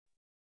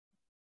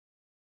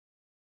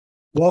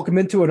Welcome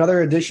into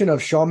another edition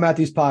of Sean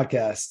Matthews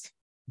Podcast.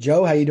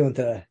 Joe, how you doing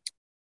today?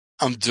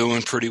 I'm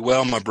doing pretty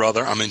well, my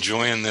brother. I'm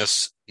enjoying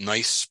this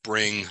nice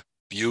spring,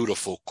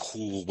 beautiful,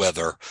 cool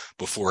weather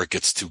before it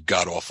gets too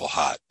god-awful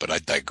hot. But I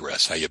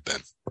digress. How you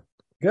been?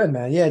 Good,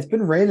 man. Yeah, it's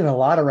been raining a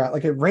lot around.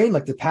 Like it rained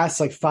like the past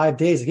 5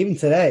 days. Like even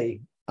today,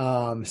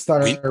 We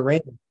started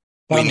raining.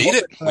 But we I'm need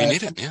hoping it. We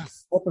need it. Yeah.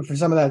 hoping for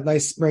some of that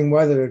nice spring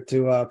weather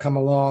to come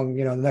along.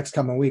 The next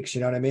coming weeks.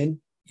 You know what I mean?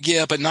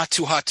 Yeah, but not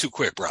too hot too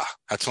quick, brah.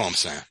 That's all I'm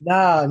saying.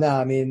 Nah, nah.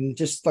 I mean,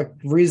 just like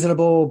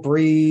reasonable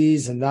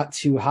breeze and not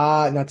too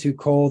hot, not too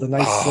cold. A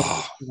nice little,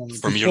 Oh,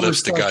 from your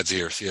lips to God's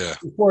ears. Yeah.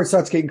 before it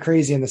starts getting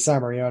crazy in the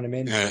summer. You know what I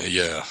mean?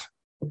 Yeah.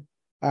 All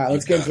right, You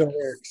let's get got into it. the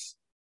lyrics.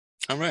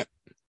 All right.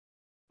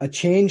 A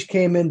change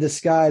came in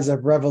disguise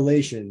of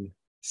revelation,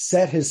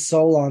 set his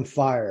soul on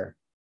fire.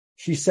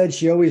 She said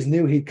she always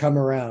knew he'd come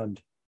around.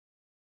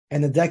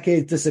 And the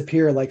decades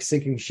disappear like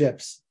sinking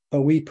ships,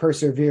 but we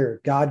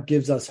persevere. God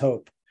gives us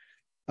hope.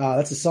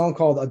 That's a song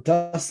called A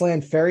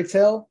Dustland Fairy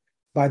Tale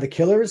by The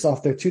Killers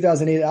off their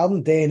 2008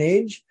 album, Day and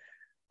Age.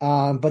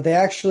 But they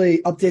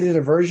actually updated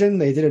a version.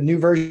 They did a new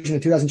version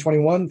in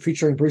 2021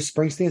 featuring Bruce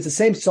Springsteen. It's the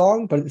same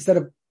song, but instead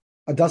of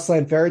A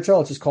Dustland Fairy Tale,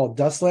 it's just called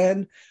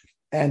Dustland.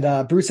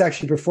 And Bruce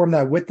actually performed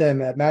that with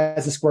them at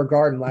Madison Square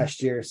Garden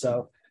last year.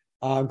 So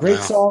great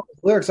Wow. song.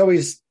 Lyrics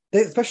always,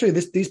 especially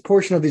these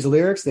portion of these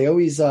lyrics, they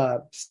always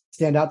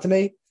stand out to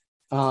me.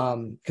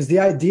 Because the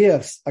idea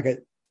of like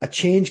a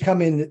change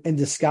coming in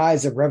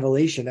disguise of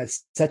revelation that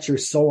sets your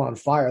soul on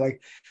fire.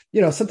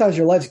 Sometimes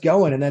your life's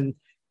going and then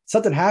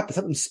something happens,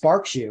 something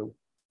sparks you,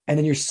 and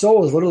then your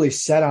soul is literally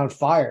set on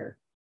fire.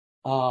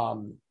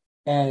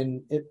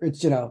 And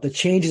it's the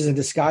changes in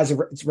disguise of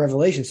it's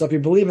revelation. So if you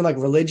believe in like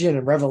religion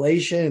and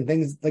revelation and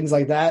things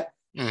like that,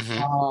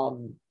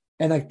 Hmm.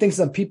 and like things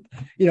that people,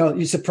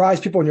 you surprise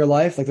people in your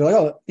life, like they're like,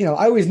 oh,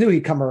 I always knew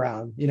he'd come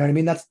around. You know what I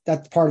mean?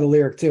 That's part of the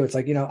lyric too. It's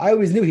like, I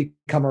always knew he'd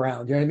come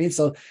around. You know what I mean?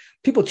 So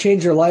people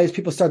change their lives,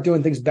 people start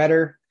doing things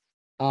better.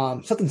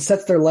 Something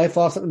sets their life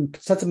off, something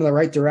sets them in the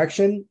right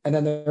direction, and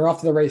then they're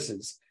off to the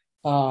races.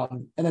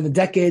 And then the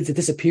decades that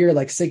disappear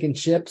like sinking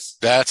ships.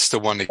 That's the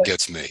one that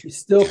gets me. You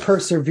still Yeah.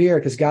 persevere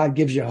because God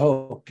gives you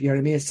hope. You know what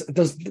I mean?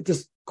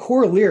 Those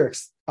core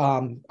lyrics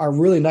are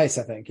really nice,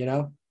 I think,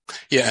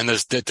 Yeah. And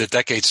the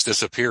decades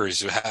disappear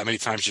is how many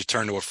times you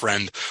turn to a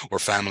friend or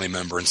family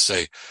member and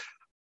say,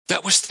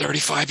 that was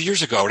 35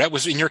 years ago. That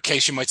was, in your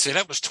case, you might say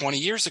that was 20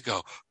 years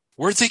ago.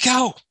 Where'd they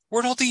go?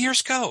 Where'd all the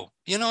years go?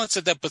 It's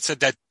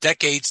that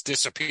decades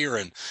disappear,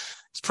 and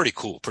it's pretty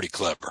cool, pretty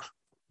clever.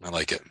 I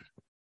like it.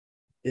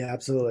 Yeah,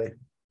 absolutely.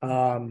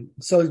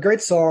 So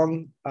great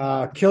song.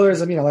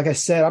 Killers, like I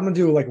said, I'm gonna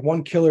do like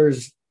one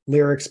Killers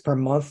lyrics per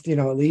month,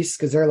 at least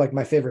because they're like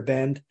my favorite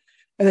band.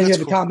 And then you That's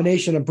have the cool.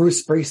 combination of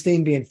Bruce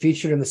Springsteen being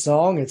featured in the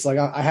song. It's like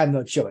I had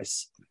no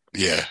choice.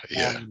 Yeah,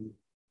 yeah, Um,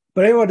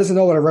 but anyone who doesn't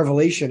know what a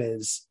revelation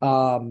is,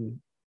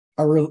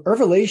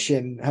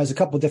 revelation has a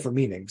couple different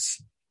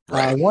meanings.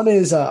 right. One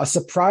is a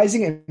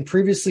surprising and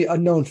previously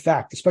unknown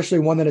fact, especially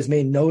one that is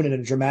made known in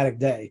a dramatic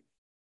way.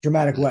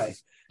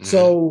 Hmm.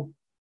 So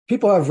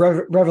people have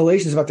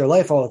revelations about their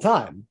life all the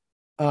time.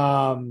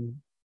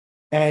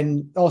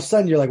 And all of a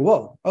sudden you're like,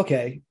 whoa,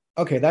 okay,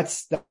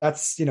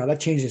 that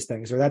changes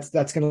things, or that's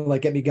going to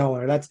like get me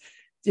going, or that's,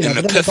 An but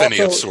then there's epiphany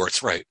of also,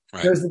 sorts, right,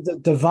 right. there's the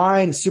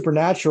divine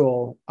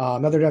supernatural.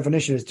 Another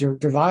definition is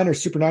divine or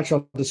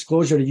supernatural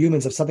disclosure to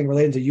humans of something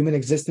related to human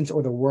existence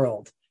or the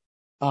world.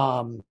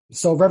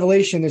 So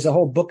Revelation, there's a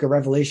whole book of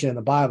Revelation in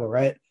the Bible,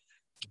 right?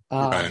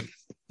 Right. Um,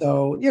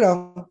 so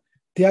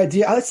the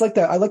idea, I just like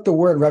that. I like the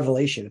word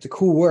revelation. It's a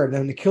cool word. And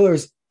then the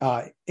Killers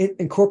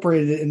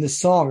incorporated it in this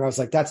song. I was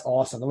like, that's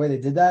awesome. The way they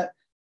did that,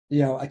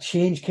 a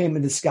change came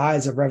in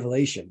disguise of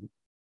revelation.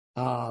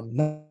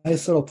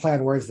 Nice little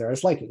planned words there. I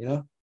just like it.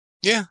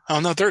 Yeah. Oh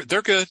no, they're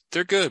good.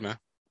 They're good, man.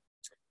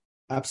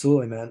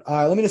 Absolutely, man. All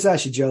right, let me just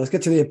ask you, Joe. Let's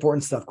get to the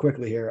important stuff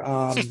quickly here.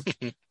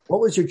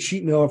 What was your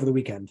cheat meal over the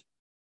weekend?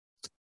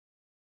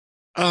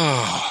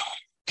 Oh,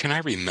 can I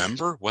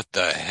remember what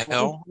the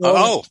hell?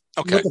 Well,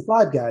 Okay. with the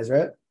Five Guys,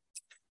 right?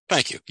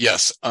 Thank you.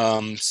 Yes.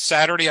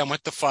 Saturday I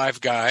went to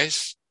Five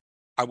Guys.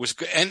 I was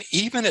good. And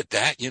even at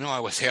that, I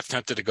was half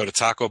tempted to go to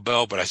Taco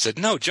Bell, but I said,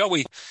 no,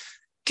 Joey,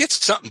 get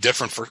something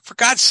different for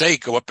God's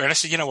sake. Go up there. And I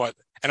said, you know what?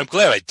 And I'm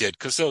glad I did,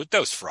 because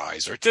those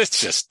fries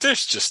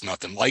there's just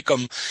nothing like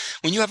them.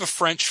 When you have a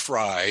French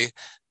fry,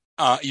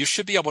 you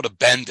should be able to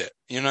bend it.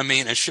 You know what I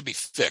mean? It should be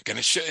thick, and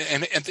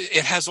and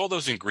it has all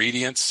those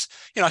ingredients.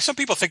 Some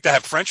people think they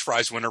have French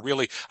fries when they're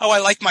really, oh, I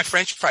like my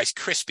French fries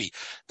crispy.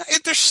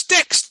 They're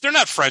sticks. They're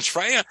not French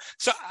fries. Yeah.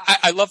 So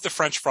I love the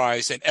French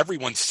fries, and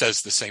everyone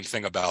says the same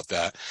thing about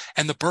that.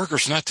 And the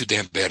burger's not too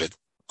damn bad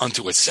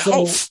unto So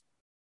itself.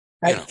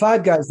 You know, at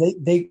Five Guys,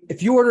 they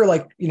if you order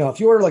like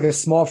a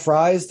small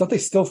fries, don't they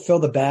still fill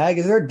the bag?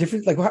 Is there a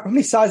difference? Like how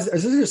many sizes?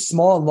 Is there just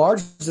small and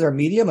large? Is there a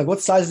medium? Like what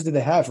sizes do they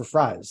have for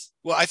fries?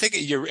 well, I think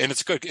and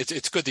it's good.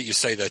 It's good that you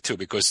say that too,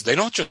 because they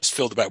don't just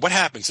fill the bag. What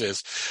happens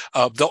is,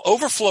 they'll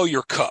overflow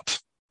your cup.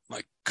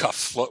 Like cup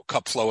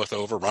floweth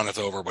over, runneth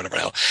over, whatever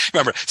the hell.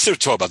 Remember, still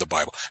talk about the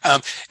Bible.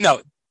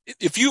 No,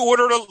 If you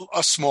order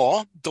a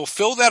small, they'll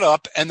fill that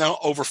up and they'll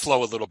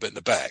overflow a little bit in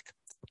the bag,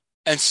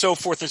 and so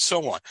forth and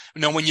so on.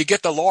 Now, when you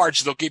get the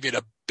large, they'll give you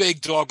the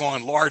big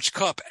doggone large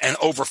cup and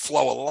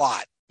overflow a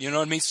lot. You know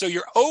what I mean? So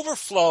your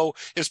overflow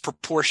is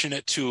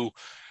proportionate to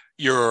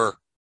your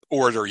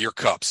order, your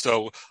cup.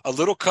 So a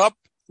little cup,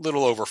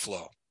 little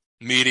overflow,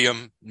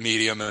 medium,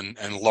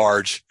 and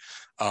large.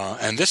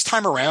 And this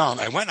time around,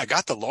 I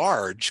got the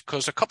large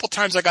because a couple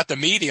times I got the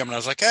medium and I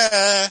was like,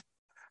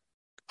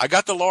 I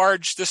got the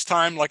large this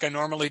time like I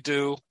normally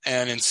do.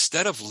 And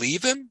instead of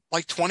leaving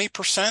like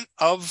 20%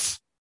 of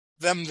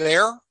them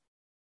there,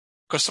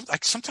 because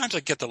sometimes I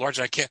get the large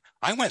and I can't.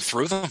 I went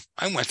through them.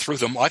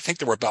 I think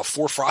there were about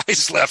 4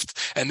 fries left,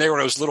 and they were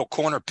those little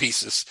corner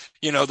pieces.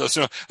 Those.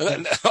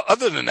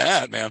 Other than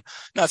that, man,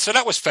 no. So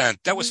that was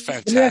fantastic.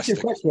 Let me ask you a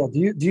question.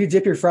 Do you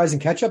dip your fries in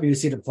ketchup, or you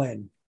just eat them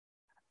plain?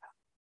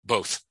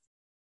 Both.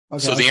 Okay,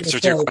 so the answer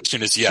to your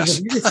question is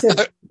yes. If you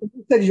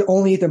said you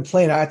only eat them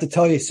plain, I have to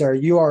tell you, sir,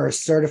 you are a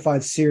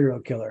certified serial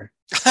killer.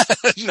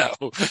 No.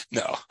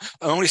 The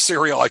only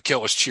cereal I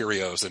kill is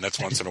Cheerios, and that's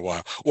once in a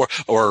while. Or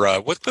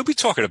what are we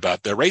talking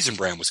about? The Raisin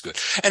Bran was good.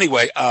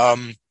 Anyway,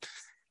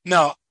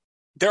 no,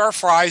 there are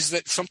fries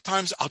that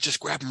sometimes I'll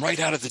just grab them right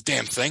out of the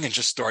damn thing and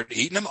just start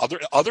eating them.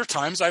 Other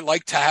times I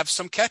like to have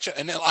some ketchup,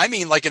 and I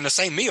mean like in the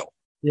same meal.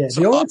 Yeah,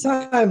 so, the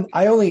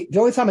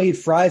only time I eat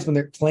fries when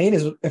they're plain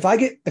is if I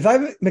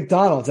have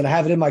McDonald's and I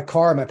have it in my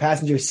car, in my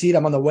passenger seat,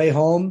 I'm on the way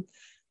home.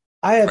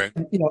 I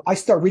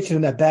start reaching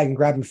in that bag and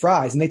grabbing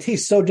fries, and they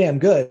taste so damn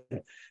good.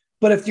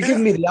 But if you're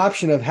giving me the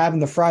option of having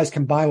the fries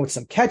combined with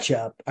some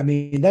ketchup, I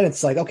mean, then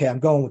it's like, okay, I'm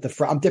going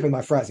with I'm dipping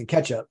my fries in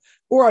ketchup.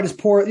 Or I just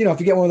pour, if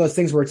you get one of those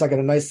things where it's like a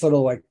nice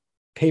little like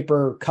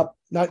paper cup,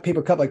 not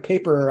paper cup, like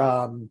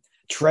paper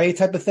tray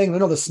type of thing.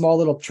 The small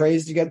little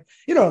trays you get,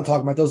 you know what I'm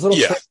talking about? Those little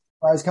trays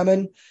fries come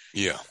in.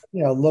 Yeah.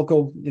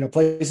 Local,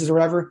 places or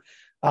whatever.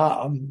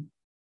 I'll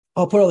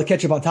put all the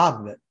ketchup on top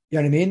of it. You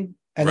know what I mean?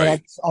 And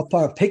then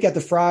I'll pick at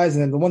the fries,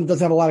 and then the one that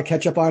doesn't have a lot of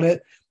ketchup on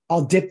it,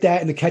 I'll dip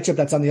that in the ketchup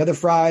that's on the other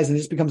fries, and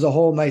it just becomes a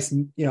whole nice,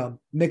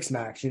 mix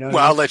match. Well,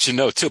 I'll let you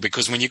know too,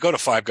 because when you go to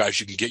Five Guys,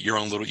 you can get your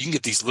own you can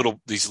get these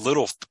little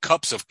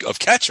cups of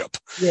ketchup.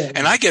 Yeah.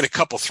 And I get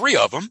 3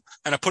 of them,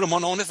 and I put them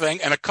on the thing,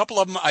 and a couple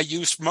of them I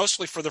use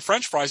mostly for the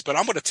French fries. But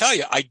I'm going to tell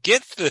you, I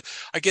get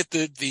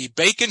the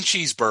bacon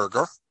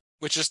cheeseburger,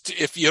 which is,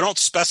 if you don't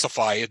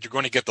specify it, you're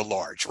going to get the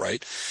large,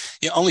 right?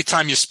 The only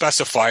time you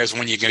specify is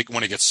when you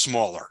want to get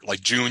smaller, like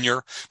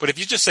junior. But if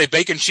you just say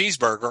bacon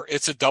cheeseburger,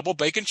 it's a double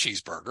bacon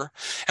cheeseburger.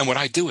 And what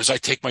I do is I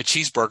take my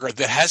cheeseburger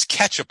that has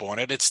ketchup on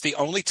it. It's the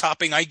only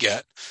topping I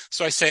get.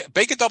 So I say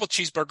bacon double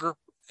cheeseburger.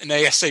 And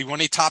I say, when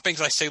they toppings,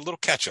 I say a little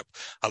ketchup.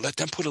 I let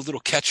them put a little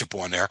ketchup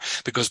on there,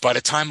 because by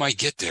the time I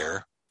get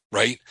there,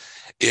 right,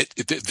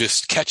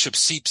 this ketchup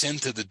seeps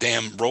into the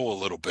damn roll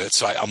a little bit.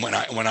 So when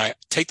I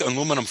take the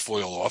aluminum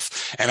foil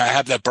off and I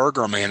have that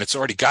burger, man, it's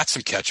already got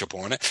some ketchup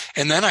on it.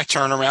 And then I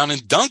turn around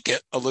and dunk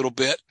it a little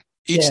bit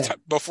each time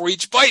before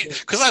each bite,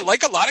 because I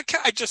like a lot of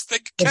I just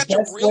think ketchup the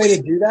best way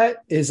to do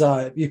that is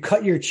you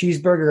cut your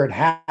cheeseburger in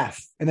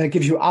half, and then it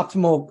gives you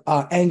optimal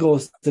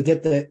angles to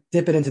dip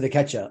it into the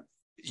ketchup.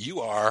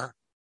 You are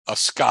a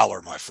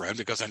scholar, my friend,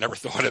 because I never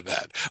thought of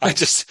that.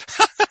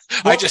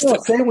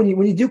 Saying when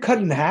you do cut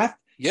it in half,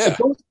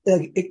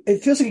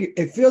 it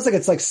feels like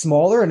it's like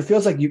smaller, and it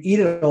feels like you eat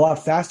it a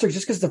lot faster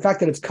just because of the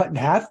fact that it's cut in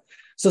half.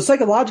 So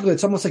psychologically,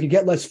 it's almost like you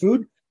get less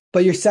food,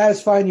 but you're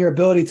satisfying your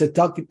ability to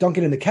dunk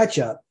it in the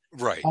ketchup.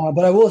 Right.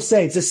 But I will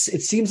say, it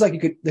seems like you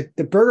could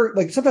the burger.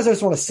 Like sometimes I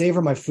just want to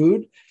savor my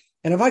food,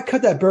 and if I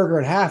cut that burger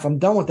in half, I'm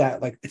done with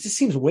that. Like it just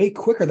seems way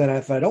quicker than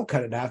if I don't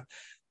cut it in half.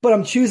 But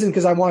I'm choosing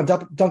because I want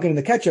to dunk it in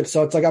the ketchup.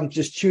 So it's like I'm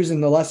just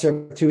choosing the lesser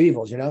of 2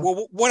 evils,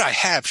 Well, what I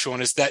have,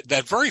 Sean, is that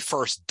very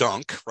first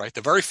dunk, right? The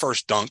very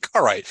first dunk.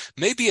 All right.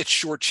 Maybe it's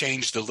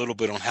shortchanged a little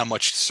bit on how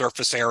much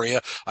surface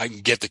area I can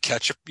get the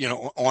ketchup,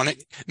 on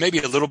it. Maybe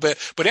a little bit.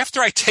 But after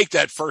I take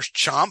that first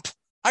chomp,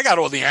 I got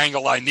all the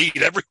angle I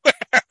need everywhere.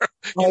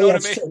 You know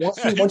what I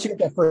mean? Once you get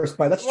that first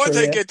bite, that's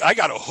true. I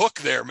got a hook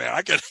there, man.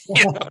 I got,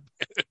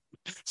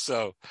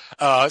 So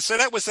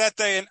that was that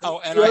day. And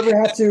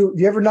do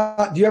you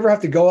ever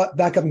have to go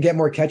back up and get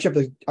more ketchup?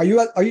 Are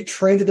you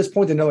trained at this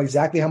point to know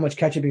exactly how much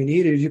ketchup you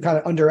need, or do you kind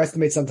of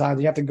underestimate sometimes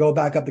and you have to go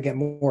back up to get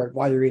more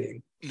while you're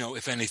eating? No,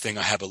 if anything,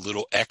 I have a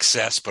little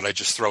excess, but I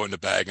just throw it in the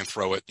bag and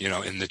throw it,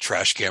 in the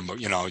trash can.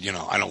 But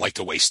I don't like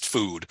to waste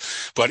food,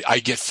 but I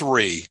get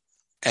 3,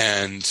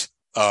 and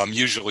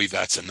usually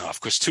that's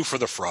enough, because 2 for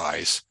the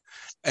fries,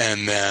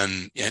 and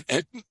then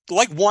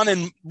like 1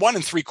 and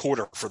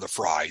 3/4 for the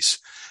fries.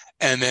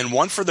 And then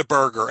 1 for the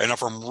burger. And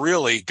if I'm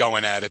really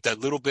going at it,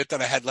 that little bit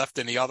that I had left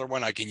in the other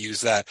one, I can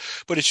use that.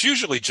 But it's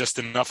usually just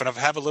enough. And if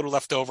I have a little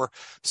left over,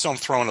 so I'm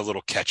throwing a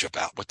little ketchup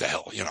out. What the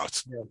hell?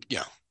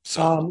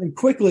 So. And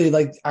quickly,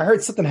 like I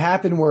heard something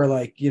happen where,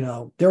 like,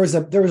 there was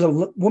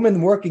a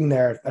woman working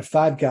there at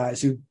Five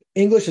Guys who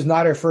English is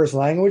not her first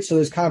language. So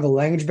there's kind of a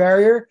language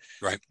barrier.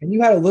 Right. And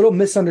you had a little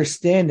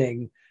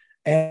misunderstanding,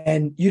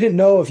 and you didn't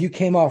know if you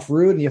came off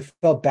rude and you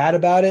felt bad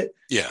about it.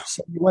 Yeah.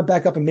 So you went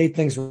back up and made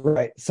things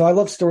right. So I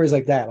love stories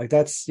like that. Like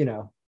that's,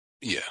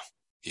 Yeah.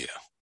 Yeah.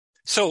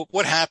 So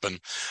what happened?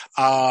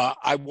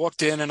 I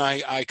walked in and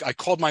I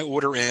called my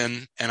order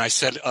in and I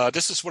said,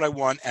 this is what I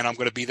want. And I'm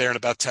going to be there in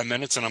about 10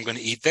 minutes and I'm going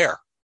to eat there.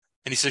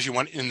 And he says, you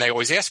want, and they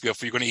always ask me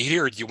if you're going to eat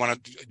here, do you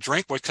want a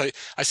drink?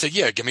 I said,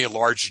 yeah, give me a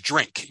large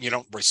drink. You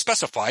don't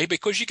specify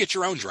because you get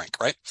your own drink,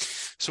 right?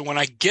 So when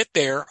I get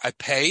there, I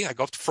pay, I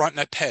go up to front and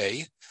I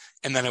pay.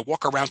 And then I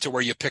walk around to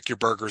where you pick your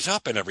burgers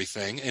up and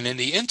everything. And in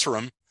the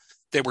interim,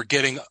 they were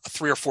getting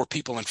 3 or 4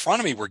 people in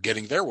front of me were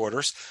getting their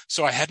orders.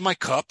 So I had my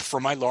cup for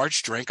my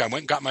large drink. I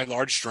went and got my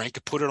large drink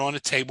and put it on a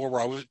table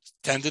where I was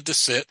tended to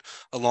sit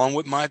along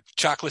with my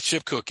chocolate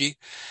chip cookie.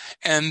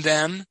 And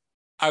then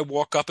I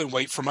walk up and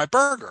wait for my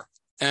burger.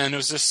 And it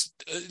was this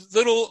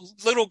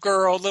little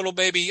girl, little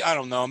baby, I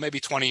don't know, maybe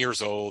 20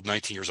 years old,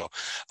 19 years old,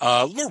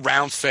 little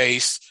round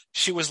face.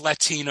 She was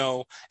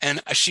Latino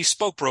and she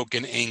spoke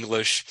broken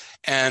English.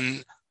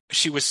 And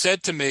she was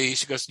said to me,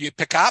 she goes, you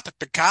pick up?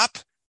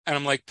 And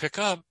I'm like, pick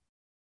up.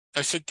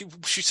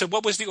 She said,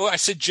 what was I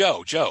said,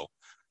 Joe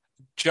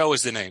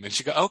is the name. And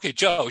she goes, okay,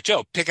 Joe,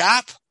 pick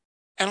up.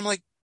 And I'm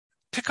like,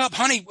 pick up,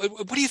 honey.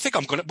 What do you think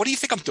I'm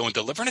doing?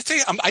 Delivering it to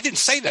you? I didn't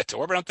say that to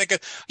her, but I'm thinking,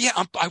 yeah,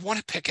 I want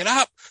to pick it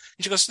up.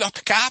 And she goes, no,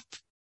 pick up.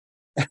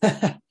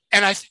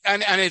 and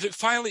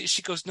finally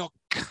she goes, no,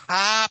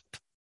 cop.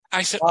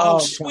 I said, oh,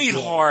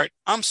 sweetheart,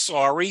 I'm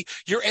sorry.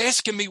 You're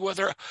asking me,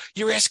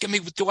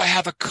 do I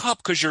have a cup?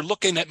 Because you're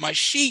looking at my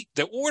sheet,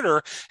 the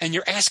order, and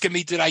you're asking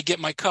me, did I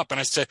get my cup? And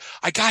I said,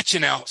 I got you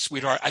now,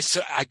 sweetheart. I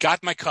said, I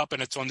got my cup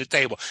and it's on the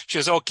table. She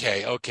goes,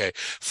 okay.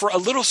 For a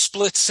little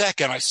split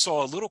second, I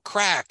saw a little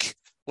crack,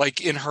 like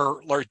in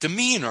her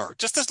demeanor,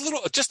 just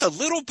a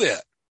little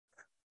bit.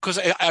 Because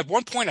at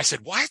one point I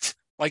said, what?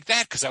 Like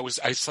that? Because I was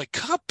like,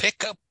 cup,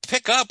 pick up.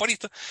 What do you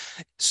think?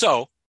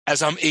 So,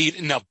 as I'm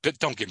eating, no, but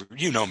don't get me,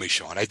 you know me,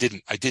 Sean. I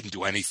didn't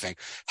do anything.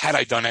 Had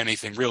I done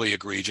anything really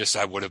egregious,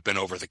 I would have been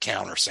over the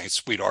counter saying,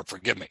 sweetheart,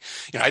 forgive me.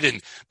 I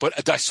didn't,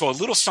 but I saw a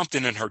little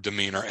something in her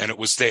demeanor and it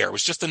was there. It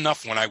was just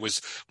enough when I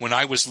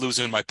was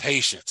losing my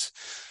patience.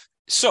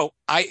 So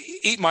I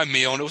eat my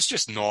meal and it was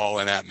just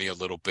gnawing at me a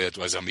little bit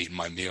as I'm eating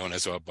my meal and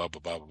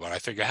and I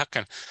figure, how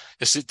can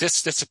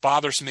this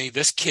bothers me?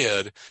 This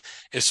kid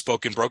is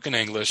spoken broken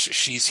English.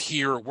 She's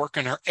here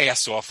working her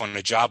ass off on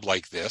a job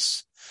like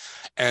this.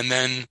 And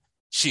then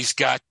she's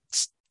got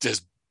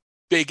this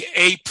big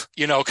ape,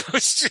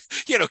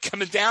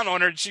 coming down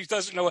on her and she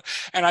doesn't know it.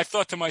 And I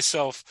thought to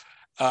myself,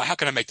 how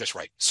can I make this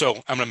right? So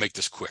I'm going to make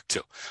this quick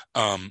too.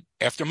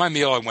 After my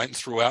meal, I went and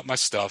threw out my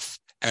stuff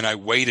and I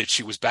waited.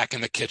 She was back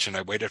in the kitchen.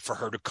 I waited for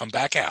her to come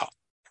back out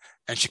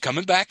and she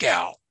coming back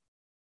out.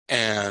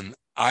 And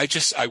I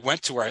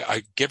went to her.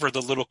 I give her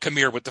the little come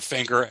here with the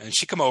finger and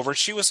she come over.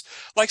 She was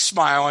like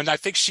smiling. I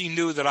think she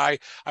knew that I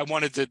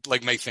wanted to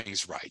like make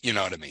things right. You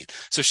know what I mean?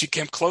 So she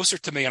came closer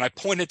to me and I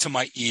pointed to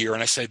my ear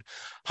and I said,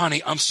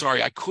 honey, I'm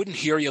sorry. I couldn't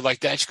hear you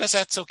like that. She goes,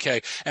 that's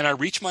okay. And I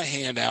reached my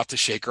hand out to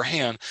shake her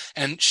hand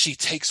and she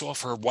takes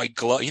off her white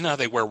glove. You know how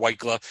they wear white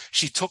glove?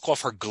 She took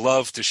off her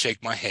glove to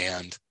shake my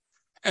hand.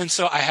 And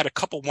so I had a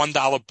couple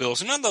 $1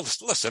 bills. And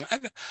listen,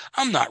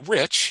 I'm not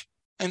rich.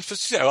 And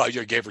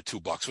you gave her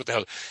 $2. What the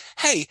hell?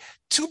 Hey,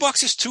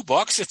 $2 is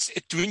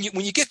 $2.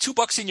 When you get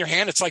 $2 in your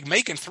hand, it's like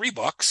making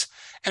 $3.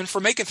 And for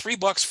making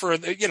 $3 for,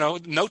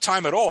 no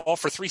time at all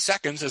for 3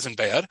 seconds isn't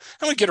bad.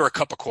 I'm going to get her a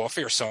cup of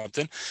coffee or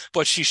something.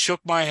 But she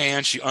shook my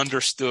hand. She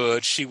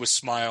understood. She was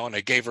smiling.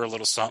 I gave her a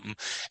little something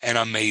and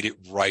I made it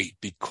right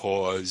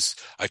because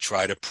I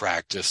try to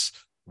practice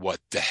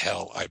what the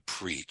hell I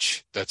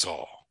preach. That's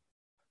all.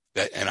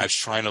 And I was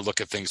trying to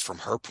look at things from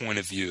her point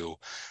of view,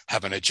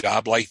 having a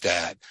job like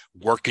that,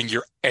 working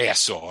your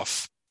ass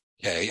off.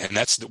 Okay. And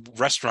that's the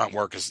restaurant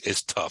work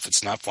is tough.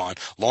 It's not fun.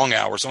 Long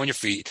hours on your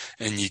feet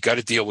and you got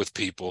to deal with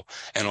people.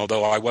 And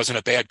although I wasn't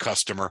a bad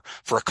customer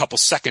for a couple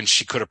seconds,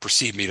 she could have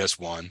perceived me as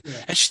one.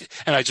 Yeah.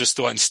 And I just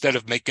thought instead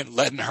of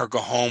letting her go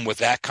home with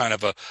that kind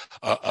of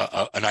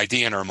an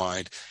idea in her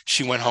mind,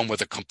 she went home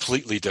with a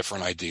completely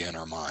different idea in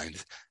her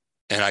mind.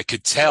 And I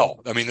could tell.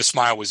 I mean, the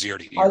smile was ear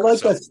to ear. I like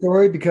that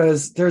story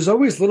because there's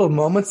always little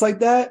moments like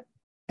that.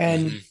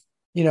 And,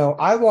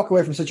 I walk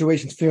away from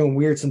situations feeling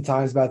weird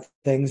sometimes about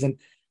things. And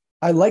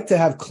I like to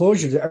have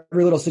closure to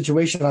every little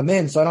situation I'm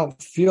in so I don't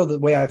feel the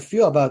way I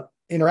feel about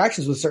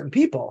interactions with certain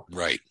people.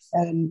 Right.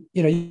 And,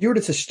 you were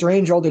just a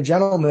strange older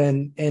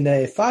gentleman in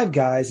a Five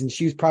Guys, and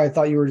she probably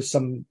thought you were just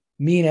some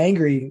mean,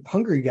 angry,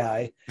 hungry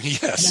guy.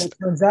 Yes. And it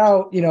turns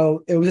out,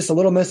 it was just a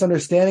little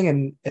misunderstanding,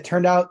 and it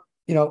turned out,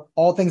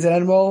 all things that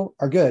end well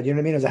are good. You know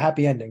what I mean? It was a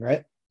happy ending,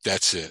 right?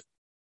 That's it,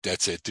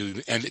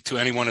 dude. And to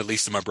anyone, at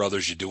least to my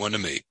brothers, you're doing to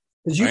me.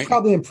 Because you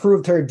probably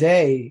improved her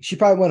day. She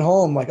probably went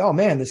home like, oh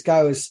man,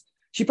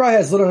 she probably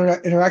has little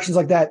interactions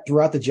like that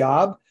throughout the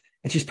job.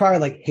 And she's probably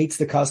like hates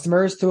the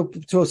customers to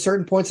a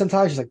certain point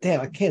sometimes. She's like,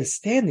 damn, I can't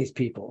stand these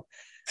people.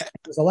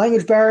 There's a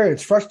language barrier.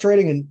 It's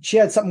frustrating. And she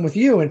had something with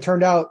you and it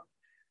turned out,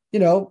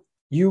 you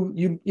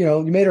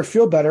made her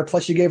feel better.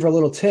 Plus you gave her a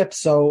little tip.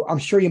 So I'm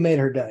sure you made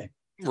her day.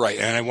 Right.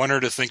 And I want her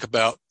to think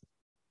about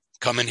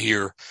coming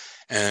here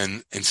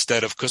And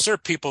instead of, because there are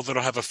people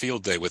that'll have a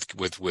field day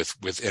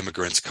with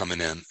immigrants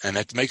coming in, and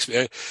it makes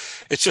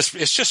it's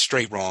just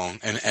straight wrong.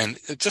 And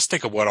just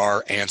think of what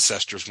our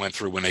ancestors went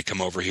through when they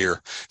come over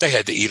here. They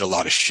had to eat a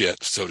lot of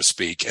shit, so to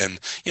speak, and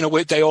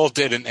they all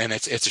did, and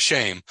it's a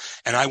shame.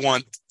 And I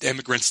want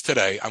immigrants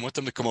today, I want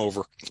them to come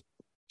over,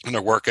 and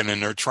they're working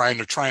and they're trying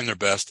their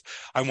best.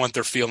 I want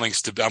their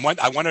feelings to be,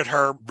 I wanted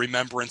her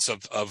remembrance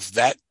of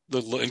that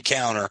little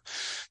encounter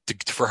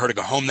for her to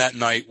go home that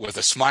night with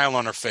a smile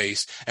on her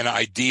face and an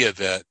idea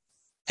that,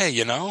 hey,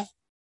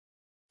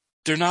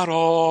 they're not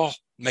all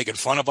making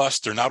fun of us.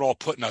 They're not all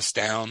putting us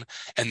down,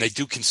 and they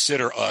do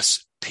consider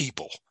us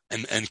people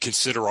and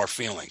consider our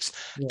feelings.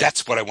 Yeah.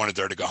 That's what I wanted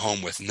her to go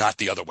home with, not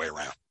the other way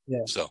around.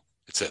 Yeah. So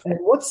that's it. And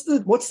what's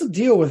the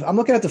deal with, I'm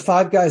looking at the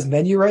Five Guys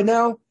menu right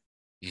now.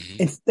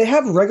 Mm-hmm. And they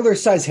have regular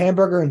size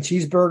hamburger and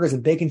cheeseburgers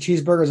and bacon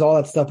cheeseburgers, all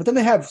that stuff. But then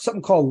they have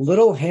something called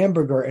little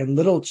hamburger and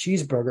little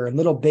cheeseburger and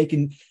little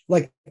bacon.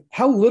 Like,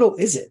 how little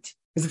is it?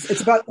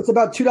 It's about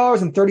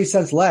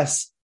 $2.30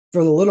 less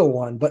for the little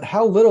one. But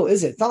how little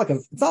is it? It's not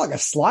like a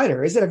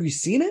slider, is it? Have you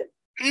seen it?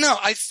 No,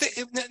 I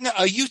think. No,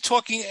 are you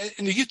talking?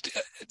 And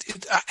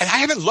I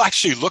haven't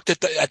actually looked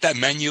at that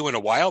menu in a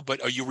while.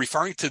 But are you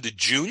referring to the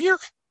junior?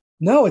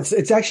 No, it's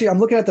actually, I'm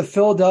looking at the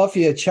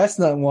Philadelphia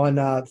Chestnut one,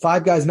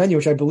 Five Guys menu,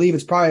 which I believe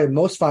is probably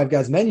most Five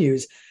Guys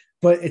menus,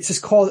 but it's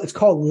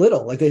called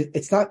little. Like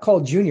it's not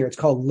called junior. It's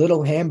called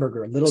little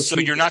hamburger, little. So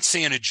cheese. You're not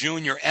seeing a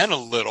junior and a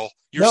little.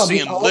 You're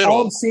seeing little.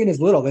 All I'm seeing is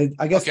little.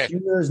 I guess okay.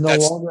 Junior is no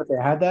longer if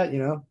they had that,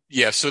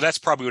 Yeah. So that's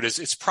probably what it is.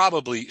 It's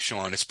probably,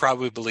 Sean, it's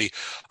probably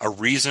a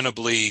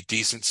reasonably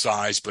decent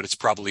size, but it's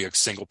probably a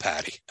single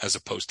patty as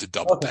opposed to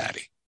double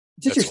patty.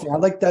 It's interesting. I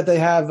like that they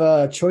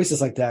have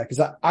choices like that,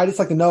 because I just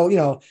like to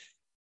know,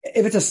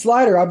 if it's a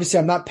slider, obviously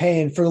I'm not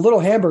paying for the little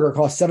hamburger.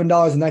 Costs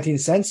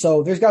 $7.19.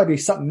 So there's got to be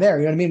something there.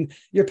 You know what I mean?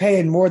 You're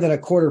paying more than a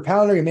quarter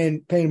pounder. You're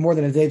paying more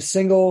than a Dave's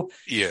single.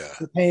 Yeah,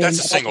 that's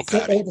a single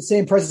patty. The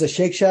same price as a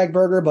Shake Shack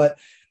burger, but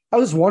I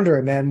was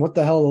wondering, man, what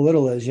the hell the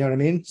little is. You know what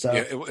I mean? So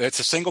yeah, it's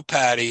a single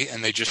patty,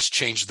 and they just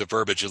changed the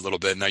verbiage a little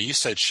bit. Now you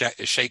said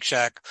Shake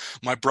Shack.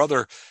 My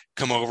brother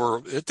come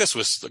over. This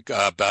was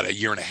about a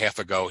year and a half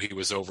ago. He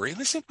was over.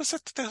 He said,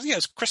 it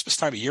was Christmas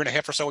time, a year and a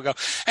half or so ago.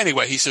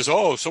 Anyway, he says,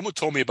 "Oh, someone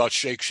told me about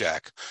Shake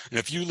Shack, and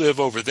if you live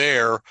over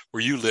there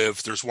where you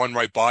live, there's one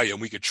right by you,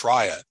 and we could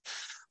try it."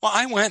 Well,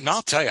 I went, and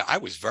I'll tell you, I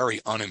was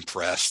very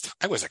unimpressed.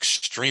 I was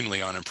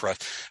extremely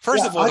unimpressed.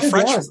 First of all, the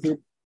French.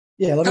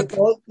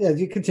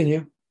 You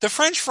continue. The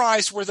French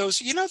fries were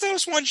those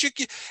ones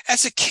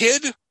as a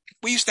kid,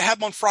 we used to have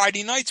them on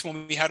Friday nights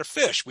when we had a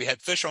fish. We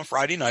had fish on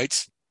Friday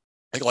nights,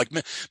 like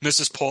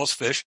Mrs. Paul's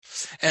fish,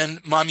 and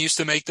Mom used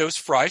to make those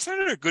fries.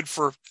 And they're good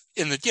for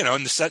in the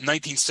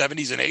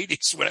 1970s and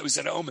 80s when I was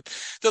at home.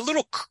 The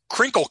little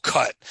crinkle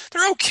cut,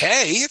 they're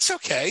okay. It's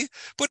okay,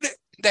 but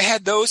they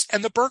had those,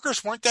 and the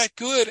burgers weren't that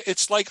good.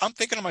 It's like I'm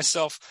thinking to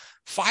myself,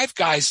 Five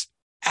Guys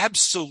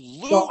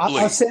absolutely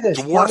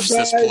dwarfs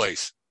this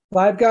place.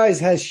 Five Guys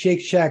has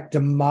Shake Shack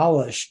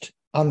demolished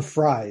on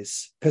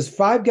fries, because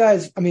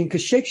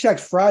because Shake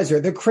Shack's fries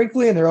they're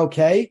crinkly and they're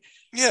okay.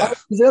 Yeah.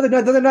 The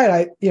other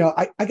night,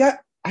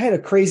 I had a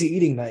crazy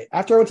eating night.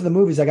 After I went to the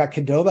movies, I got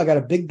Qdoba. I got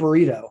a big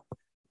burrito.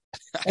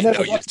 And then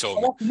you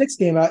told me. The Knicks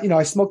game,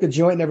 I smoked a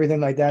joint and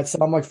everything like that. So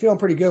I'm like feeling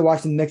pretty good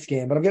watching the Knicks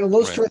game, but I'm getting a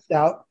little stressed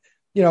out.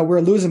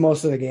 We're losing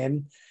most of the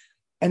game.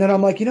 And then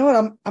I'm like, you know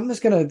what? I'm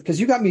just going to, because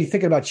you got me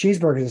thinking about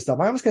cheeseburgers and stuff.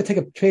 I'm just going to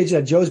take a page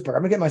out of Joe's Burger.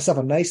 I'm going to get myself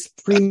a nice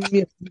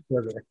premium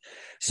cheeseburger.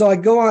 So I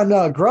go on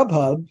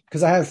Grubhub,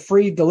 because I have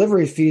free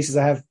delivery fees because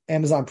I have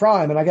Amazon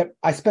Prime. And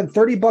I spent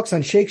 $30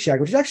 on Shake Shack,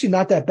 which is actually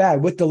not that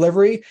bad with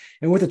delivery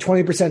and with a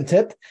 20%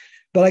 tip.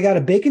 But I got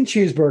a bacon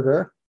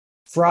cheeseburger,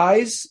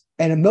 fries,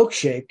 and a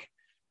milkshake,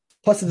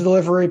 plus the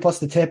delivery, plus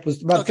the tip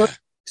was about $30.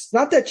 It's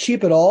not that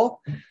cheap at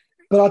all.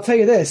 But I'll tell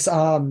you this,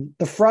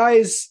 the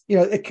fries,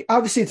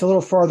 obviously it's a little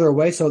farther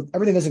away, so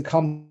everything doesn't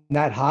come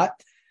that hot.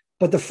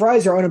 But the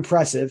fries are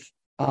unimpressive.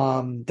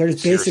 They're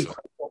just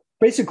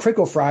basic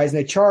crinkle fries, and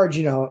they charge,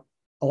 a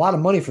lot of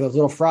money for those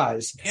little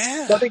fries.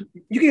 Yeah. So I think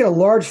you can get a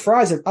large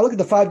fries. I look at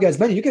the Five Guys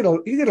menu, you get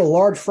a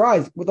large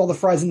fries with all the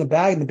fries in the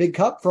bag and the big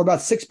cup for about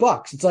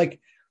 $6. It's like,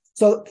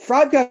 so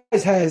Five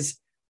Guys has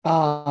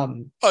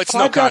it's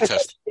no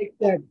contest.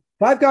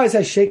 Five Guys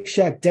has Shake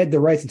Shack dead to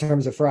rights in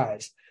terms of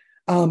fries.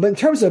 But in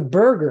terms of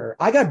burger,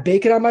 I got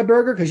bacon on my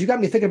burger, because you got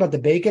me thinking about the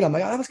bacon. I'm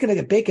like, I was going to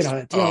get bacon on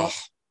it too.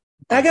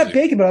 I got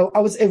bacon, but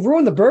it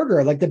ruined the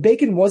burger. Like the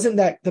bacon was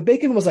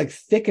like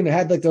thick, and it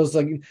had like those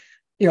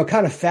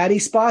kind of fatty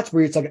spots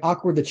where it's like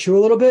awkward to chew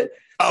a little bit.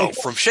 Oh,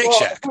 from Shake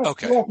Shack.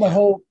 Okay. Off my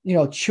whole,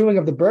 chewing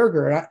of the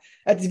burger. And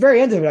at the very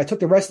end of it, I took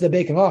the rest of the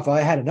bacon off.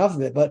 I had enough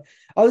of it, but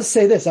I'll just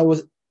say this.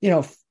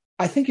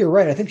 I think you're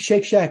right. I think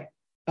Shake Shack,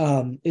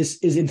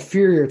 is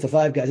inferior to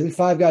Five Guys. I think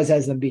Five Guys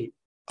has them beat.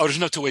 Oh, there's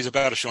no two ways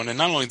about it, Sean. And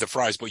not only the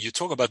fries, but you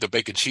talk about the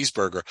bacon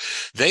cheeseburger.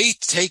 They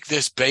take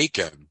this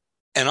bacon,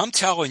 and I'm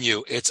telling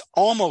you, it's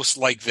almost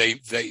like they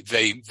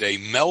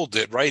meld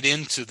it right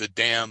into the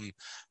damn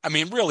I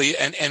mean, really,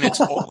 and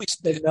it's always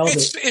They meld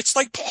it. it's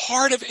like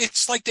part of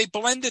it's like they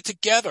blend it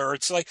together.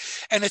 It's like,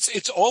 and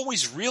it's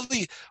always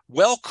really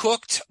well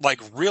cooked,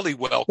 like really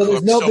well So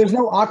cooked. So there's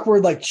no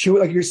awkward like chew,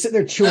 like you're sitting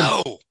there chewing.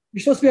 no,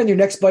 You're supposed to be on your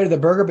next bite of the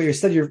burger,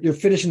 but you're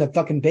finishing the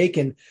fucking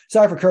bacon.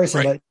 Sorry for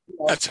cursing, right?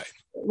 but That's it.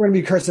 we're gonna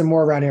be cursing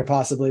more around here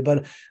possibly.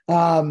 But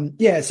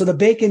yeah, so the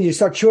bacon, you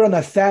start chewing on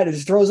that fat, it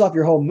just throws off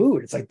your whole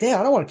mood. It's like, damn,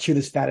 I don't want to chew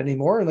this fat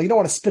anymore. And like you don't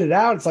want to spit it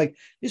out. It's like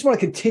you just want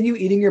to continue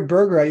eating your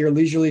burger at your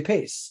leisurely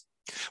pace.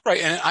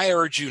 Right. And I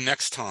urge you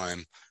next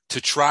time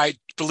to try,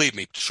 believe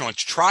me, Sean,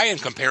 try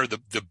and compare the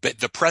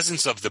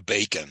presence of the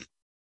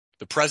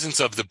presence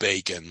of the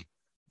bacon,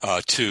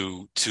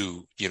 to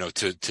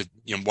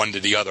one to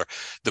the other.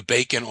 The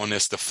bacon on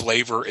this, the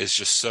flavor is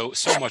just so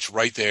much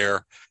right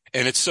there.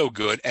 And it's so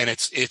good. And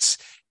it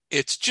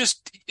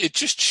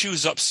just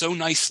chews up so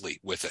nicely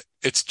with it.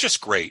 It's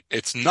just great.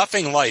 It's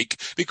nothing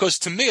like, because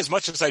to me, as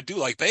much as I do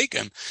like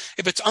bacon,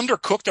 if it's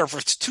undercooked or if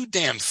it's too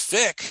damn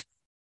thick,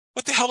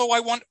 what the hell do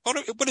I want?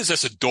 What is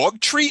this? A dog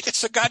treat?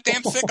 It's a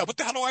goddamn thing. What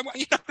the hell do I want?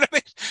 You know what I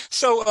mean?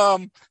 So,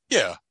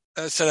 yeah.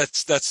 So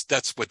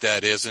that's what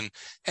that is.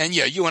 And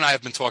yeah, you and I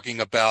have been talking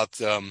about,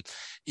 since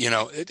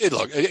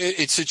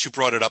you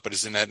brought it up, it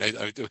is in that,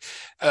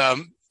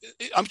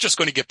 I'm just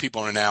going to give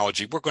people an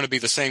analogy. We're going to be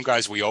the same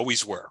guys we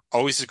always were.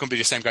 Always going to be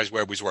the same guys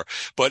we always were.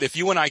 But if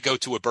you and I go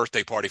to a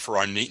birthday party for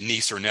our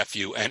niece or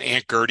nephew, and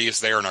Aunt Gertie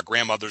is there and our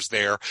grandmother's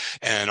there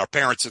and our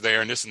parents are there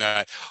and this and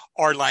that,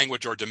 our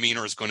language or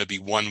demeanor is going to be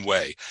one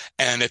way.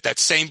 And at that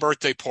same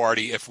birthday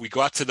party, if we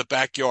go out to the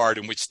backyard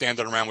and we're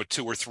standing around with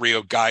two or three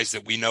of guys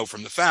that we know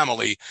from the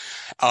family,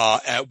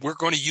 we're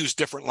going to use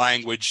different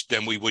language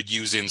than we would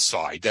use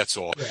inside. That's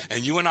all. Yeah.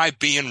 And you and I,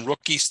 being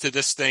rookies to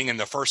this thing in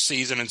the first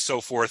season and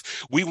so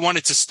forth, we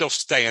wanted to still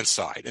stay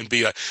inside and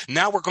be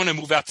now we're going to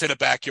move out to the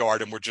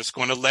backyard and we're just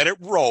going to let it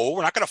roll.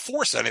 We're not going to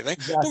force anything.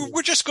 Exactly.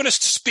 We're just going to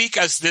speak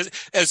as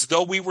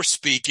though we were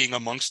speaking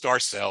amongst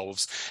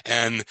ourselves.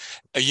 And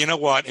you know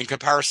what? In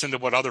comparison to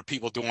what other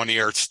people do on the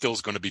air, it still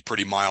is going to be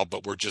pretty mild,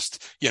 but we're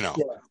just, we're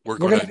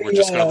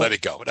just going to let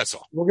it go. That's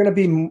all. We're going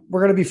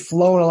to be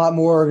flowing a lot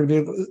more.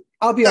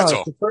 I'll be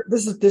honest.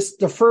 This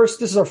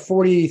is our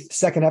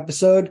 42nd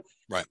episode.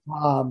 Right.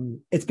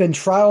 It's been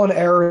trial and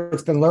error.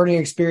 It's been learning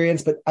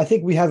experience, but I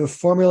think we have a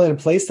formula in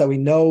place that we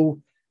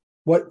know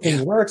what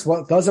things works,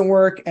 what doesn't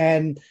work.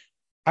 And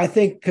I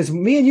think because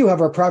me and you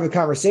have our private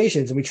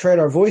conversations and we trade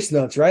our voice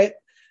notes, right?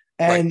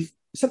 And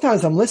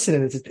sometimes I'm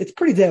listening, it's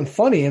pretty damn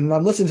funny. And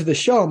I'm listening to the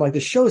show. I'm like, the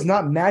show is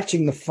not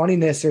matching the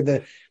funniness or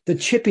the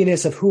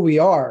chippiness of who we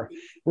are.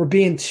 We're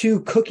being too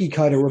cookie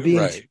cutter. We're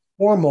being too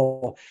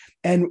formal.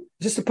 And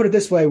just to put it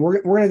this way,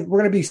 we're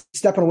gonna be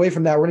stepping away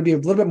from that. We're gonna be a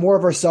little bit more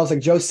of ourselves, like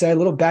Joe said, a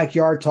little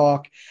backyard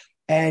talk.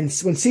 And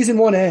when season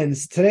 1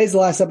 ends, today's the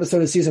last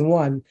episode of season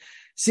 1.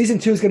 Season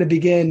 2 is going to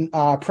begin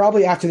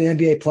probably after the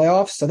NBA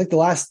playoffs. I think the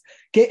last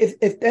game,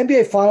 if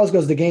NBA Finals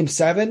goes to Game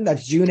 7,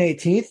 that's June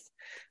 18th.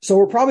 So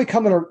we're probably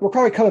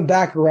coming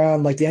back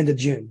around like the end of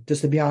June,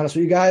 just to be honest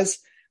with you guys.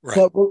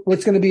 Right. But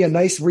it's going to be a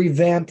nice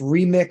revamped,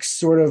 remix,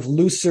 sort of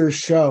looser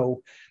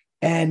show.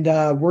 And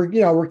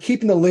we're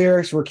keeping the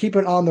lyrics, we're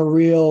keeping on the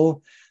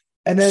reel,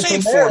 and then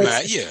same from there,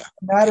 format, it's a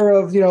matter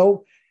of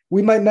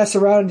we might mess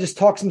around and just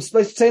talk some.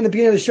 Let's say in the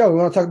beginning of the show we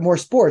want to talk more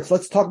sports.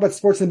 Let's talk about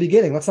sports in the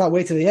beginning. Let's not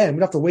wait to the end. We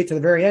don't have to wait to the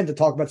very end to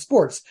talk about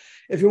sports.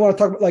 If you want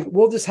to talk about,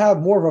 we'll just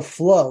have more of a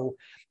flow.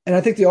 And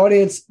I think the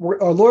audience,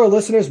 our loyal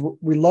listeners,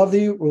 we love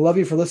you. We love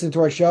you for listening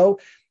to our show.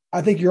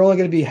 I think you're only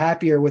going to be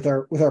happier with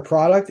our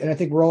product, and I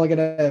think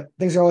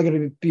things are only going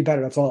to be better.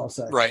 That's all I'll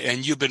say. Right,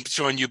 and you've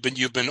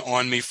been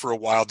on me for a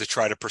while to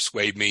try to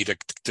persuade me to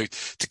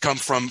come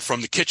from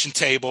the kitchen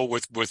table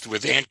with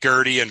Aunt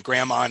Gertie and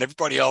Grandma and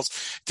everybody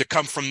else, to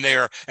come from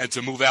there and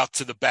to move out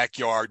to the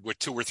backyard with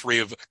two or three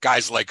of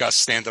guys like us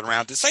standing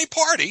around to say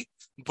party.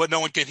 But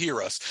no one can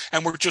hear us,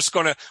 and we're just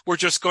gonna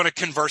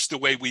converse the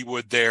way we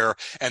would there,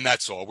 and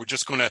that's all. We're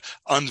just gonna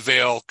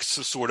unveil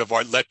sort of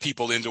let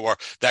people into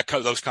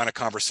those kind of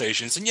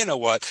conversations, and you know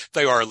what?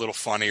 They are a little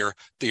funnier.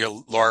 They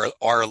are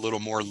a little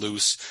more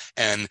loose,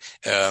 and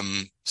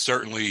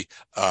certainly,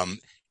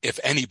 if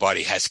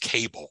anybody has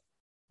cable,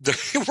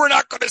 we're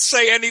not going to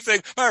say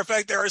anything. Matter of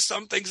fact, there are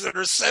some things that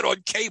are said on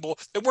cable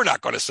that we're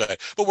not going to say,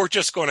 but we're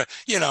just going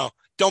to,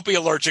 don't be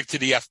allergic to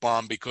the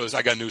F-bomb, because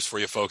I got news for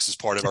you folks as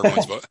part of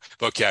everyone's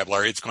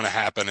vocabulary. It's going to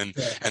happen, and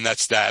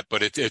that's that.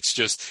 But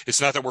it's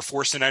not that we're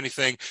forcing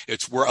anything.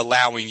 We're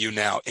allowing you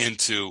now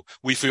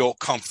we feel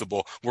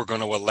comfortable. We're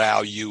going to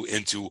allow you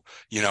into,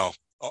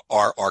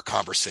 our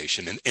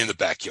conversation in the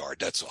backyard.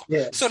 That's all.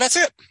 Yeah. So that's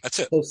it.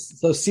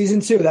 So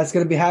season 2, that's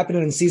going to be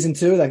happening in season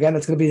 2. Again,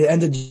 it's going to be the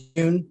end of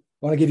June.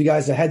 I want to give you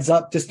guys a heads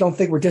up. Just don't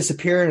think we're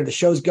disappearing or the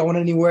show's going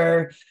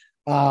anywhere.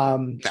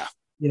 No.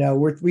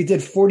 We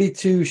did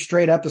 42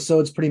 straight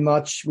episodes pretty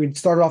much. We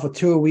started off with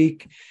 2 a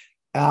week.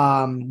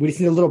 We just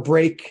need a little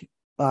break.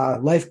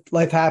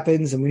 Life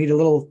happens, and we need a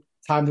little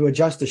time to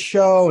adjust the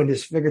show and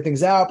just figure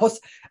things out. Plus,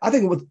 I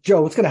think with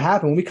Joe, what's going to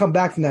happen when we come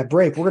back from that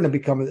break,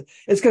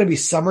 it's going to be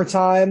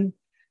summertime.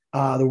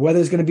 The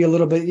weather's going to be a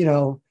little bit,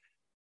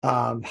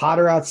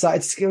 hotter outside.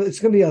 It's going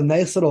to be a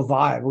nice little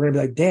vibe. We're going to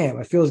be like, damn,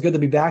 it feels good to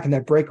be back. And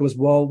that break was,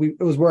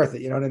 it was worth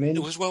it. You know what I It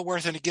mean? was well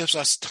worth it. It gives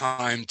us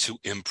time to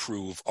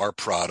improve our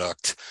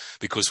product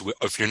because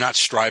if you're not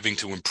striving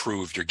to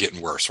improve, you're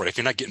getting worse, right? If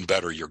you're not getting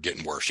better, you're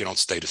getting worse. You don't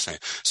stay the same.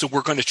 So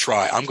we're going to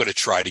try. I'm going to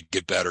try to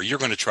get better. You're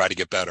going to try to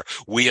get better.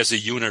 We as a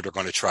unit are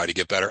going to try to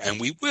get better, and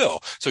we will.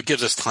 So it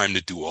gives us time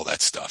to do all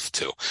that stuff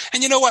too.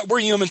 And you know what? We're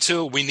human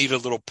too. We need a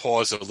little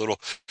pause, a little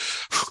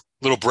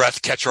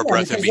breath, catch our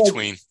breath in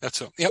between.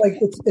 That's all. Yep. Like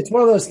it's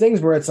one of those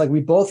things where it's like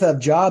we both have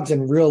jobs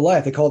in real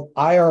life. They call it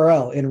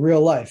IRL, in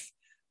real life.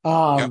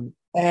 Yep.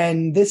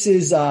 And this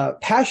is a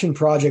passion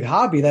project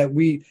hobby that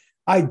we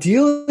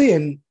ideally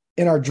in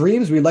our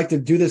dreams, we'd like to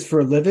do this for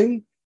a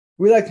living.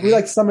 We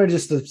like somebody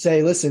just to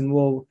say, listen,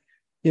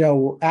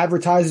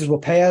 advertisers will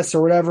pay us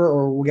or whatever,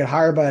 or we'll get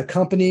hired by a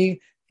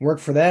company, work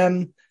for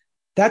them.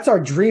 That's our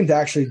dream, to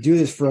actually do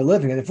this for a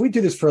living. And if we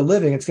do this for a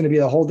living, it's going to be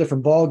a whole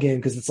different ball game,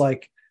 because it's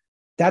like,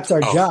 that's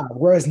our job.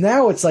 Whereas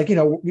now it's like,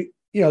 we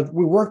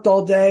worked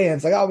all day and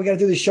it's like, oh, we got to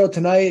do this show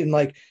tonight. And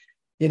like,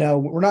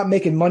 we're not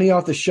making money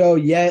off the show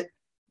yet.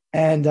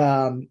 And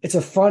it's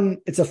a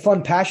fun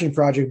passion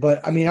project.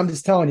 But I mean, I'm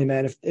just telling you,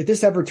 man, if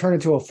this ever turned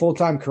into a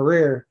full-time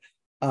career,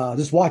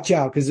 just watch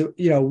out, because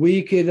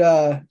we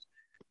can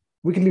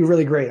be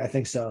really great. I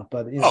think so.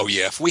 But oh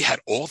yeah, if we had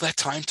all that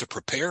time to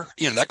prepare,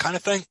 that kind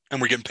of thing, and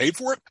we're getting paid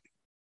for it,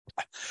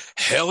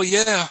 hell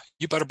yeah,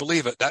 you better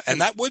believe it.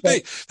 That would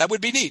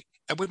be neat.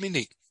 That would be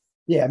neat.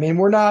 Yeah, I mean,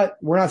 we're not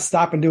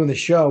stopping doing the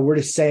show. We're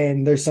just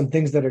saying there's some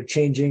things that are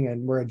changing,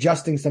 and we're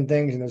adjusting some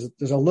things, and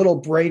there's a little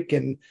break,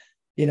 and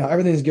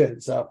everything's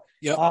good. So,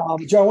 yep.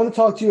 Joe, I want to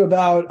talk to you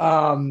about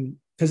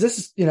because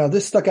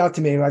this stuck out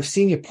to me. I've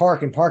seen you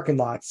park in parking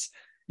lots.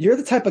 You're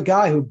the type of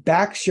guy who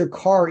backs your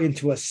car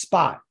into a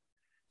spot.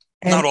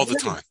 And not all the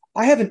time.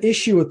 I have an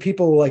issue with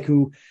people who, like,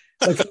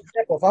 for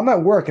example, if I'm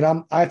at work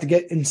and I have to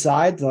get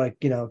inside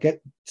to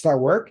start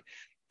work.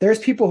 There's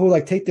people who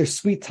take their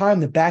sweet time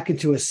to back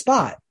into a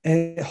spot,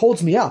 and it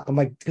holds me up. I'm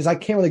like, because I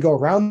can't really go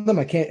around them.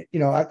 I can't,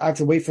 I have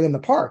to wait for them to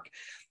park.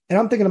 And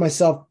I'm thinking to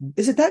myself,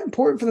 is it that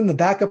important for them to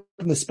back up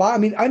in the spot? I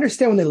mean, I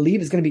understand when they leave,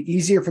 it's going to be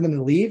easier for them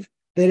to leave.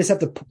 They just have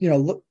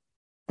to,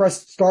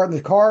 press start in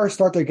the car,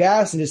 start their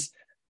gas, and just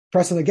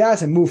press on the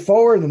gas and move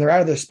forward. And then they're out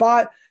of their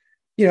spot.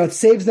 It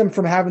saves them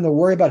from having to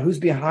worry about who's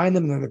behind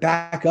them and then they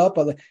back up.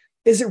 But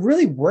is it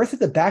really worth it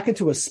to back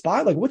into a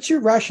spot? Like, what's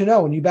your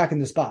rationale when you back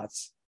into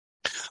spots?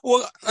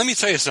 Well, let me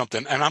tell you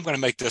something, and I'm going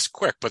to make this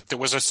quick, but there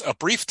was a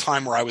brief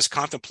time where I was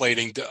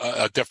contemplating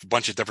a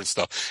bunch of different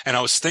stuff, and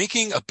I was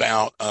thinking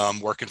about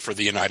working for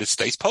the United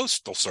States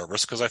Postal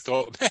Service, because I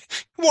thought, hey,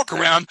 walk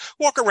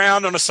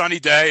around on a sunny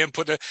day and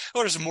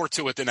there's more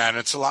to it than that, and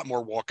it's a lot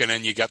more walking,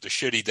 and you got the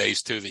shitty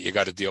days too that you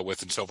got to deal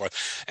with and so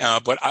forth.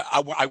 But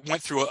I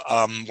went through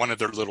one of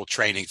their little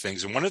training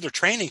things, and one of their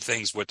training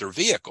things with their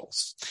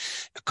vehicles,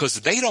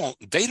 because they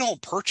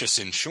don't purchase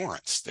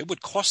insurance. It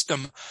would cost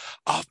them,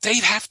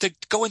 they'd have to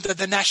go into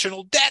the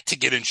national debt to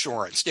get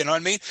insurance. You know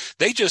what I mean?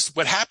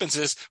 What happens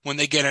is when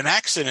they get an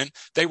accident,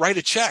 they write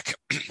a check.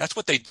 That's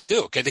what they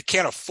do. Okay. They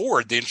can't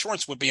afford, the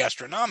insurance would be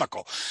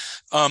astronomical.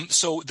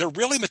 So they're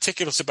really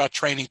meticulous about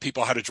training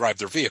people how to drive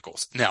their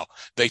vehicles. Now,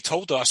 they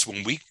told us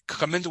when we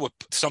come into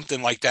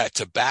something like that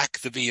to back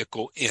the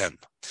vehicle in.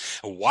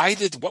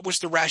 What was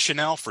the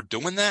rationale for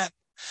doing that?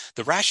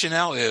 The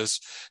rationale is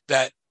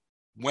that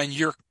when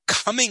you're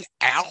coming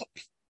out,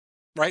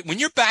 right, when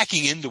you're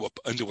backing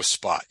into a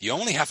spot, you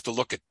only have to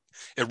look at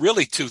it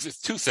really two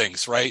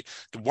things, right?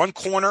 The one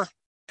corner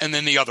and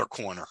then the other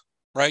corner,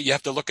 right? You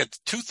have to look at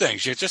two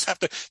things. You just have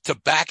to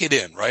back it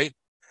in, right?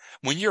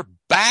 When you're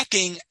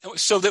backing,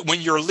 so that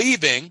when you're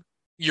leaving,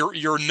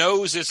 your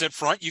nose is in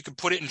front, you can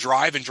put it in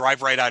drive and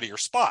drive right out of your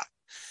spot.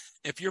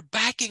 If you're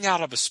backing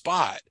out of a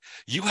spot,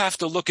 you have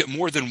to look at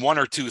more than one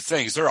or two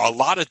things. There are a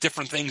lot of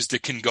different things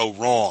that can go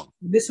wrong.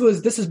 This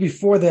is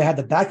before they had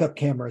the backup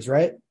cameras,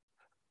 right?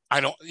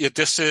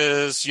 This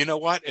is, you know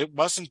what? It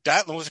wasn't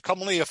that. It was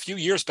only a few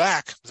years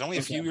back. It was only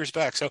a few years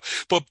back. So,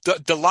 but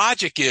the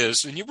logic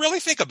is, and you really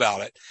think about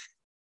it,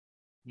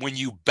 when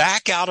you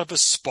back out of a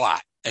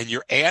spot and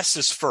your ass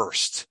is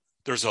first,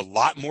 there's a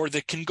lot more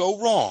that can go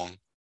wrong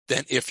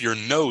than if your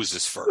nose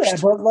is first. Yeah,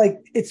 but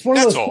it's one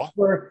of those things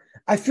where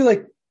I feel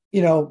like,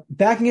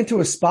 backing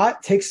into a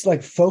spot takes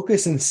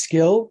focus and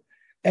skill,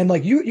 and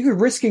you're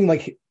risking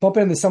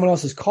bumping into someone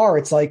else's car.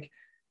 It's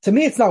to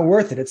me, it's not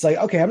worth it. It's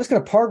okay, I'm just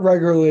going to park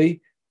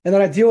regularly, and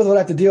then I deal with what I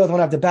have to deal with when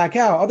I have to back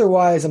out.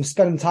 Otherwise, I'm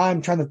spending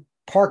time trying to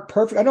park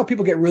perfect. I know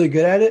people get really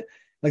good at it.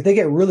 They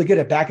get really good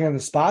at backing into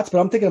spots, but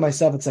I'm thinking to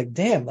myself, it's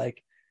damn,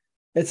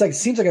 it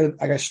seems like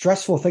a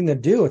stressful thing to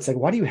do. It's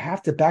why do you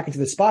have to back into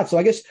the spot? So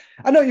I guess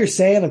I know what you're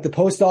saying, the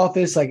post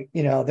office, they're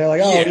oh,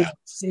 yeah.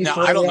 Now,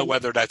 I don't know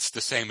whether that's the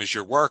same as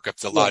your work, if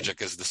the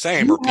logic is the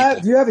same. Do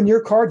you have in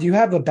your car, do you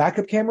have a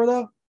backup camera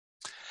though?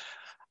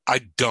 I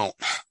don't.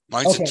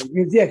 Mine's okay.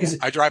 Yeah, because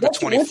I drive a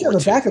 2014. Once you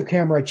have a backup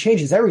camera, it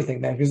changes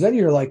everything, man. Because then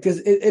you're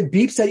it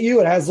beeps at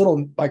you. It has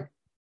little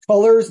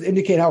colors that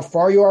indicate how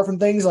far you are from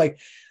things.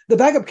 the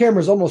backup camera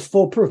is almost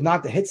foolproof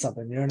not to hit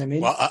something. You know what I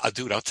mean? Well,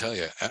 dude, I'll tell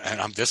you,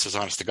 and this is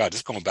honest to God.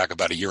 This is going back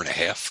about a year and a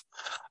half.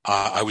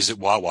 I was at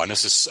Wawa, and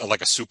this is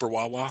like a super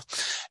Wawa,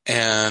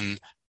 and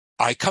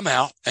I come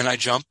out and I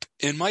jump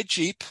in my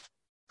Jeep.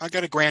 I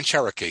got a Grand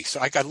Cherokee, so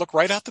I got to look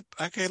right out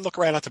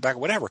the back,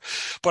 whatever.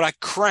 But I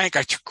crank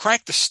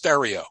the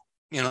stereo.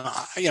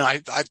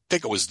 I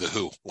think it was the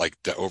Who, like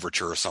the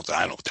Overture or something. I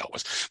don't know what that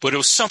was, but it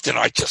was something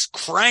I just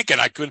crank and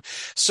I couldn't.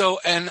 So,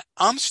 and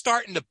I'm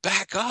starting to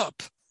back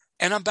up,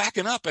 and I'm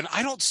backing up, and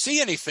I don't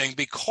see anything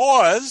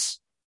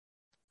because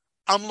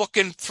I'm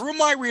looking through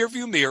my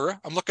rearview mirror.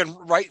 I'm looking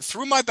right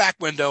through my back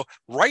window,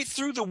 right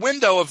through the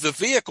window of the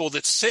vehicle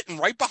that's sitting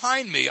right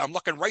behind me. I'm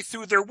looking right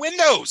through their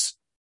windows.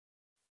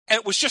 And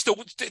it was just,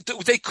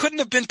 they couldn't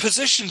have been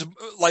positioned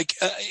like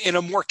in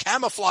a more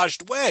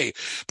camouflaged way.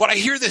 But I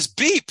hear this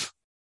beep,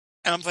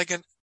 and I'm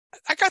thinking,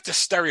 I got the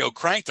stereo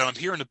cranked, and I'm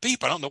hearing the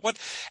beep. I don't know what.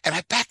 And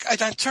I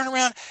turn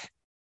around.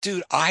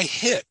 Dude, I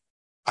hit.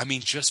 I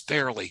mean, just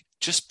barely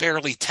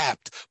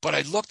tapped. But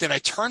I looked and I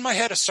turned my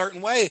head a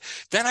certain way.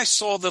 Then I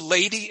saw the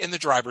lady in the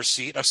driver's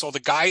seat. I saw the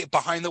guy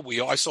behind the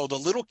wheel. I saw the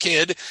little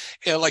kid,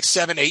 like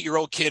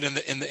 7-8-year-old kid in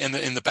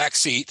the back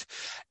seat.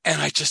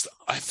 And I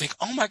think,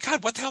 oh my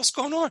God, what the hell's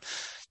going on?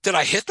 Did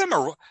I hit them?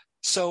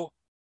 So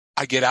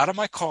I get out of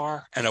my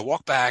car and I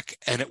walk back,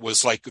 and it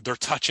was like they're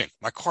touching.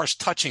 My car's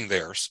touching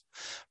theirs,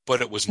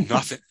 but it was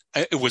nothing.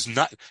 It was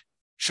not,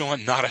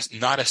 Sean, not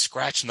a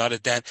scratch, not a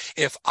dent.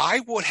 If I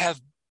would have,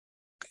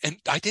 and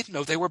I didn't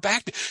know they were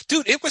back.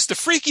 Dude, it was the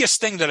freakiest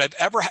thing that I've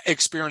ever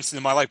experienced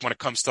in my life when it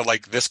comes to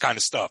like this kind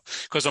of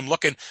stuff. Because I'm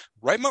looking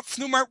I'm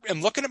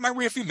looking at my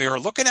rearview mirror,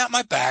 looking at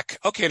my back.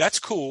 Okay, that's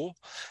cool.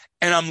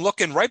 And I'm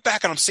looking right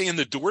back, and I'm seeing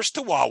the doors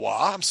to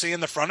Wawa. I'm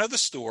seeing the front of the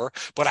store,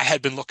 but I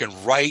had been looking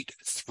right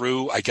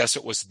through, I guess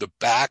it was the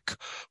back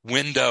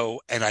window,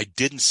 and I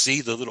didn't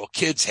see the little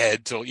kid's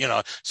head till,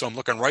 so I'm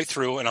looking right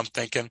through, and I'm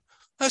thinking,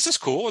 this is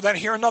cool. Then I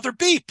hear another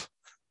beep.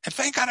 And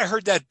thank God I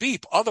heard that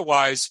beep.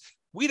 Otherwise,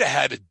 we'd have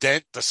had a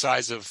dent the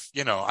size of,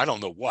 I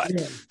don't know what.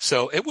 Yeah.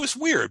 So it was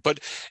weird. But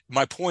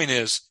my point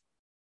is,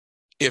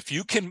 if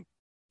you can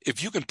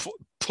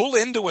pull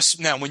into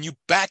now, when you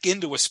back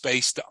into a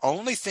space, the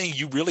only thing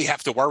you really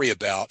have to worry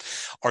about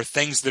are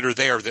things that are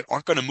there that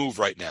aren't going to move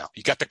right now.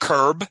 You got the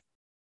curb,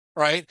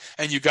 right?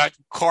 And you got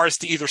cars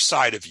to either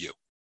side of you,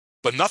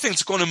 but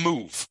nothing's going to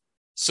move.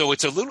 So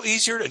it's a little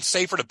easier and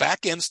safer to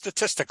back in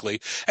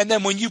statistically. And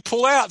then when you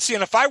pull out, see,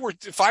 and if I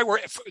were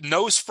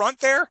nose front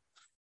there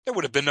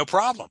would have been no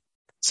problem.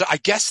 So I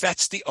guess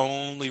that's the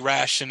only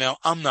rationale.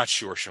 I'm not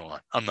sure, Sean.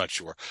 I'm not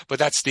sure, but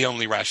that's the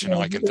only rationale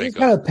I can think of. It's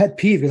kind of a pet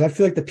peeve, because I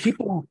feel like the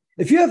people,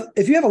 if you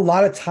have a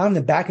lot of time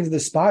to back into the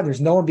spot and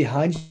there's no one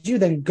behind you,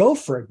 then go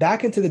for it.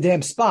 Back into the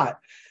damn spot.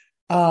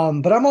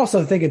 But I'm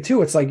also thinking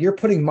too, it's like you're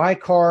putting my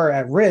car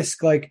at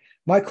risk. Like,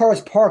 my car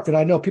is parked and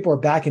I know people are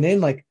backing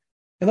in. Like,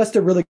 unless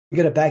they're really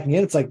good at backing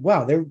in, it's like,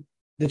 wow,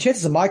 the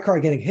chances of my car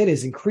getting hit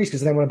is increased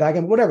because they want to back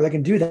in. Whatever, they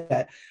can do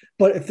that.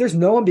 But if there's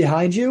no one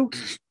behind you,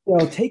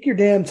 take your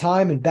damn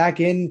time and back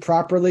in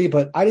properly.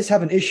 But I just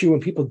have an issue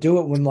when people do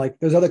it when like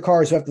there's other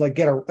cars who have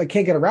to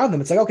can't get around them.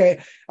 It's like,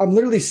 okay, I'm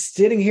literally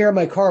sitting here in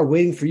my car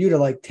waiting for you to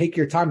like take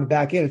your time to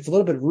back in. It's a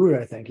little bit rude,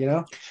 I think,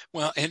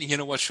 Well, and you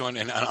know what, Sean,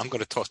 and I'm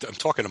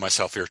talking to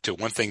myself here too.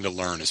 One thing to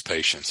learn is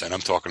patience, and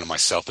I'm talking to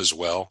myself as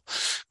well,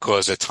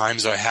 because at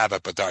times I have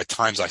it, but there are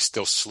times I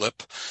still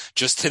slip.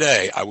 Just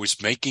today, I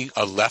was making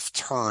a left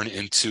turn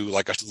into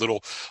like a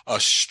little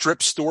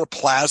strip store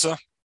plaza.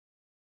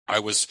 I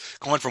was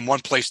going from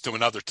one place to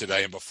another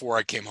today, and before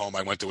I came home,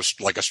 I went to a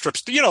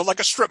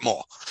strip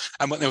mall.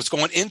 I was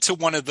going into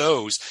one of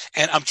those,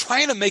 and I'm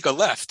trying to make a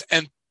left,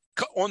 and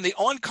on the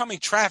oncoming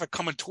traffic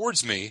coming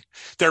towards me,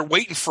 they're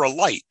waiting for a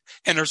light,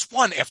 and there's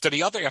one after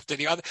the other,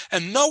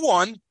 and no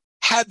one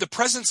had the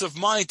presence of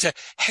mind to,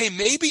 hey,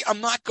 maybe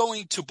I'm not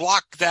going to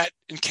block that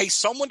in case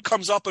someone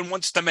comes up and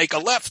wants to make a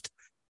left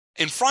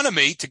in front of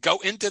me to go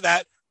into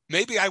that.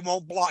 Maybe I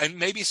won't block. And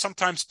maybe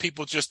sometimes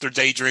people they're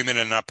daydreaming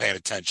and not paying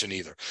attention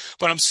either.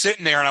 But I'm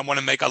sitting there and I want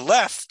to make a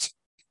left,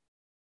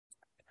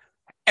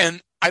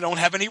 and I don't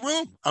have any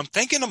room. I'm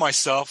thinking to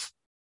myself,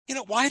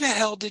 why the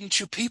hell didn't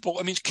you people?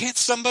 I mean, can't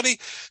somebody?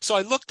 So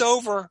I looked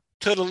over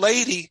to the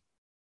lady,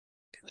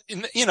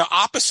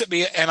 opposite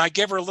me, and I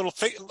gave her a little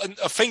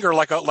a finger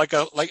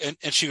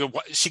and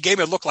she gave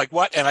me a look like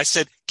what? And I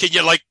said, can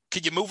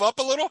you move up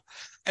a little?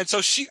 And so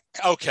she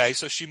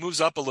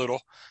moves up a little.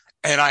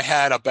 And I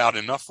had about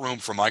enough room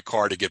for my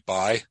car to get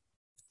by.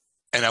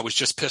 And I was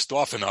just pissed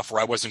off enough where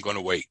I wasn't going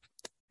to wait.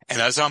 And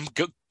as I'm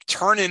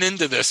turning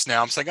into this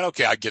now, I'm thinking,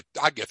 okay, I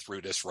get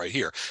through this right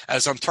here.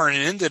 As I'm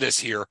turning into this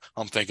here,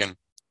 I'm thinking,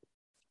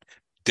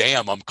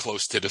 damn, I'm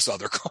close to this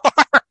other car.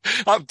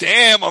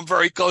 I'm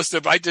very close to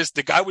it.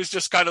 The guy was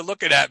just kind of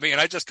looking at me,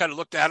 and I just kind of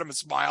looked at him and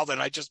smiled,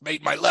 and I just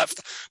made my left.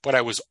 But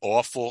I was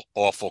awful,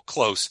 awful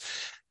close.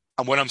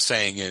 And what I'm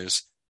saying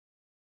is,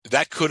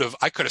 I could have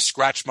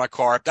scratched my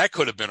car up. That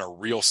could have been a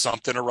real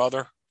something or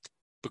other,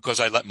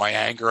 because I let my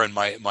anger and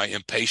my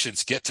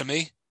impatience get to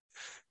me.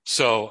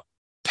 So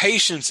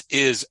patience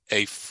is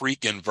a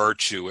freaking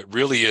virtue. It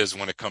really is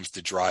when it comes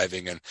to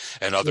driving and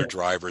other Yeah.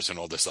 drivers and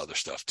all this other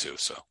stuff too.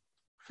 So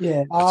Yeah.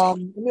 that's all.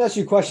 Let me ask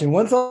you a question.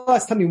 When's the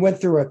last time you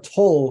went through a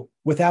toll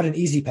without an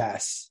easy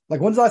pass?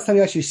 Like when's the last time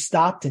you actually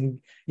stopped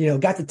and,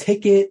 got the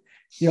ticket,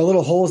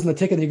 little holes in the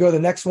ticket and you go to the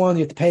next one,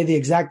 you have to pay the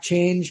exact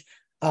change.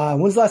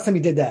 When's the last time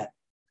you did that?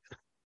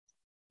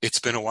 It's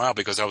been a while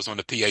because I was on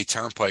the PA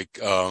Turnpike.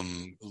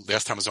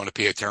 Last time I was on the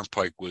PA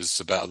Turnpike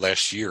was about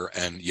last year.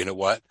 And you know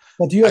what?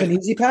 Well, do you have an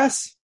easy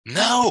pass?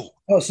 No.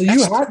 Oh, so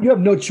you have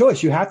no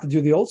choice. You have to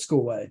do the old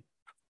school way.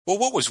 Well,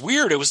 what was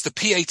weird, it was the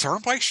PA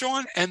Turnpike,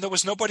 Sean, and there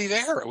was nobody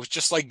there. It was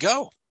just like,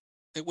 go.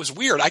 It was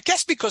weird. I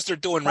guess because they're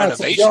doing All right,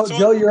 so renovations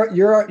Joe,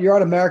 you're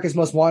on America's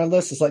Most Wanted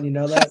list. Just letting you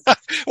know that.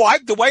 Well,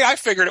 the way I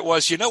figured it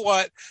was, you know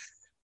what?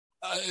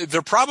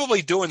 They're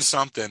probably doing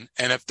something.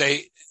 And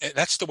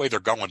that's the way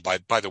they're going,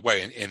 by the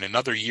way, in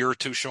another year or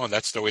two, Sean,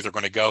 that's the way they're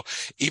going to go.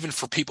 Even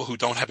for people who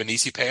don't have an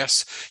easy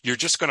pass, you're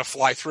just going to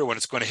fly through and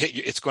it's going to hit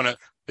you. It's going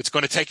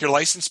to take your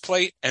license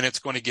plate and it's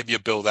going to give you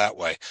a bill that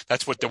way.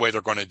 That's the way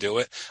they're going to do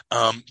it.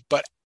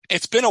 But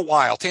it's been a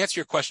while. To answer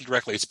your question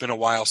directly, it's been a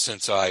while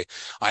since I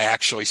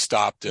actually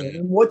stopped.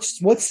 And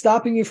what's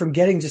stopping you from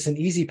getting just an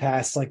easy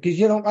pass? Like,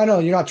 'cause I know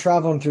you're not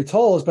traveling through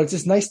tolls, but it's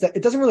just nice that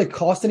it doesn't really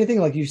cost anything.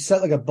 Like you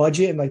set like a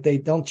budget and like they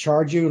don't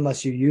charge you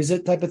unless you use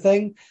it type of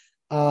thing.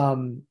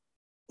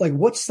 Like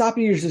what's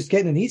stopping you just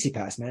getting an easy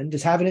pass, man?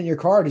 Just having it in your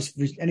car, just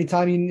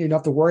anytime you don't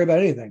have to worry about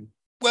anything.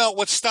 well,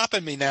 what's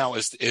stopping me now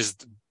is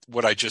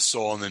what I just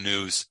saw on the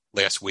news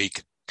last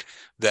week,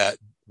 that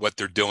what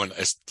they're doing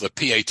is the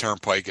PA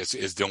Turnpike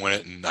is doing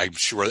it, and I'm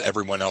sure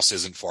everyone else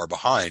isn't far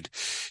behind,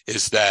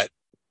 is that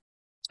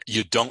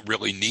you don't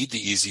really need the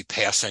easy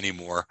pass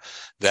anymore,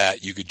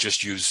 that you could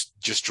just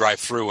drive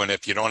through. And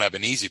if you don't have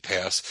an easy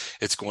pass,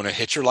 it's going to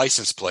hit your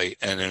license plate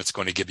and then it's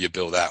going to give you a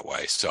bill that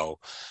way. So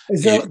are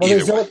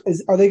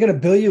they going to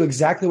bill you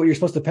exactly what you're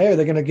supposed to pay? Or are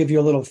they going to give you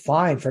a little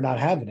fine for not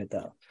having it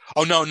though?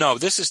 Oh, no.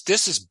 This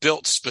is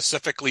built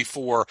specifically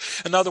for,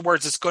 in other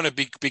words, it's going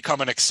to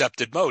become an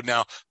accepted mode.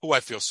 Now, who I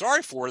feel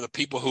sorry for are the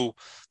people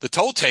the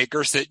toll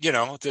takers that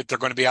they're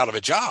going to be out of a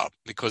job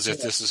because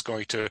if this is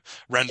going to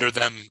render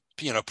them,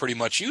 pretty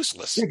much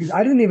useless. Yeah, because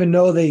I didn't even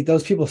know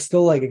those people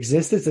still like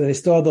existed. So they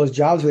still have those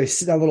jobs where they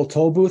sit in a little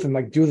toll booth and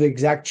like do the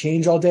exact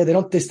change all day.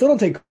 They still don't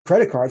take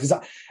credit cards.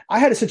 Because I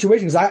had a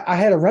situation because I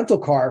had a rental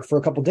car for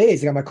a couple of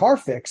days. I got my car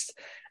fixed.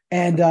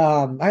 And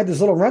I had this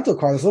little rental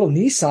car, this little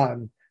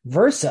Nissan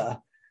Versa.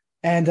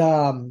 And,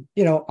 I'm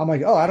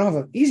like, oh, I don't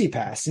have an easy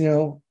pass.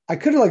 I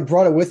could have like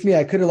brought it with me.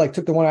 I could have like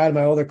took the one out of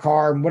my other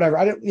car and whatever.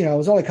 I didn't, it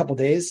was only a couple of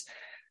days,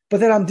 but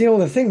then I'm dealing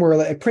with a thing where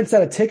like, it prints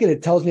out a ticket.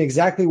 It tells me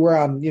exactly where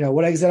I'm,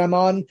 what exit I'm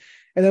on.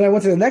 And then I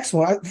went to the next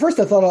one. First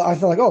I thought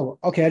like, oh,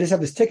 okay, I just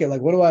have this ticket.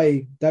 Like,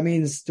 that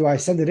means, do I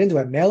send it in? Do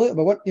I mail it?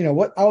 But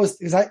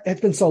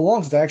it's been so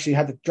long since I actually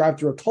had to drive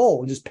through a toll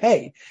and just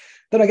pay.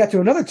 Then I got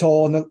to another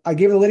toll and I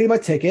gave the lady my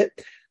ticket.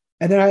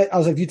 And then I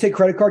was like, do you take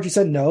credit cards? She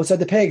said no. So I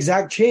had to pay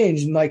exact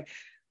change. And like,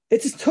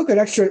 it just took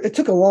it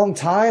took a long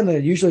time than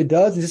it usually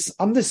does.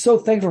 I'm just so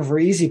thankful for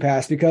Easy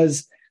Pass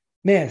because,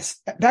 man,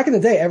 back in the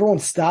day, everyone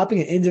stopping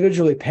and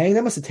individually paying,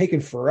 that must have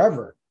taken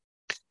forever.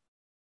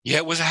 Yeah,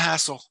 it was a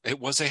hassle. It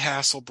was a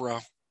hassle, bro.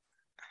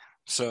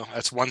 So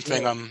that's one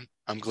thing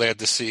I'm glad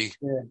to see.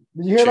 Yeah.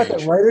 Did you hear about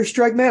the writer's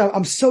strike, man?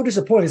 I'm so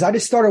disappointed because I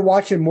just started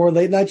watching more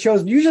late night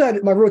shows.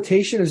 Usually my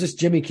rotation is just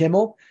Jimmy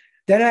Kimmel.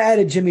 Then I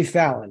added Jimmy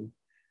Fallon.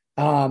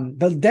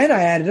 But then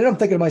I added it. I'm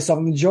thinking to myself,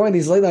 I'm enjoying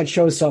these late night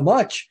shows so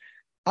much.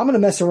 I'm going to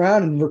mess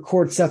around and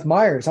record Seth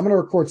Meyers. I'm going to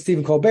record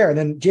Stephen Colbert. And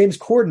then James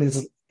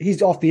Corden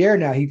he's off the air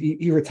now.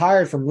 He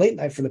retired from late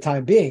night for the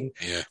time being.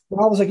 Yeah. And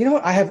I was like, you know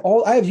what? I have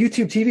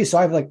YouTube TV. So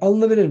I have like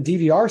unlimited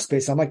DVR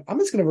space. I'm like, I'm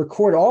just going to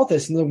record all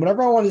this. And then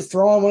whenever I want to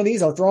throw on one of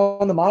these, I'll throw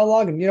on the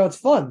monologue and it's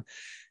fun.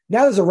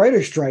 Now there's a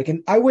writer's strike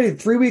and I waited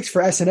 3 weeks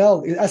for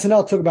SNL.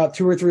 SNL took about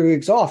 2 or 3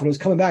 weeks off and it was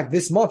coming back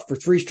this month for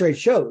 3 straight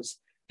shows.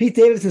 Pete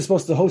Davidson's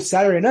supposed to host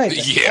Saturday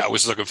night. Yeah, I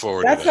was looking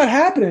forward to that. That's not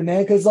happening,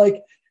 man. Cause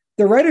like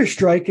the writer's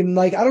strike and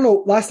like, I don't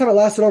know, last time it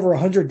lasted over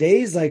 100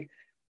 days, like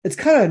it's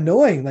kind of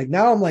annoying. Like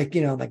now I'm like,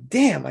 like,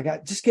 damn, I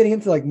got just getting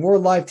into like more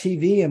live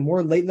TV and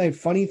more late night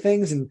funny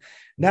things. And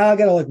now I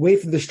got to like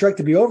wait for the strike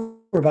to be over.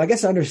 But I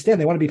guess I understand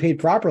they want to be paid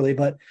properly.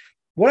 But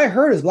what I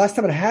heard is last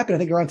time it happened, I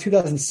think around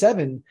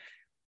 2007,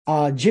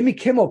 Jimmy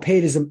Kimmel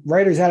paid his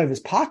writers out of his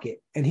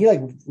pocket and he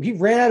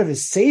ran out of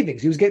his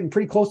savings. He was getting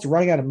pretty close to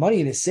running out of money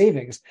in his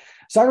savings.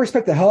 So I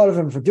respect the hell out of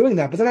him for doing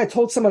that. But then I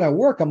told someone at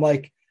work, I'm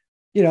like,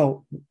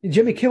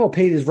 Jimmy Kimmel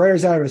paid his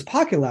writers out of his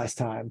pocket last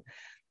time.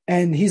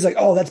 And he's like,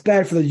 oh, that's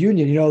bad for the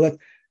union.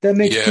 That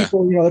makes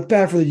people, that's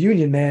bad for the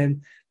union,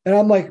 man. And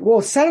I'm like, well,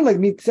 it sounded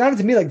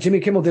to me like Jimmy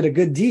Kimmel did a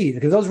good deed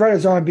because those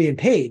writers aren't being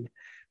paid.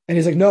 And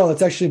he's like, no,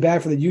 that's actually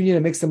bad for the union.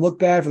 It makes them look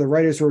bad for the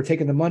writers who are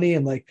taking the money.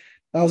 And like,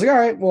 I was like, all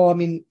right, well, I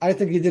mean, I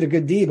think he did a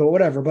good deed, but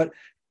whatever. But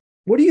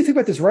what do you think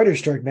about this writer's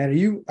strike, man?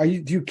 Do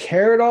you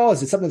care at all?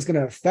 Is it something that's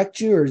going to affect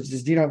you or do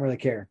you not really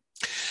care?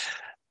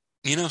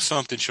 You know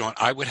something, Sean?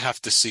 I would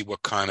have to see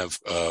what kind of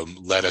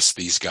lettuce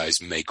these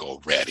guys make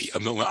already. I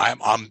mean,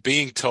 I'm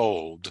being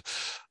told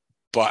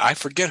but I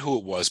forget who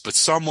it was, but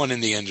someone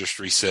in the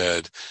industry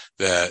said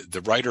that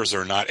the writers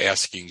are not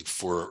asking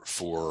for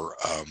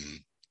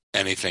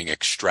anything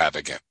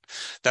extravagant.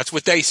 That's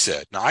what they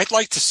said. Now, I'd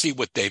like to see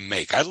what they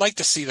make. I'd like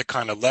to see the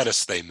kind of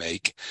lettuce they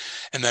make,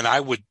 and then I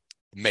would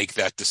make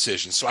that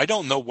decision. So I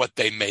don't know what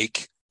they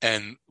make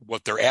and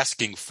what they're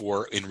asking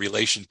for in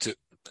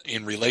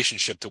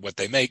relationship to what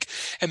they make.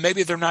 And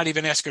maybe they're not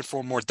even asking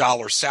for more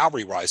dollar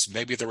salary rise.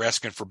 Maybe they're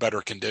asking for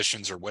better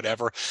conditions or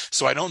whatever.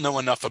 So I don't know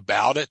enough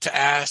about it to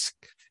ask,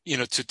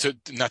 to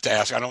not to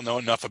ask. I don't know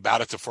enough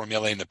about it to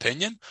formulate an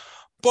opinion,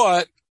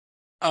 but,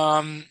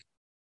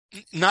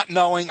 not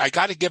knowing, I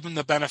got to give them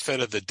the benefit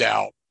of the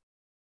doubt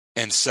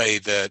and say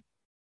that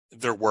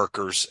they're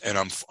workers, and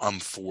I'm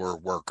for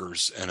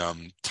workers, and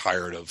I'm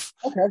tired of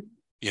Okay.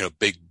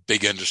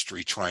 big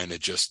industry trying to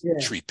just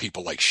treat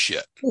people like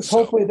shit.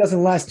 Hopefully it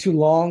doesn't last too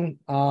long.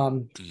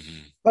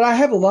 But I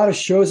have a lot of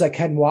shows I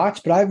can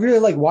watch, but I really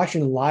like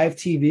watching live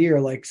TV or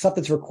like stuff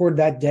that's recorded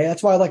that day.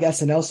 That's why I like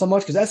SNL so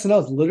much, because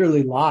SNL is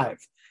literally live.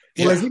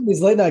 Whereas even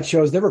these late night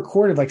shows, they're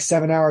recorded like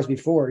 7 hours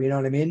before. You know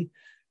what I mean?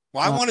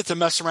 Well, I wanted to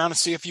mess around and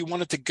see if you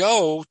wanted to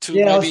go to.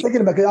 Yeah, I was just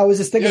thinking about that. I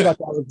was like,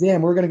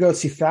 damn, we're going to go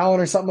see Fallon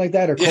or something like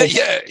that. Or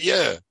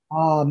yeah.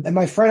 And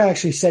my friend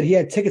actually said he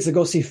had tickets to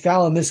go see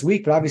Fallon this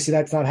week, but obviously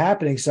that's not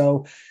happening.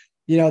 So,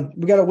 we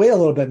got to wait a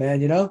little bit, man,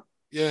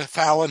 Yeah,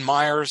 Fallon,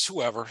 Myers,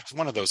 whoever. It's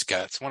one of those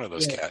cats.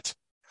 Cats.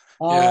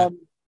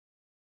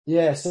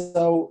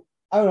 So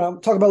I don't know.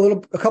 Talk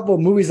about a couple of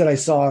movies that I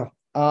saw.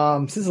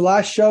 Since the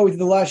last show, we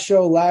did the last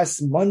show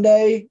last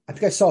Monday. I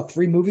think I saw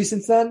 3 movies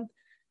since then.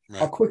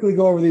 Right. I'll quickly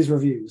go over these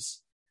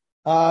reviews.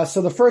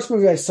 So the first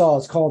movie I saw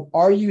is called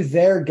Are You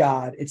There,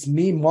 God? It's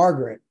Me,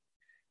 Margaret.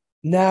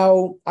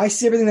 Now, I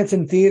see everything that's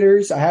in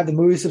theaters. I have the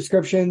movie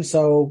subscription,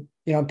 so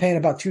I'm paying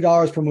about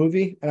 $2 per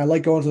movie, and I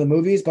like going to the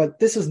movies, but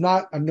this is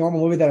not a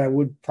normal movie that I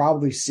would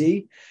probably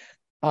see.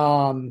 It's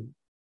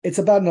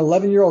about an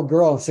 11-year-old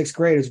girl in 6th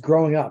grade who's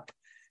growing up.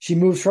 She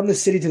moves from the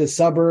city to the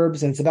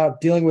suburbs, and it's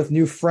about dealing with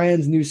new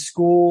friends, new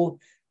school,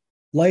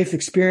 life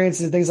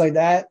experiences, and things like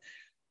that.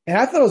 And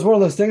I thought it was one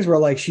of those things where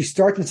like she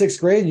starts in 6th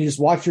grade and you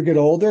just watch her get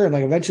older, and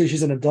like eventually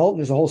she's an adult and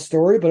there's a whole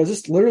story, but it's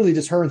just literally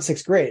just her in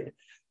 6th grade.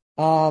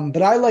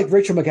 But I like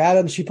Rachel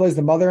McAdams. She plays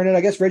the mother in it.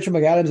 I guess Rachel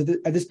McAdams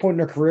at this point in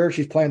her career,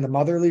 she's playing the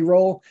motherly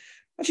role.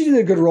 But she did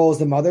a good role as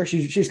the mother.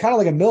 She's kind of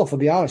like a MILF, I'll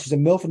be honest. She's a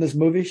MILF in this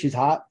movie. She's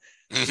hot.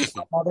 She's a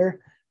hot mother.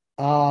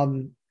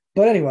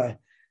 But anyway,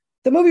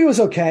 the movie was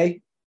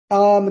okay.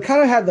 It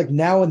kind of had like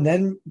Now and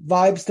Then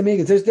vibes to me.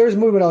 Because there's a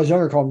movie when I was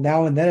younger called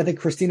Now and Then. I think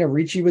Christina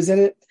Ricci was in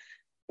it.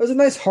 It was a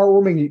nice,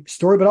 heartwarming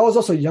story, but I was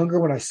also younger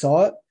when I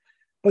saw it.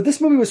 But this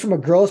movie was from a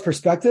girl's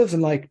perspective,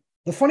 and like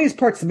the funniest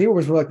parts to me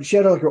was where like she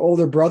had like her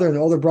older brother, and the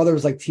older brother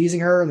was like teasing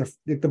her, and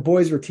the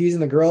boys were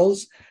teasing the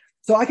girls.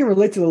 So I can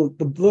relate to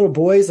the little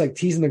boys like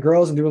teasing the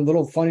girls and doing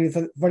little funny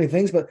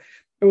things, but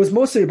it was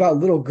mostly about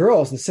little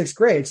girls in 6th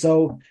grade.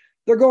 So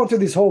they're going through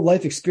these whole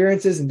life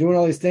experiences and doing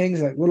all these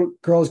things like little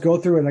girls go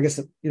through, and I guess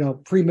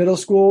pre-middle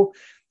school.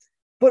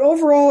 But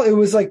overall, it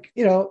was like,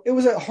 it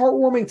was a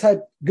heartwarming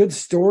type good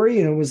story.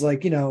 And it was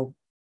like, I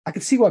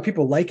could see why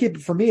people like it.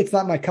 But for me, it's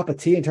not my cup of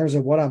tea in terms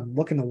of what I'm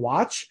looking to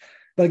watch.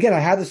 But again, I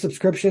had the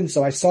subscription,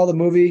 so I saw the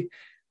movie.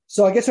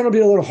 So I guess I'm going to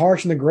be a little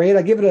harsh in the grade.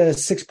 I give it a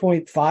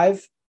 6.5.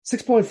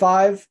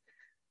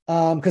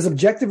 6.5. Because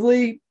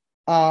objectively,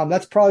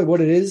 that's probably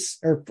what it is.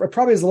 Or it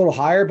probably is a little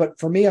higher. But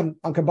for me, I'm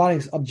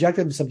combining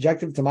objective and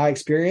subjective to my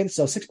experience.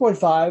 So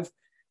 6.5.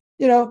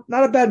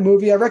 Not a bad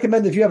movie. I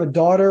recommend if you have a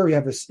daughter,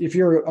 if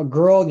you're a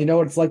girl and you know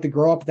what it's like to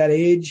grow up at that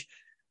age.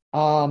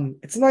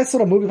 It's a nice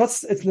little movie.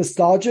 It's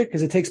nostalgic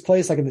because it takes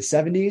place like in the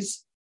 70s.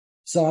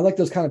 So I like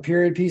those kind of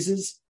period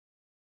pieces.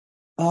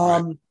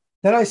 Then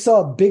I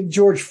saw Big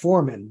George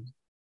Foreman.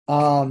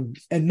 And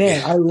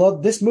man, I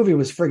love this movie.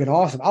 Was friggin'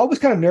 awesome. I was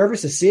kind of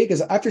nervous to see it because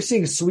after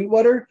seeing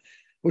Sweetwater,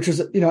 which was,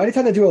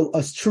 anytime they do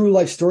a true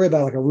life story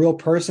about like a real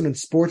person in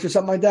sports or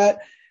something like that,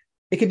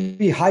 it could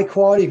be high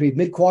quality, it could be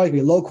mid quality, it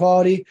could be low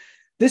quality.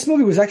 This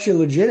movie was actually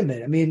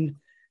legitimate. I mean,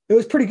 it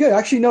was pretty good.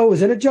 Actually, no, it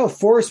was in it, Joe.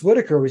 Forrest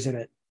Whitaker was in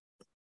it.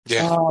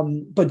 Yeah.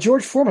 But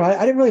George Foreman, I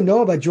didn't really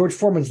know about George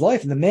Foreman's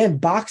life. And the man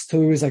boxed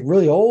till he was like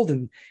really old,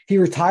 and he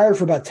retired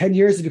for about 10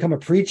 years to become a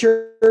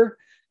preacher.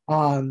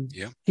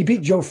 He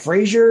beat Joe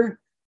Frazier.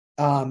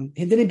 And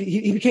then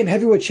he became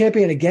heavyweight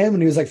champion again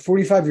when he was like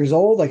 45 years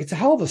old. Like, it's a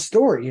hell of a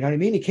story. You know what I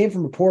mean? He came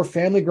from a poor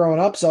family growing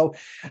up. So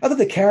I thought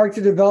the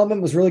character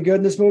development was really good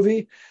in this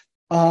movie.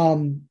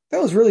 That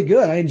was really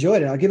good. I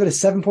enjoyed it. I'll give it a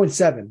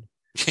 7.7.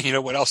 You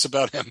know what else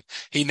about him?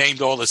 He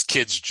named all his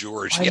kids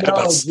George. He had know,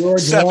 about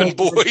George 7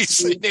 boys.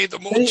 He named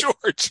them all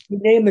George. He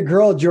named the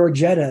girl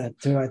Georgetta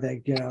too, I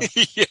think. Yeah. So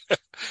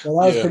that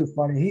was pretty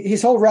funny.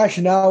 His whole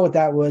rationale with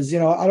that was,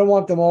 I don't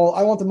want them all.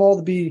 I want them all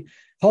to be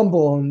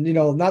humble and,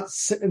 not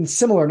and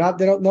similar.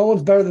 No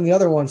one's better than the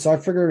other one. So I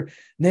figure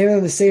naming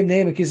them the same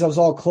name in case I was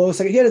all close.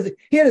 Like he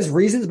had his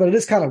reasons, but it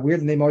is kind of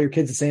weird to name all your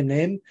kids the same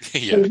name.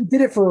 Yeah. But he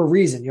did it for a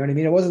reason. You know what I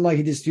mean? It wasn't like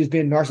he was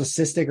being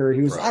narcissistic or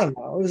he was, right. I don't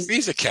know.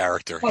 He's a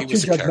character. He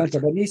was too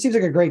judgmental, but he seems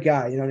like a great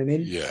guy. You know what I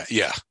mean?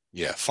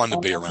 Yeah. Fun to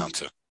be around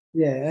too.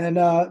 Yeah,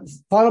 and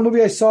final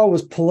movie I saw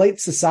was Polite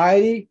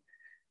Society.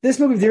 This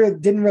movie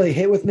didn't really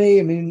hit with me.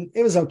 I mean,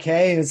 it was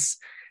okay.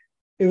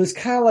 It was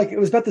kind of like it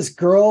was about this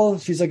girl.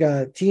 She's like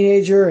a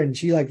teenager and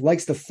she like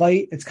likes to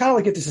fight. It's kind of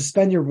like you have to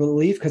suspend your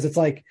belief because it's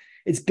like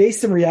it's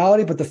based in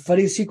reality, but the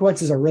fighting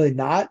sequences are really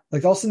not.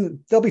 Like all of a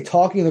sudden they'll be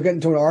talking and they'll get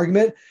into an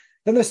argument.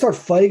 Then they start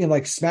fighting and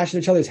like smashing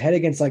each other's head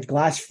against like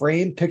glass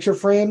picture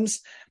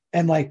frames,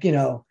 and like,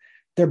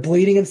 they're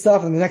bleeding and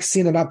stuff. And the next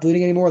scene they're not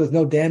bleeding anymore. There's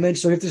no damage.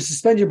 So you have to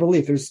suspend your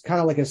belief. There's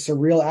kind of like a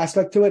surreal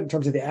aspect to it in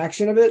terms of the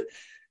action of it.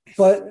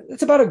 But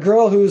it's about a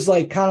girl who's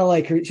like kind of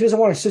like she doesn't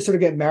want her sister to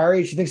get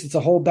married. She thinks it's a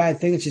whole bad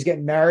thing that she's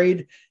getting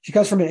married. She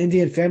comes from an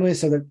Indian family,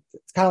 so that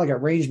it's kind of like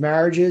arranged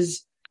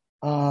marriages.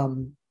 I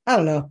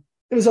don't know.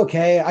 It was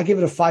okay. I give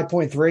it a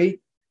 5.3.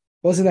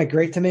 Wasn't that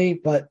great to me,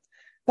 but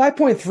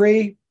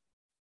 5.3.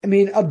 I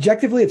mean,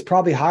 objectively, it's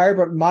probably higher,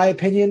 but in my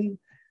opinion,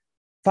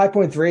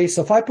 5.3.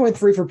 So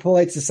 5.3 for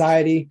Polite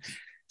Society,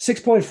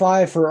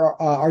 6.5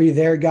 for Are You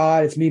There,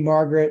 God? It's Me,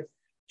 Margaret.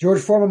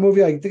 George Foreman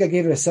movie, I think I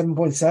gave it a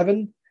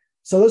 7.7.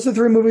 So those are the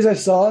three movies I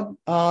saw.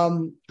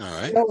 All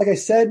right. Like I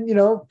said,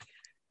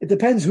 it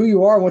depends who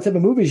you are and what type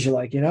of movies you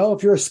like.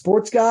 If you're a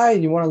sports guy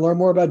and you want to learn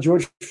more about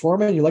George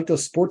Foreman, you like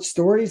those sports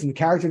stories and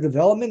character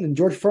development, and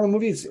George Foreman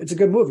movies, it's a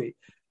good movie.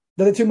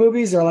 The other two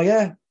movies are like,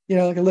 I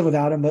can live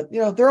without them, but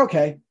they're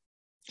okay.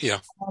 Yeah.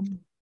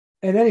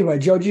 And anyway,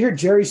 Joe, did you hear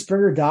Jerry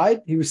Springer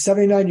died? He was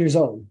 79 years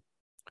old.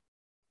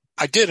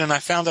 I did, and I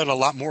found out a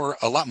lot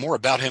more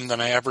about him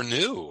than I ever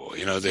knew.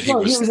 That he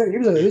Well, was, he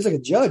was like a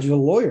judge, he was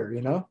a lawyer.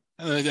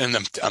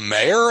 and a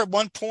mayor at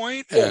one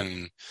point, Yeah.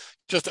 and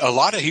just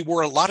he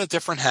wore a lot of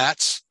different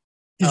hats.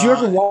 Did you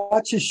ever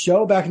watch his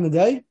show back in the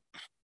day?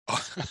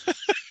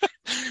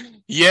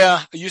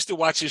 Yeah, I used to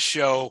watch his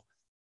show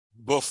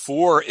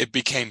before it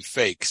became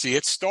fake. See,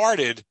 it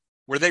started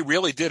where they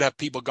really did have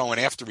people going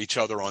after each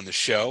other on the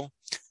show.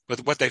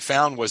 But what they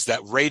found was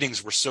that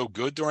ratings were so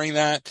good during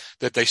that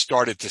they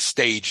started to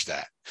stage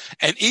that.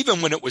 And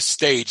even when it was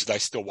staged, I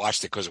still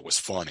watched it because it was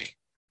funny,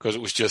 because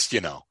it was just,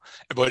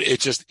 but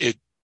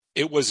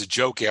it was a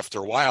joke after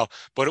a while,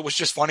 but it was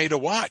just funny to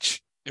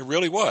watch. It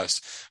really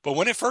was. But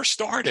when it first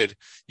started,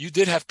 you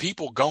did have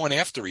people going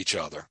after each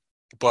other.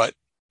 But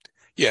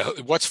yeah,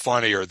 what's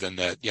funnier than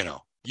that,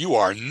 you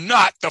are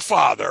not the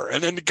father.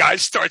 And then the guy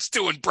starts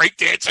doing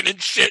breakdancing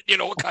and shit,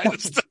 what kind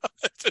of stuff.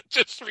 It's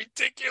just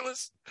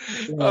ridiculous.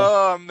 Yeah.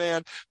 Oh,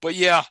 man. But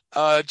yeah,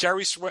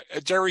 Jerry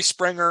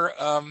Springer,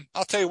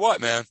 I'll tell you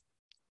what, man.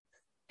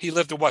 He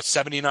lived to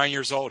 79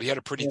 years old. He had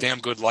a pretty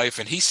damn good life.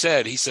 And he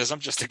says, I'm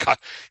just a guy.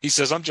 He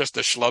says, I'm just a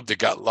schlub that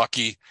got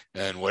lucky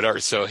and whatever.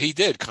 So he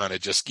did kind of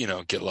just,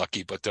 get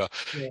lucky. But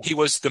he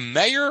was the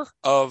mayor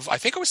of, I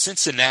think it was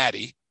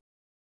Cincinnati.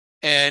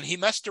 And he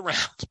messed around.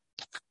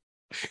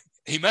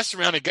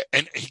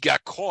 And he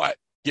got caught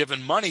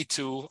giving money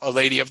to a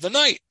lady of the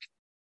night.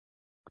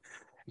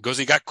 Because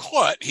he got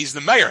caught, he's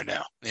the mayor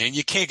now. And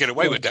you can't get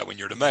away with that when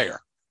you're the mayor.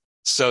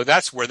 So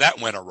that's where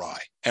that went awry.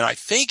 And I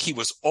think he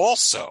was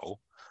also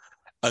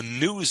a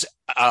news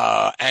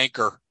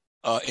anchor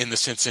in the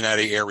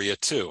Cincinnati area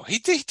too. He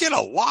did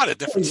a lot of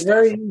different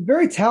stuff.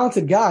 Very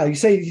talented guy. You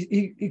say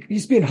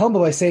he's being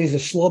humble by saying he's a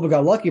schlub who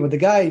got lucky, but the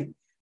guy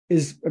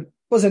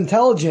was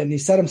intelligent and he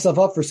set himself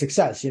up for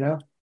success,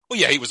 Well,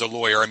 yeah, he was a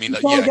lawyer. I mean,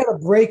 he probably got a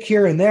break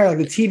here and there. Like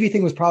the TV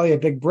thing was probably a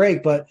big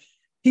break, but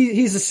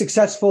he's a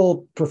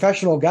successful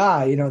professional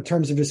guy, in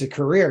terms of his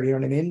career. You know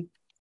what I mean?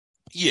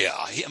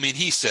 Yeah.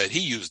 He said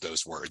he used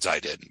those words. I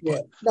didn't.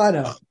 Yeah, I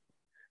know.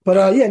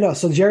 But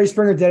so Jerry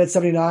Springer dead at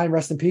 79,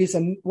 rest in peace.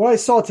 And what I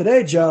saw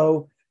today,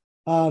 Joe,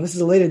 this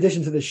is a late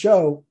addition to the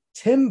show.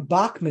 Tim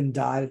Bachman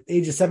died at the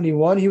age of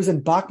 71. He was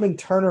in Bachman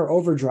Turner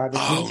Overdrive.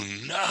 Oh,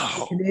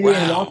 no.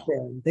 Canadian rock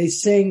band. They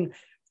sing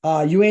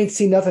You Ain't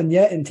Seen Nothing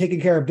Yet and Taking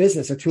Care of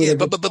Business. Are two of their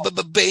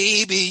but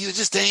baby, you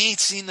just ain't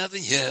seen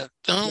nothing yet.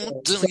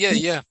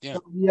 Yeah.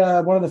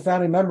 One of the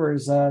founding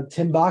members,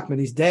 Tim Bachman,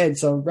 he's dead.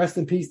 So rest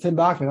in peace, Tim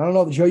Bachman. I don't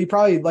know, Joe, you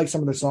probably like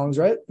some of the songs,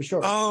 right? For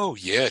sure. Oh,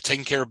 yeah.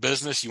 Taking Care of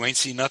Business. You Ain't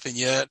Seen Nothing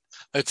Yet.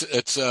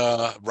 It's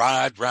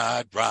ride,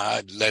 let it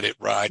ride, let it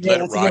ride.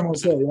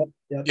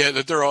 Yep. Yeah,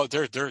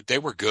 they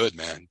were good,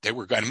 man. They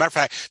were good. As a matter of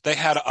fact, they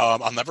had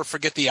I'll never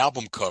forget the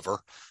album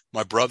cover.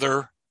 My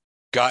brother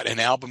got an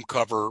album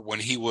cover when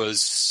he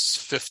was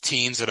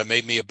 15, so that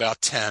made me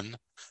about 10.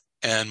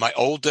 And my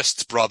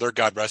oldest brother,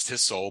 God rest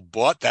his soul,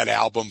 bought that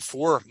album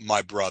for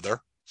my brother.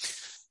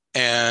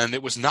 And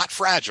it was Not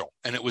Fragile.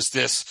 And it was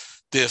this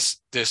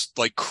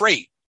like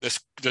crate,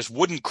 this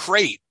wooden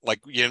crate,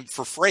 like,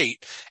 for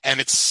freight. And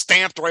it's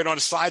stamped right on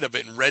the side of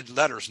it in red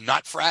letters,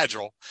 Not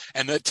Fragile.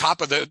 And the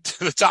top of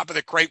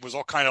the crate was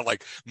all kind of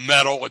like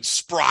metal and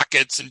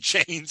sprockets and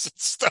chains and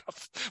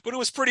stuff. But it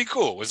was pretty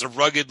cool. It was a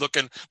rugged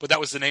looking, but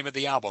that was the name of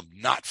the album,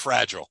 Not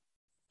Fragile.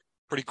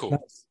 Pretty cool.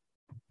 Nice.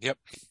 Yep.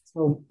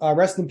 So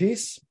rest in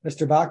peace,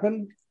 Mr.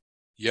 Bachman.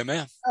 Yeah,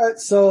 man. All right,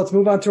 so let's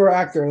move on to our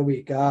actor of the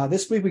week.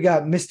 This week we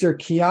got Mr.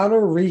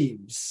 Keanu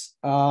Reeves.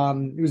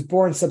 He was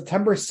born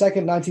September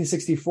 2nd,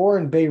 1964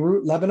 in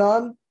Beirut,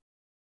 Lebanon.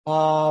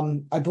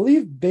 I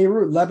believe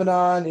Beirut,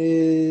 Lebanon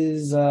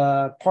is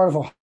part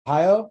of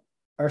Ohio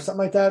or something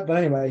like that. But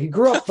anyway, he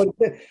grew up, but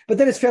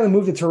then his family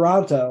moved to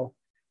Toronto,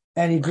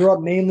 and he grew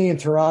up mainly in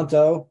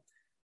Toronto.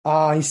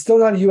 He's still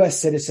not a U.S.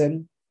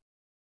 citizen.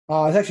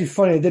 It's actually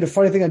funny. They did a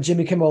funny thing on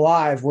Jimmy Kimmel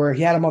Live where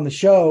he had him on the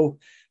show,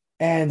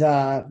 and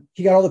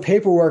he got all the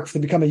paperwork to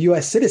become a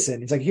U.S.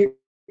 citizen. He's like, "Here,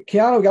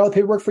 Keanu, we got all the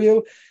paperwork for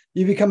you.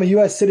 You become a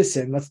U.S.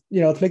 citizen. Let's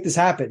make this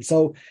happen."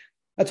 So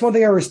that's one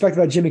thing I respect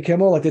about Jimmy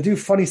Kimmel. Like, they do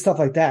funny stuff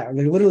like that. And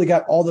they literally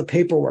got all the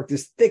paperwork,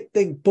 this thick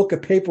book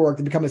of paperwork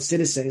to become a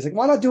citizen. He's like,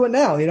 why not do it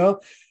now?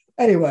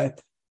 Anyway,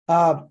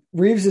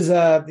 Reeves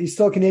he's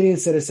still a Canadian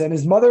citizen.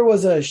 His mother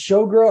was a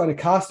showgirl and a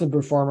costume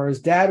performer.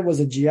 His dad was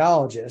a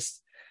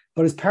geologist,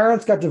 but his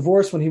parents got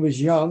divorced when he was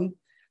young.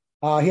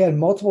 He had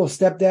multiple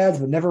stepdads,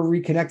 but never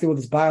reconnected with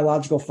his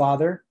biological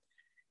father.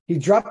 He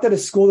dropped out of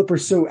school to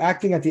pursue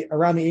acting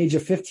around the age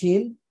of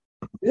 15.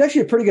 He's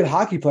actually a pretty good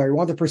hockey player. He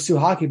wanted to pursue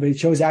hockey, but he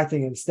chose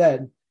acting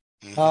instead.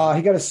 He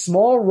got a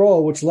small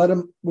role, which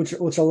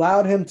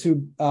allowed him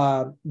to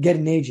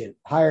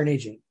hire an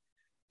agent.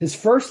 His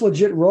first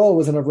legit role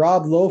was in a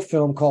Rob Lowe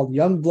film called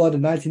Young Blood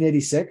in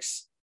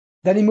 1986.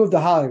 Then he moved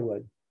to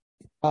Hollywood.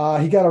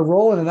 He got a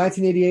role in a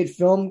 1988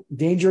 film,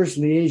 Dangerous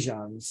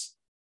Liaisons.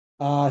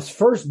 His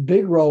first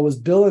big role was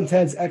Bill and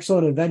Ted's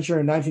Excellent Adventure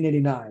in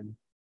 1989.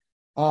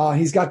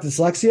 He's got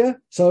dyslexia,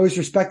 so I always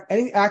respect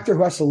any actor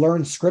who has to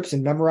learn scripts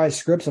and memorize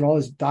scripts and all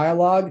his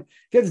dialogue. If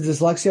he has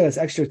dyslexia, that's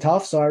extra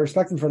tough, so I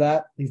respect him for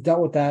that. He's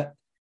dealt with that.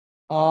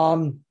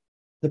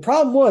 The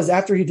problem was,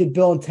 after he did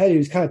Bill and Ted, he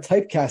was kind of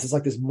typecast as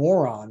like this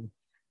moron,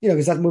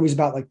 because that movie's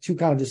about like two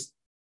kind of just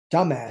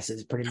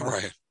dumbasses, pretty much.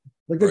 Right.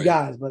 They're good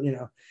guys, but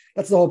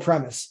that's the whole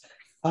premise.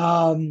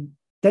 Then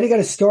he got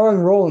a starring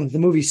role in the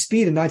movie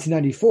Speed in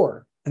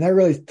 1994, and that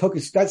really took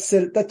his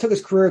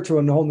career to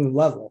a whole new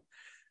level.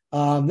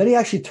 Then he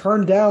actually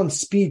turned down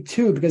Speed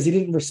 2 because he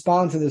didn't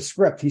respond to the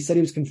script. He said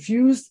he was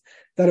confused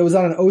that it was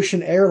on an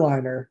ocean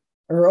airliner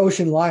or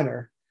ocean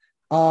liner,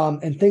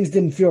 and things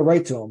didn't feel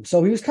right to him.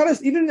 So he was kind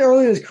of, even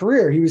early in his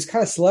career, he was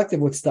kind of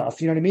selective with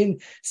stuff. You know what I mean?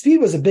 Speed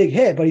was a big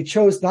hit, but he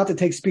chose not to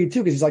take Speed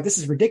 2 because he's like, this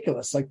is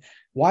ridiculous. Like,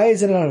 why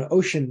is it on an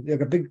ocean,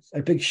 like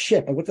a big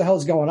ship? Like, what the hell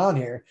is going on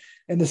here?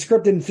 And the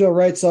script didn't feel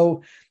right.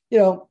 So,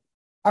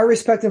 I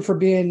respect him for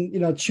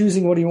being,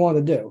 choosing what he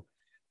wanted to do.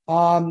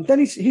 Then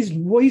this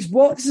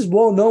is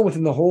well known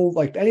within the whole,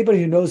 like, anybody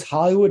who knows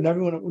Hollywood and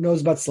everyone who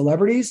knows about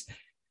celebrities,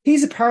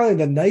 he's apparently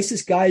the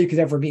nicest guy you could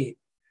ever meet.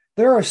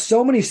 There are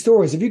so many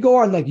stories. If you go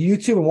on like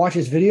YouTube and watch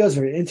his videos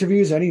or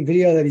interviews or any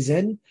video that he's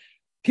in,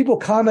 people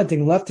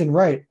commenting left and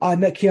right. I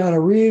met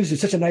Keanu Reeves. He's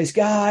such a nice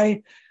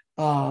guy.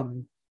 I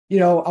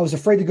was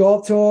afraid to go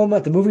up to him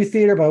at the movie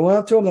theater, but I went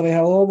up to him and we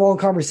had a long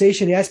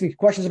conversation. He asked me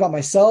questions about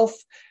myself.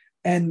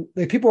 And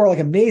the people are like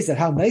amazed at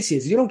how nice he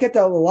is. You don't get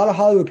that with a lot of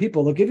Hollywood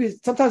people.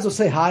 Sometimes they'll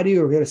say hi to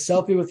you or get a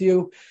selfie with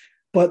you,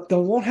 but they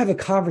won't have a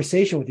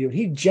conversation with you.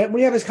 When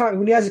he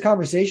has a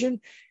conversation,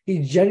 he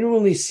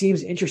genuinely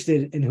seems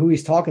interested in who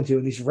he's talking to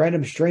and these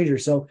random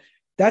strangers. So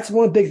that's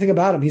one big thing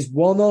about him. He's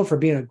well known for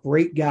being a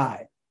great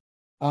guy.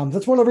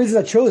 That's one of the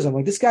reasons I chose him.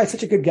 Like, this guy's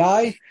such a good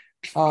guy.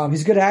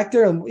 He's a good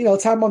actor, and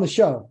let's have him on the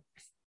show.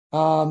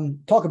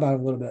 Talk about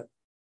him a little bit.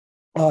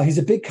 He's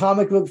a big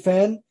comic book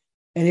fan.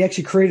 And he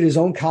actually created his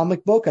own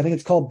comic book. I think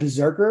it's called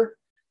Berserker.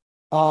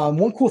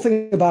 One cool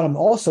thing about him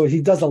also is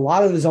he does a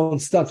lot of his own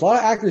stunts. A lot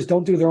of actors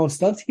don't do their own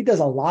stunts. He does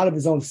a lot of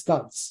his own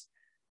stunts.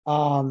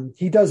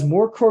 He does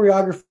more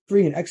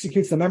choreography and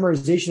executes the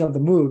memorization of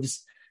the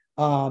moves.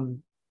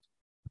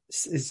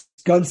 His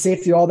gun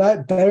safety, all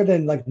that, better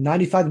than like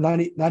 95 to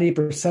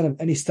 98%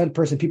 of any stunt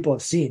person people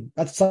have seen.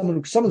 That's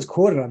someone's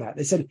quoted on that.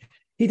 They said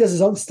he does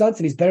his own stunts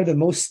and he's better than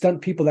most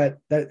stunt people that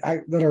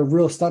are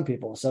real stunt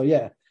people. So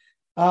yeah.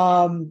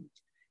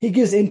 He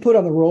gives input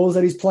on the roles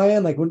that he's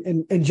playing. Like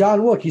in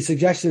John Wick, he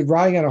suggested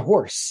riding on a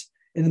horse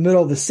in the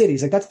middle of the city.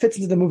 He's like, that fits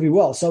into the movie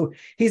well. So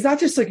he's not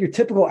just like your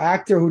typical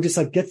actor who just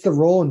like gets the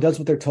role and does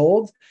what they're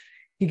told.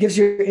 He gives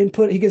you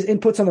input. He gives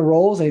inputs on the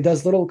roles and he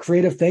does little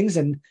creative things.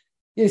 And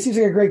he seems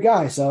like a great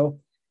guy. So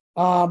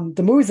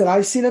the movies that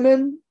I've seen him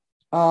in,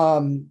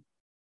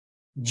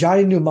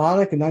 Johnny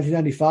Mnemonic in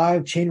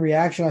 1995, Chain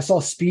Reaction. I saw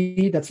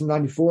Speed. That's from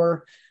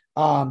 94.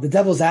 The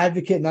Devil's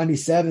Advocate in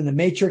 97. The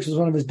Matrix was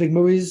one of his big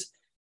movies.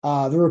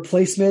 The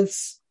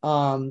Replacements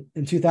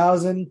in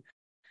 2000,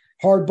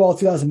 Hardball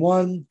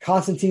 2001,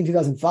 Constantine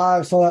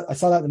 2005. I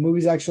saw that in the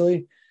movies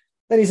actually.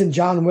 Then he's in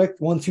John Wick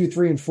 1, 2,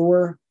 3, and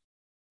 4.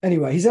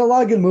 Anyway, he's in a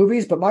lot of good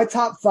movies. But my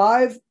top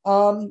five,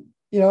 for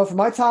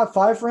my top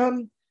five for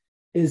him,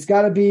 is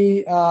got to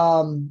be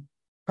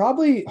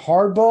probably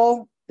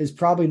Hardball is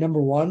probably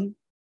number one.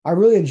 I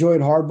really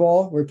enjoyed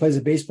Hardball, where he plays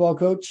a baseball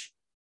coach.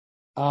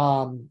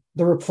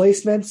 The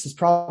Replacements is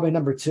probably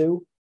number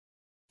two.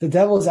 The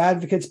Devil's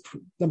Advocate's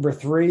number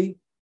three.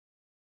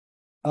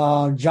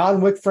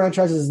 John Wick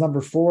franchise is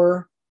number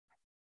four.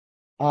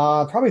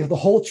 Probably The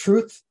Whole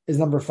Truth is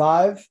number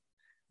five.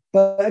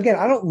 But again,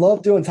 I don't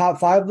love doing top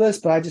five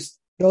lists, but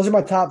those are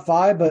my top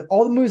five. But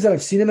all the movies that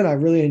I've seen him in, I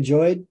really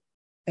enjoyed.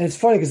 And it's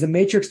funny because The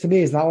Matrix to me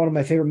is not one of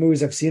my favorite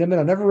movies I've seen him in.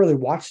 I've never really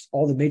watched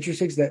all the Matrix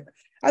that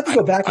I have to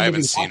go back I and haven't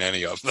maybe seen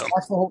any of them.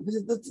 watch the whole.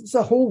 It's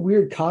a whole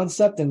weird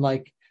concept and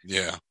like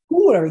Yeah.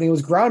 cool and everything. It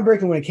was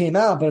groundbreaking when it came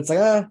out, but it's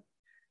like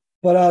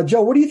But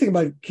Joe, what do you think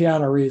about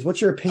Keanu Reeves?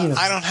 What's your opinion of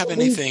I him? don't have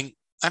anything.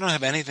 I don't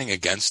have anything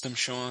against him,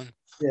 Sean.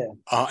 Yeah.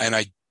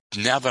 And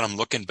now that I'm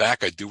looking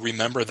back, I do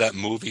remember that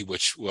movie,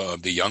 which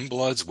The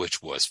Youngbloods,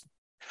 which was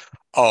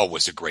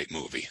a great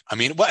movie. I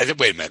mean, wait a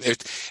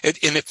minute.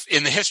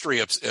 In the history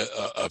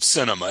of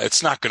cinema,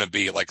 it's not going to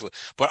be like.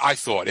 But I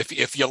thought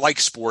if you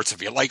like sports,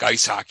 if you like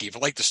ice hockey, if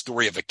you like the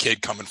story of a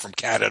kid coming from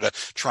Canada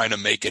trying to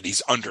make it,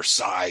 he's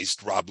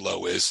undersized. Rob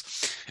Lowe is,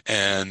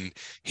 and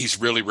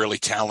he's really really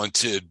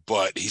talented,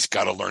 but he's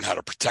got to learn how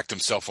to protect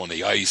himself on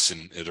the ice,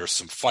 and there's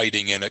some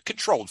fighting in it,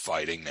 controlled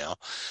fighting now,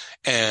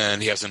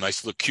 and he has a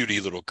nice little cutie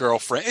little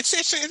girlfriend.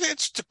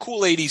 It's a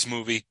cool '80s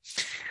movie.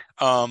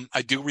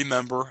 I do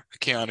remember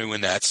Keanu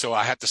in that, so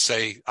I have to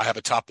say I have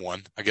a top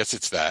one. I guess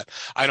it's that.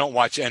 I don't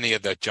watch any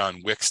of that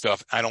John Wick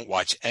stuff. I don't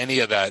watch any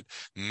of that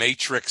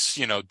Matrix,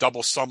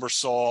 double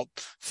somersault,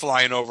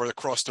 flying over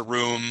across the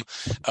room,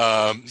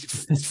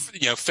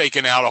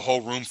 faking out a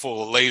whole room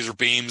full of laser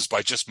beams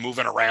by just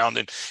moving around,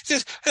 and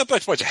just a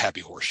bunch of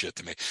happy horse shit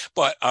to me.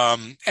 But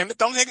and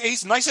don't think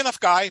he's a nice enough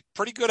guy,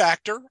 pretty good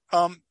actor.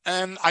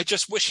 And I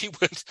just wish he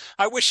would.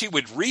 I wish he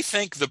would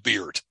rethink the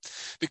beard,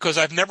 because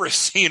I've never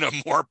seen a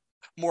more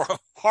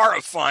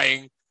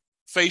horrifying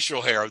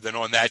facial hair than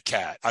on that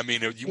cat. I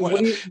mean,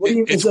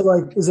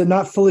 is it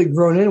not fully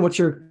grown in? It's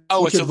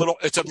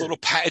a little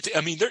patch.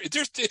 I mean,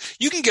 there's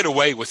you can get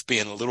away with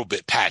being a little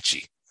bit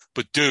patchy,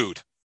 but dude,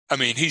 I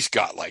mean, he's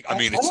got like, I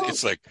mean,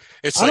 it's like,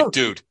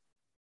 dude,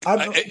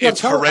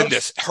 it's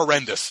horrendous.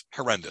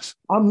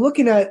 I'm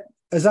looking at,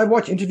 as I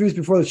watch interviews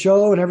before the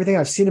show and everything,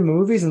 I've seen in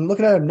movies, and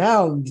looking at him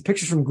now, the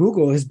pictures from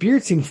Google, his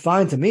beard seems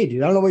fine to me,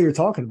 dude. I don't know what you're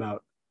talking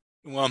about.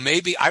 Well,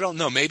 maybe, I don't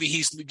know. Maybe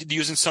he's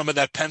using some of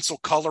that pencil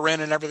color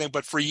in and everything.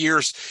 But for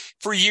years,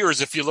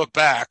 if you look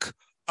back,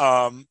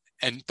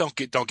 and don't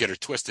get it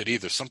twisted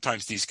either.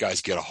 Sometimes these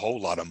guys get a whole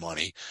lot of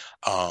money,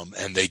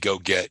 and they go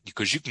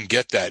because you can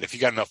get that if you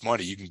got enough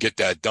money, you can get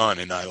that done.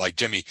 And I like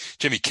Jimmy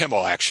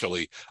Kimmel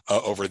actually,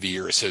 over the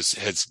years has,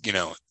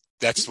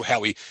 that's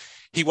how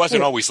he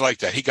wasn't always like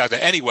that. He got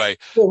that anyway.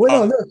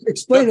 Well,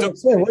 explain it.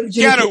 What did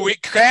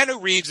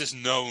Keanu Reeves is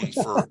known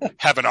for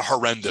having a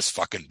horrendous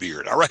fucking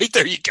beard. All right,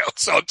 there you go.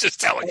 So I'm just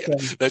telling you,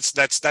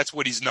 that's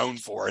what he's known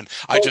for. And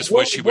I just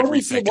wish he would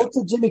rethink it. What's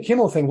the Jimmy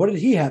Kimmel thing? What did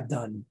he have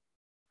done?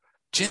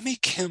 Jimmy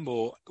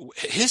Kimmel,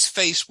 his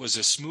face was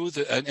as smooth,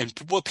 and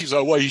people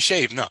say, well, he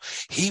shaved. No,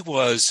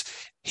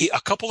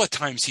 a couple of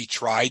times he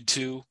tried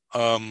to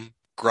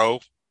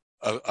grow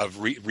a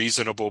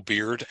reasonable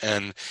beard,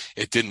 and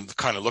it didn't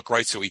kind of look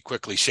right, so he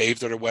quickly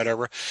shaved it or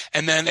whatever.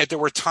 And then there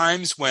were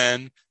times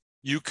when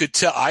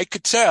I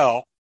could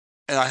tell,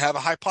 and I have a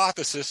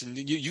hypothesis, and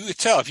you could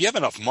tell if you have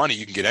enough money,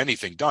 you can get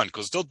anything done,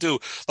 because they'll do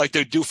like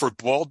they do for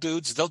bald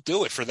dudes. They'll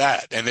do it for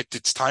that, and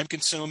it's time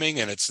consuming,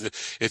 and it's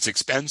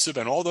expensive,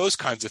 and all those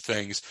kinds of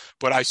things.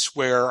 But I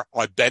swear,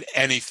 I bet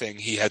anything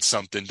he had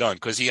something done,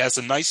 because he has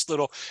a nice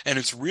little, and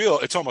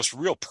it's almost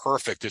real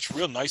perfect. It's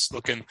real nice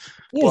looking.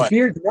 Yeah, his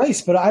beard's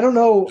nice, but I don't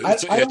know.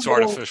 It's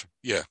artificial.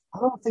 Yeah. I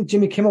don't think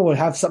Jimmy Kimmel would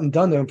have something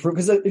done to improve,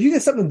 because if you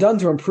get something done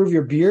to improve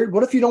your beard,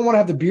 what if you don't want to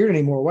have the beard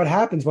anymore? What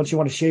happens once you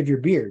want to shave your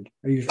beard?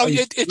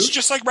 It's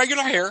just like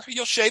regular hair.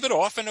 You'll shave it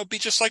off, and it'll be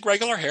just like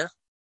regular hair.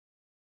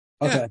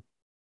 Okay.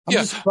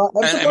 Yeah.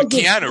 And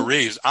Keanu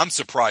Reeves, I'm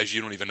surprised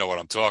you don't even know what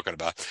I'm talking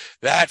about.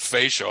 That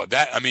facial,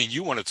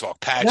 you want to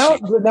talk patchy. Now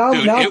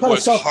it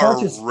was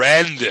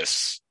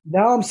horrendous.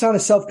 Now I'm kind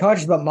of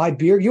self-conscious about my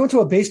beard. You went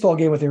to a baseball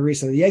game with me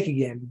recently, the Yankee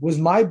game. Was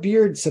my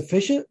beard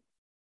sufficient?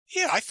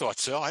 Yeah, I thought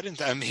so. I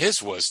didn't. I mean,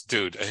 his was,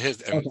 dude.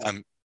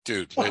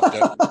 Dude.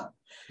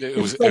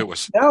 It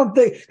was. Now I'm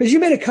thinking, because you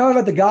made a comment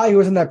about the guy who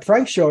was in that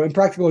prank show,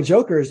 Impractical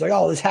Jokers, like,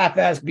 oh, this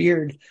half-ass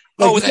beard.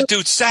 Like, that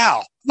dude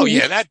Sal. Oh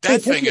yeah, that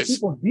thing is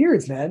people's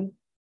beards, man.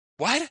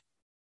 What?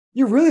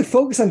 You're really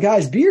focused on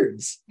guys'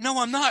 beards.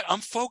 No, I'm not. I'm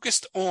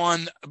focused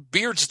on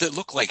beards that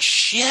look like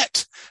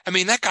shit. I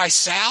mean, that guy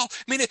Sal.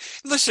 I mean,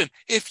 listen,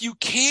 if you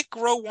can't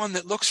grow one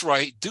that looks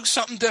right, do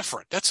something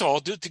different. That's all.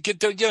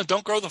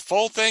 Don't grow the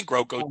full thing.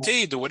 Grow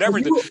goatee. Do whatever.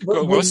 You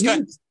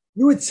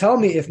would tell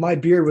me if my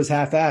beard was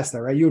half-assed, though,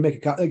 right? You would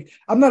make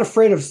I'm not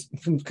afraid of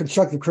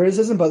constructive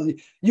criticism, but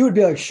you would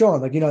be like, Sean,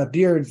 like, the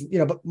beard's,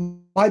 but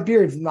my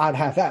beard's not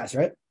half-assed,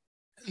 right?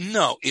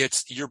 No,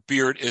 your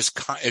beard is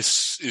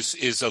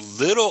a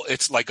little,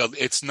 it's like a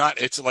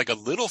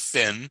little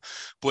thin,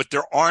 but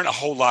there aren't a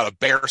whole lot of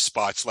bare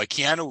spots like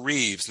Keanu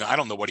Reeves. Now, I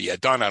don't know what he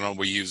had done. I don't know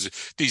what he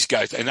used these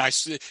guys. And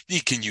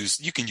you can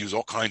use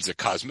all kinds of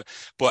cosmetic,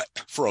 but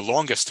for a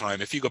longest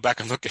time, if you go back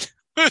and look at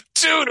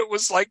dude, it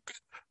was like,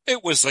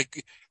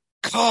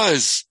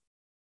 cuz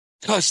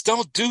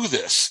don't do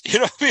this. You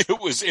know what I mean?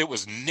 It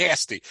was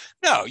nasty.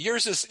 No,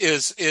 yours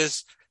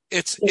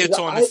it's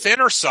on the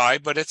thinner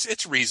side, but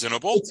it's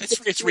reasonable.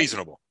 It's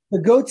reasonable. The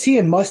goatee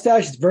and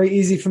mustache is very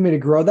easy for me to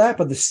grow that,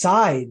 but the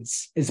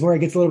sides is where it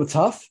gets a little bit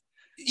tough.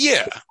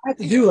 Yeah. I have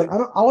to Yeah. do like I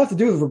don't, all I have to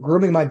do for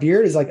grooming my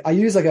beard is like I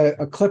use like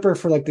a clipper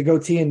for like the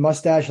goatee and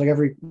mustache like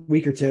every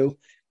week or two,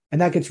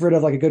 and that gets rid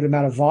of like a good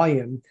amount of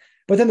volume.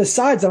 But then the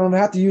sides, I don't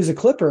have to use a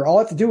clipper. All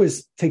I have to do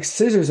is take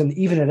scissors and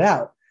even it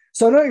out.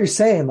 So I know what you're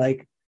saying.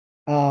 Like,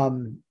 I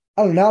don't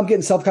know. Now I'm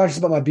getting self conscious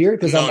about my beard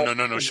because I'm No, like, no,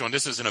 no, no, Sean.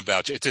 This isn't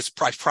about you.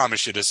 I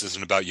promise you, this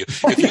isn't about you.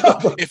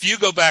 If you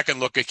go back and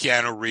look at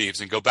Keanu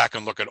Reeves and go back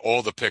and look at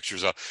all the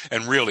pictures of,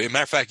 and really, as a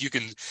matter of fact, you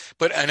can.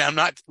 But and I'm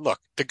not. Look,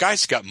 the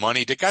guy's got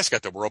money. The guy's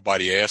got the world by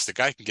the ass. The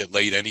guy can get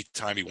laid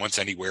anytime he wants,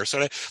 anywhere.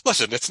 So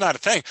listen, it's not a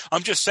thing.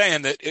 I'm just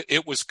saying that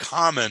it was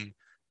common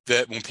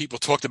that when people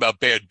talked about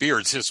bad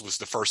beards, his was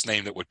the first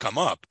name that would come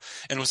up.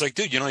 And it was like,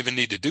 dude, you don't even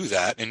need to do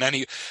that. In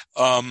any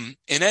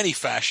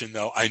fashion,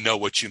 though, I know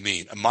what you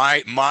mean.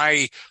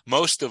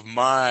 Most of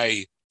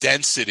my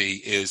density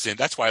is in,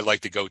 that's why I like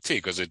the goatee,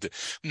 because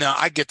now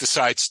I get the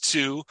sides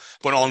too,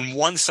 but on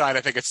one side, I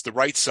think it's the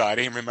right side.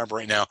 I can't remember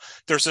right now.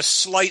 There's a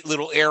slight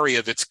little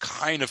area that's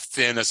kind of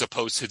thin as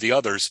opposed to the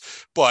others,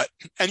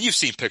 and you've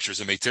seen pictures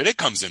of me too. It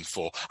comes in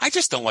full. I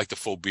just don't like the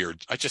full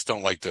beard. I just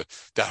don't like that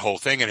whole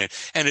thing in it.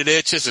 And it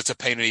itches. It's a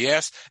pain in the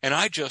ass. And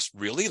I just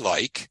really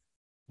like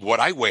what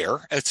I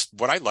wear. It's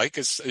what I like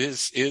is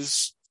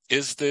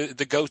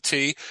the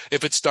goatee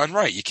if it's done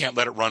right. You can't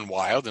let it run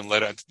wild and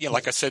let it,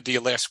 like I said to you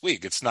last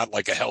week, it's not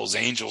like a Hell's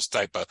Angels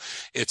type of,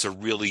 it's a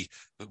really,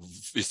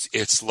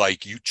 it's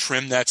like you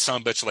trim that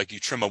sumbitch like you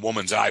trim a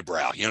woman's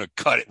eyebrow,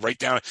 cut it right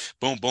down,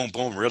 boom, boom,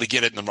 boom, really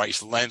get it in the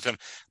right length.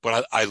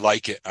 But I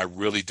like it. I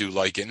really do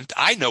like it. And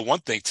I know one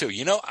thing too,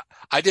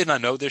 I did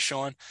not know this,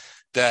 Sean,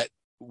 that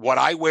what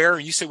I wear,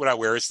 and you say what I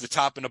wear, is the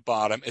top and the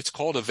bottom. It's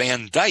called a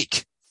Van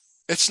Dyke.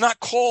 It's not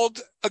called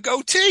a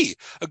goatee.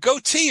 A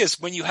goatee is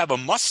when you have a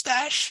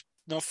mustache.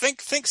 Now think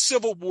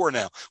Civil War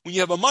now. When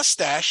you have a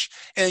mustache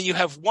and you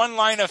have one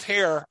line of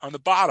hair on the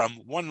bottom,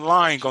 one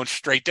line going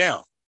straight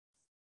down.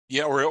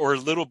 Yeah, or a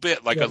little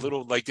bit, like a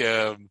little, like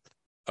a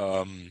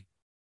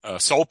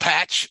soul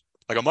patch,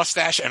 like a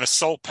mustache and a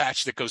soul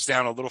patch that goes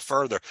down a little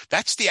further.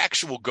 That's the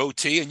actual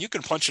goatee, and you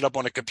can punch it up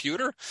on a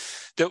computer.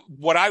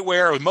 What I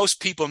wear, most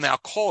people now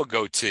call a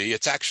goatee,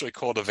 it's actually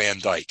called a Van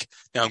Dyke.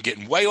 Now I'm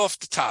getting way off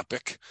the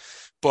topic,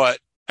 but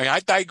I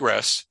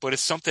digress, but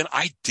it's something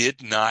I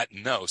did not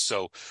know.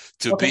 So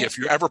if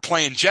you're ever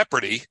playing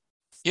Jeopardy,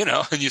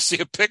 and you see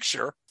a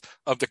picture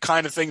of the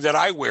kind of thing that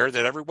I wear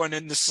that everyone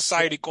in the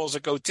society calls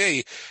a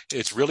goatee,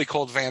 it's really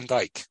called Van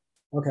Dyke.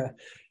 Okay.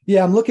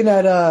 Yeah, I'm looking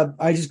at,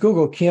 I just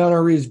Googled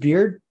Keanu Reeves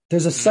beard.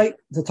 There's a site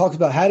that talks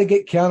about how to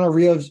get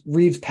Keanu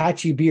Reeves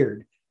patchy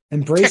beard.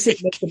 Embrace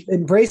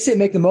it,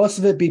 make the most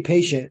of it, be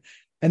patient.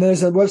 And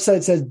there's a website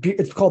that says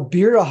it's called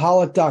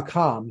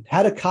beardaholic.com,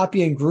 how to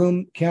copy and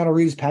groom Keanu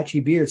Reeves patchy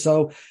beard.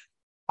 So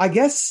I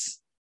guess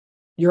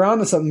you're on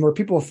to something where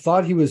people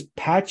thought he was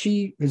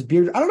patchy, his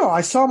beard. I don't know. I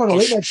saw him on a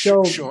late night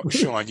show.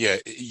 Sean, yeah,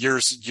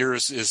 yours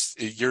is.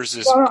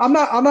 No, I'm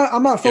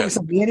not focused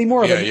on me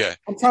anymore. Yeah, but yeah.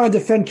 I'm trying to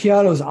defend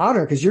Keanu's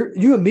honor because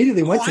you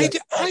immediately went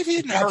to. I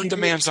didn't hurt the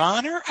man's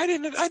honor. I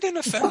didn't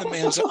offend the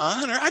man's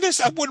honor.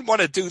 I wouldn't want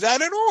to do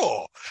that at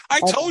all. I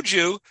told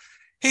you.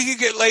 He could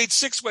get laid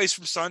 6 ways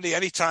from Sunday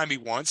anytime he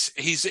wants.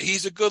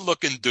 He's a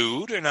good-looking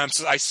dude, and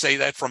I say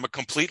that from a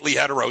completely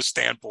hetero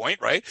standpoint,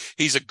 right?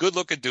 He's a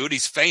good-looking dude.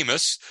 He's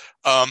famous.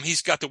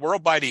 He's got the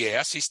world by the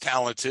ass. He's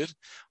talented.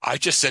 I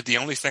just said the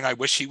only thing I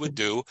wish he would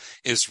do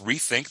is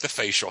rethink the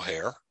facial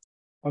hair.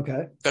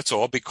 Okay. That's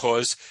all,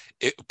 because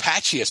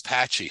patchy is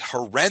patchy,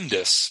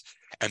 horrendous.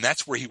 And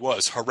that's where he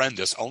was,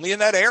 horrendous, only in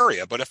that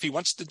area. But if he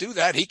wants to do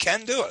that, he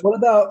can do it.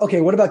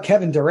 What about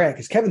Kevin Durant?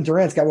 Because Kevin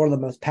Durant's got one of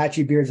the most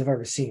patchy beards I've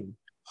ever seen.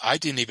 I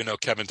didn't even know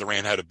Kevin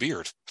Durant had a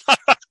beard.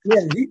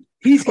 Yeah,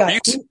 he's got,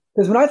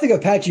 because when I think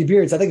of patchy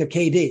beards, I think of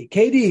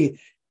KD.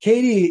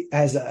 KD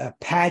has a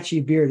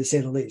patchy beard, to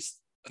say the least.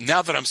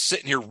 Now that I'm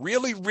sitting here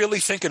really, really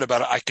thinking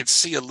about it, I could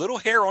see a little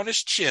hair on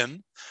his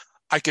chin.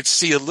 I could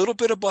see a little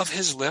bit above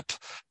his lip.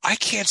 I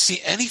can't see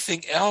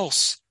anything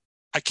else.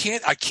 I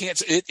can't,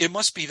 it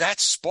must be that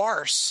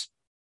sparse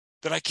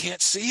that I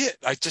can't see it.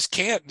 I just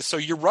can't. So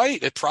you're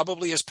right. It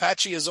probably is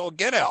patchy as all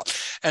get out.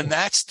 And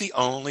that's the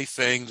only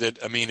thing that,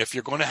 if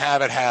you're going to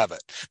have it, have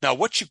it. Now,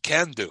 what you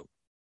can do,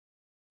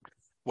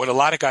 what a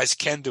lot of guys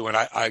can do, and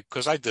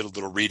because I did a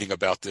little reading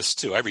about this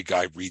too. Every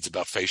guy reads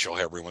about facial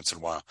hair every once in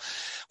a while.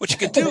 What you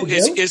can do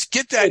is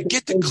get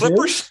the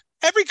clippers.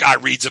 Every guy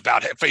reads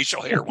about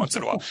facial hair once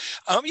in a while.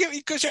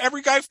 Because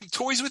every guy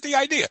toys with the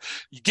idea.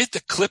 You get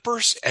the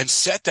clippers and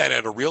set that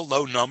at a real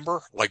low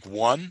number, like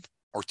 1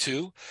 or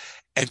 2.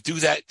 And do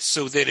that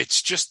so that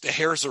it's just the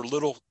hairs are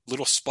little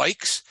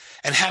spikes,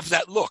 and have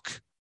that look.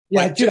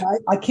 Yeah, dude,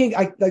 I can't.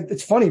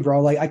 It's funny,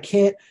 bro. Like I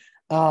can't.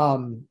 I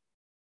don't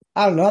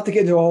know. Not to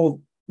get into a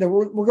whole.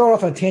 We're going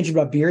off on a tangent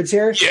about beards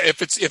here. Yeah,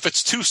 if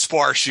it's too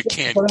sparse, you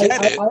can't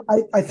get it.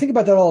 I think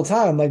about that all the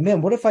time. I'm like,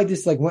 man, what if I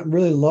just like went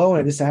really low and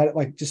I just had it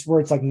like just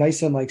where it's like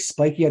nice and like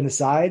spiky on the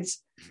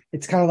sides.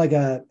 It's kind of like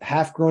a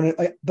half grown.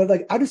 But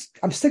like I'm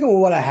sticking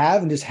with what I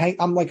have and just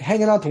I'm like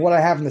hanging on to what I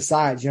have on the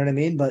sides. You know what I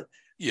mean? But.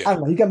 Yeah. I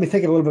don't know. You got me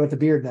thinking a little bit about the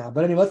beard now.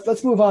 But anyway,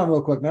 let's move on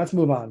real quick, man. Let's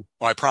move on.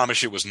 Well, I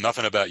promise you it was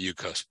nothing about you,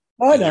 cuz.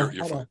 I and know,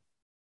 you're I fine. know.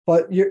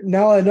 But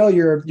now I know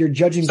you're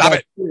judging Stop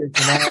God's it. spirit,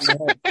 so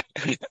now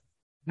I know.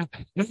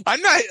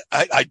 I'm not,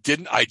 I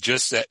didn't, I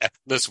just said,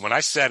 listen, when I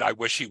said I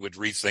wish he would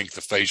rethink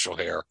the facial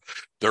hair,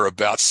 there are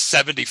about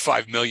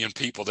 75 million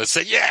people that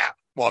say, yeah.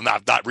 Well,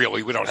 not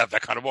really. We don't have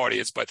that kind of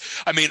audience, but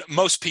I mean,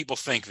 most people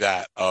think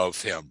that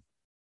of him,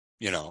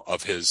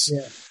 of his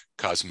Yeah.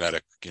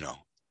 cosmetic,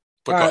 All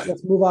but go right, ahead.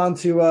 let's move on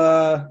to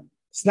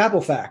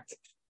Snapple fact.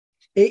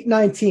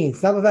 819.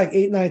 Snapple fact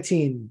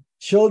 819.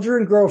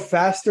 Children grow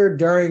faster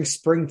during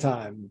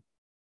springtime.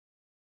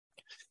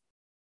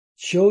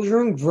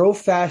 Children grow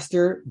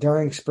faster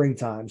during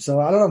springtime. So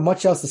I don't have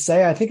much else to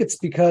say. I think it's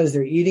because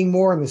they're eating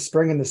more in the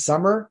spring and the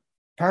summer,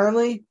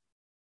 apparently.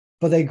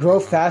 But they grow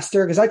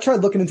faster because I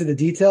tried looking into the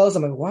details.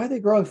 I'm like, why are they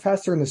growing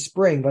faster in the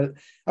spring? But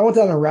I went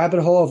down a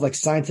rabbit hole of like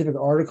scientific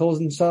articles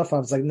and stuff. I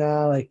was like,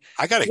 nah, like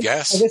I got to I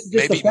guess, guess it's just the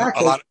maybe fact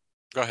a that lot.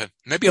 Go ahead.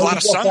 Maybe a lot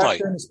children of grow sunlight,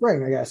 faster in the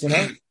spring, I guess,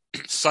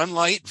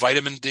 sunlight,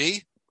 vitamin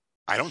D.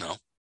 I don't know.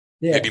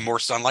 Yeah. Maybe more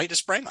sunlight in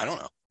spring. I don't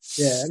know.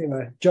 Yeah.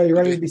 Anyway, Joe, you Could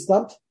ready be. to be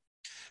stumped?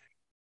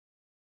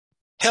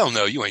 Hell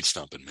no, you ain't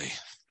stumping me.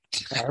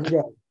 All right,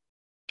 here we go.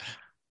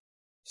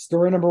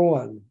 Story number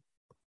 1.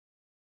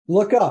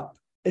 Look up.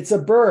 It's a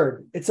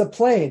bird. It's a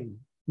plane.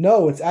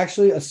 No, it's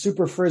actually a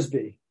super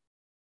frisbee.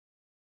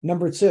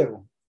 Number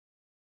 2.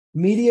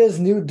 Media's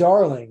new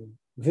darling.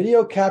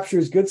 Video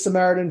captures Good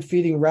Samaritan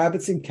feeding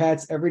rabbits and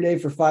cats every day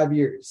for 5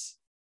 years.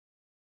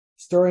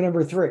 Story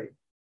number 3.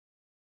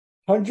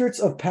 Hundreds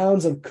of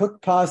pounds of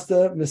cooked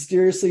pasta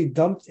mysteriously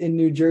dumped in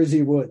New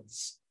Jersey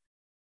woods.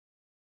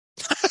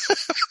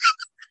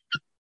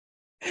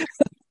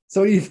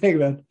 So what do you think,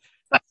 man?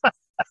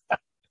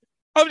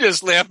 I'm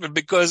just laughing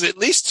because at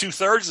least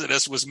 2/3 of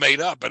this was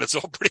made up, and it's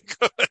all pretty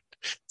good.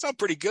 It's all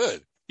pretty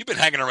good. You've been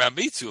hanging around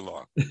me too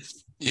long.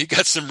 You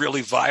got some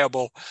really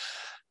viable.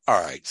 All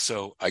right,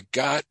 so I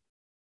got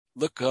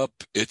look up.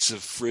 It's a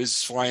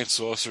flying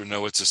saucer.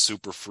 No, it's a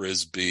super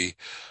frisbee.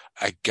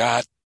 I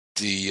got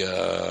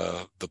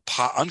the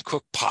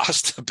uncooked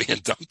pasta being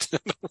dumped in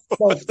the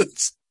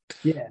woods.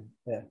 Yeah.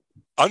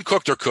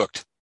 Uncooked or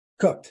cooked?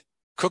 Cooked.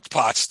 Cooked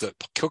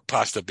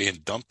pasta being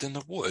dumped in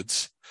the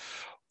woods,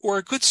 or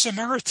a good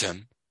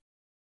Samaritan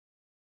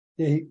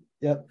Yeah.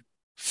 Yep.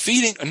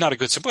 feeding, not a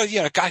good Samaritan, but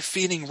yeah, a guy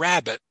feeding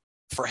rabbit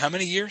for how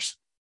many years?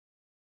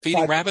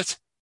 Feeding 5 rabbits?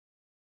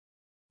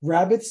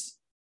 rabbits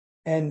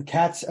and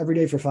cats every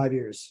day for 5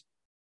 years.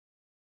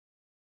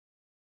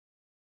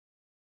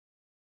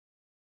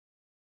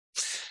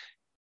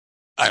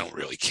 I don't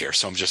really care,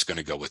 so I'm just going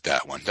to go with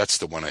that one. That's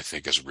the one I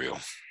think is real.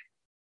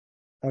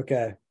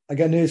 Okay. I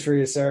got news for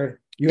you, sir.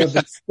 You have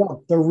been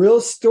stumped. The real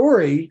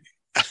story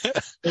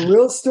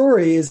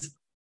is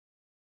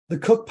the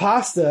cooked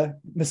pasta.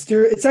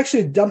 It's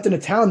actually dumped in a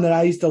town that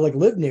I used to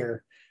live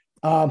near.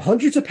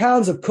 Hundreds of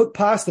pounds of cooked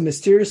pasta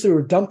mysteriously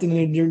were dumped in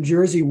the New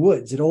Jersey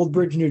woods at Old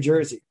Bridge, New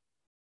Jersey.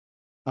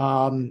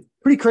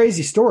 Pretty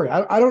crazy story.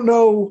 I don't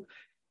know.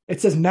 It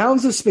says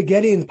mounds of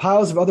spaghetti and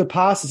piles of other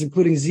pastas,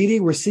 including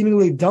ziti, were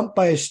seemingly dumped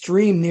by a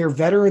stream near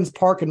Veterans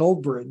Park in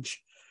Old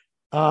Bridge.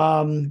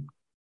 500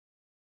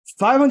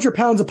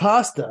 pounds of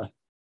pasta.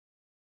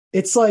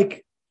 It's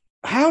like,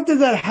 how did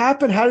that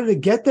happen? How did it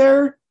get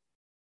there?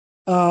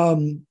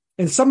 And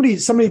somebody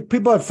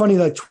people had funny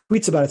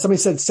tweets about it. Somebody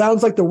said,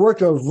 sounds like the work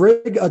of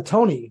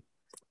Rigatoni.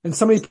 And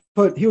somebody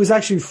put, he was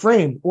actually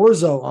framed.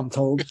 Orzo, I'm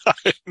told.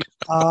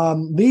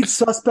 Lead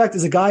suspect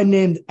is a guy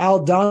named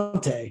Al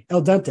Dente.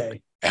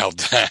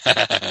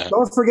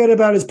 Don't forget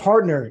about his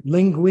partner,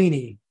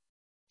 Linguini.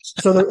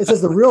 So it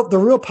says the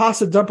real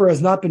pasta dumper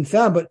has not been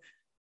found, but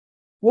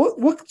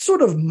what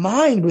sort of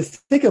mind would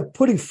think of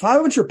putting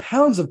 500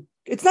 pounds of,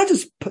 it's not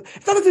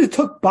that they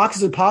took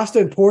boxes of pasta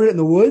and poured it in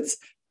the woods.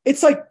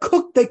 It's like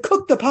they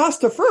cooked the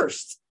pasta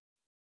first.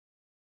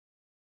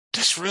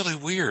 That's really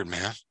weird,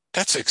 man.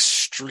 That's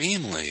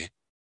extremely.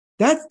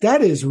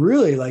 That is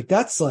really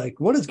that's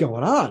what is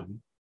going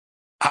on?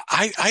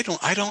 I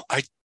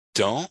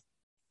don't.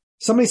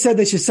 Somebody said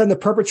they should send the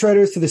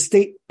perpetrators to the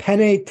state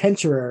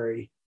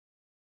penitentiary.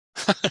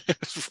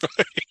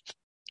 Right.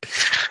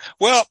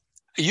 Well,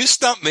 you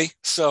stumped me.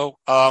 So,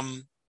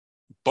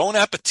 bon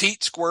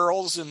appetit,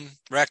 squirrels and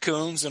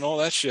raccoons and all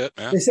that shit,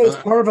 man. They said it's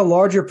part of a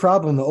larger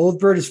problem. The Old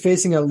Bird is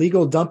facing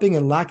illegal dumping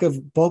and lack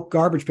of bulk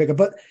garbage pickup,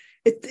 but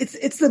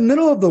it's the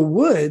middle of the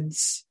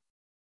woods.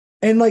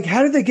 And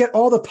how did they get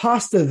all the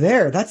pasta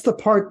there? That's the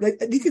part. I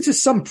think it's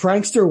just some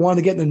prankster wanted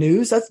to get in the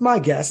news. That's my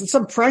guess. And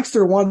some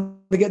prankster wanted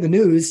to get in the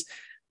news.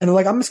 And they're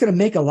like, I'm just going to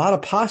make a lot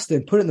of pasta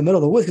and put it in the middle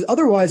of the woods. Because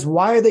otherwise,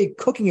 why are they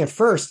cooking it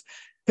first?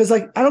 Because I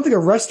don't think a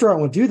restaurant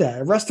would do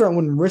that. A restaurant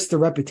wouldn't risk their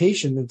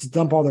reputation to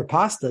dump all their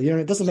pasta.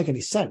 It doesn't make any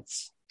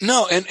sense.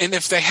 No, and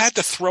if they had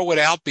to throw it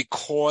out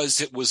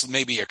because it was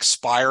maybe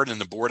expired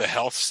and the Board of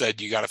Health said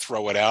you got to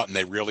throw it out and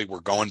they really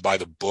were going by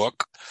the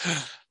book,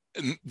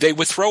 they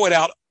would throw it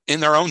out in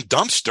their own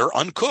dumpster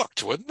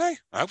uncooked, wouldn't they?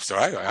 That's the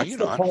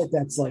part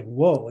that's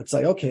whoa. It's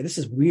okay, this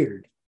is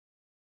weird.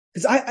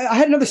 Because I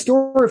had another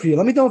story for you.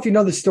 Let me know if you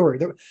know the story.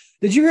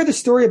 Did you hear the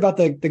story about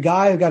the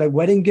guy who got a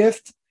wedding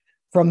gift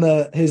from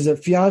his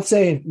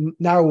fiance and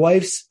now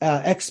wife's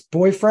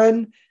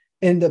ex-boyfriend,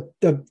 and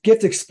the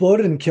gift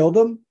exploded and killed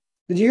him.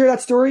 Did you hear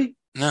that story?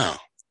 No.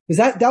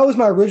 Because that was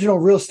my original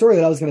real story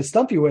that I was going to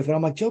stump you with. And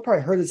I'm like, Joe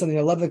probably heard this on the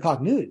 11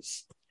 o'clock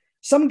news.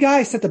 Some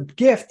guy sent a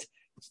gift,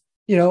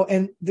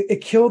 and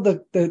it killed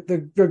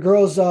the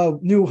girl's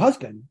new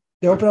husband.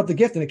 They opened up the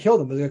gift and it killed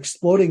him. It was an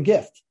exploding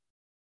gift.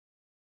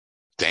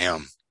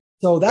 Damn.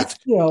 So that's,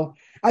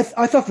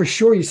 I thought for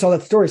sure you saw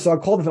that story. So I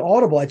called him an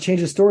audible. I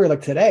changed the story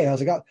like today. I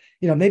was like,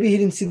 maybe he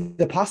didn't see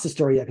the pasta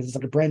story yet because it's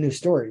like a brand new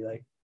story.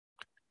 Like,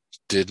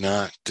 did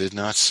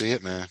not see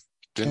it, man.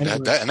 Anyway.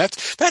 And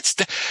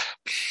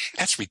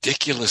that's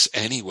ridiculous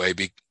anyway,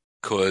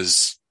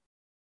 because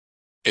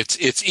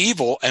it's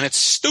evil and it's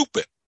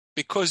stupid,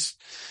 because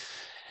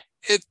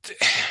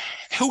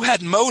who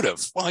had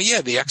motive? Well,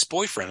 yeah, the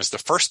ex-boyfriend is the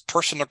first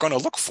person they're going to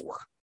look for.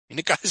 And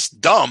the guy's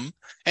dumb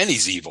and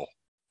he's evil.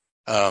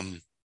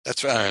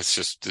 That's it's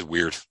just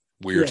weird.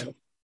 Yeah.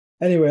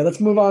 Anyway,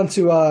 let's move on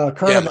to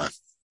current. Man.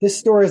 This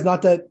story is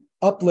not that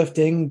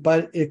uplifting,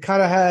 but it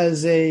kind of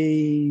has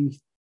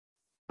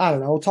I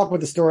don't know. We'll talk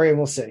about the story and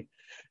we'll see.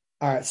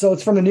 All right. So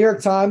it's from the New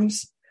York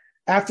Times.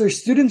 After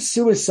student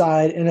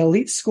suicide, an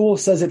elite school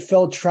says it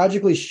fell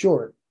tragically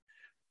short.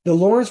 The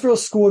Lawrenceville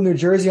School in New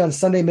Jersey on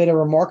Sunday made a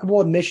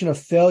remarkable admission of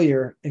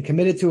failure and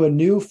committed to a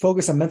new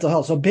focus on mental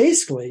health. So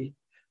basically,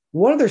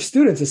 one of their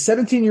students, a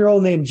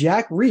 17-year-old named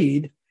Jack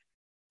Reed,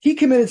 he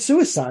committed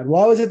suicide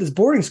while he was at this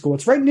boarding school.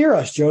 It's right near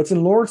us, Joe. It's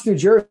in Lawrence, New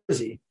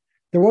Jersey.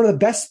 They're one of the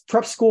best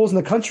prep schools in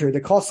the country.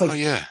 That costs like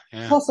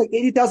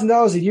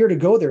 $80,000 a year to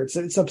go there.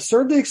 It's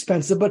absurdly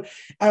expensive. But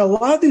at a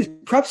lot of these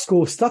prep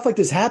schools, stuff like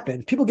this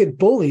happens. People get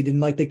bullied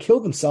and like they kill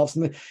themselves.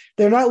 And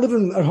they're not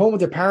living at home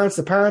with their parents.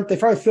 They probably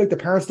feel like the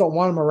parents don't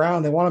want them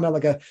around. They want them at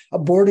like a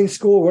boarding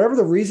school, whatever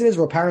the reason is,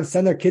 where parents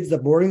send their kids to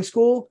boarding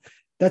school.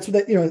 That's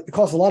what it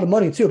costs a lot of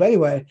money too. But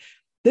anyway,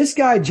 this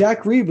guy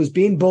Jack Reed was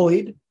being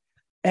bullied.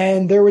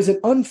 And there was an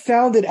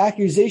unfounded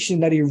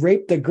accusation that he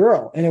raped a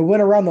girl, and it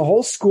went around the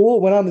whole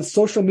school, went on the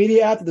social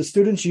media app that the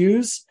students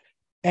use,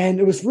 and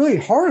it was really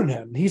hard on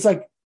him. He's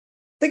like,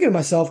 thinking to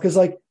myself, because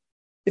like,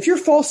 if you're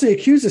falsely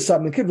accused of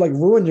something, it could like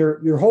ruin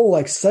your whole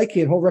like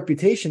psyche and whole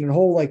reputation and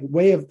whole like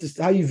way of just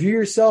how you view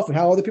yourself and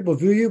how other people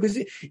view you, because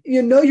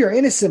you're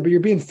innocent, but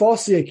you're being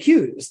falsely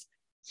accused.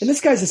 And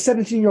this guy's a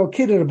 17-year-old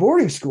kid at a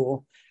boarding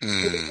school.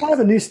 He's kind of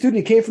a new student.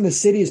 He came from the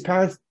city. His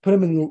parents put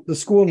him in the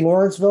school in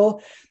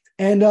Lawrenceville.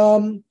 And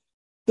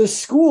the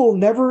school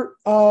never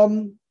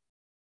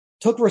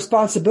took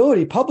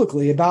responsibility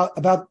publicly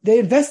about they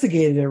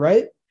investigated it,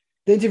 right?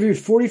 They interviewed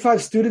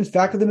 45 students,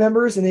 faculty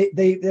members, and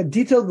they had a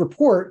detailed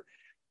report.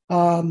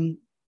 And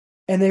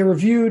they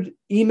reviewed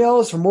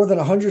emails from more than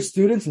 100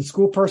 students and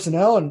school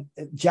personnel, and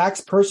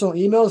Jack's personal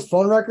emails,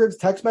 phone records,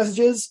 text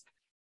messages.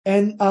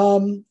 And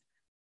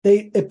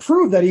it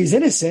proved that he's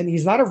innocent.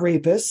 He's not a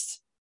rapist.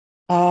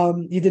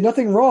 He did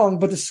nothing wrong,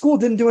 but the school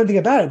didn't do anything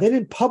about it. They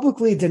didn't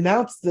publicly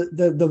denounce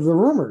the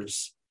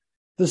rumors.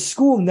 The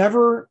school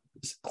never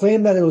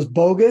claimed that it was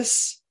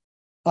bogus.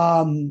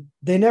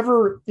 They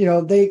never,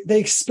 they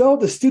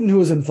expelled the student who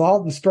was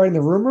involved in spreading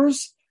the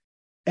rumors.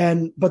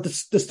 But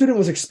the student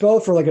was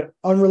expelled for like an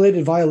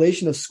unrelated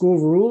violation of school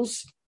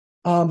rules.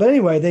 But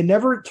anyway, they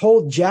never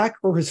told Jack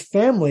or his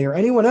family or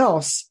anyone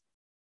else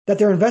that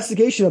their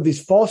investigation of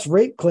these false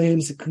rape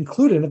claims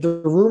concluded that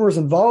the rumors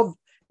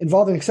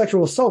involving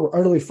sexual assault were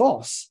utterly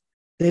false.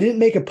 They didn't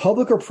make a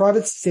public or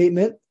private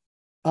statement,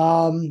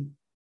 and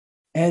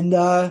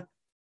they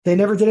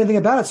never did anything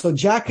about it. So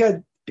Jack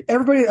had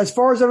everybody, as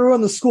far as everyone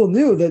in the school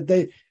knew,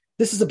 that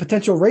this is a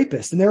potential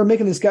rapist, and they were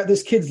making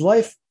this kid's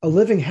life a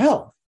living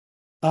hell.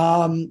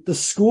 The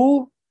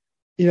school,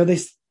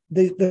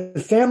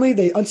 the family,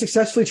 they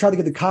unsuccessfully tried to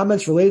get the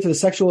comments related to the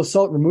sexual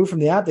assault removed from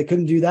the app. They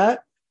couldn't do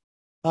that.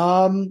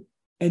 And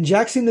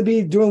Jack seemed to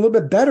be doing a little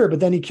bit better, but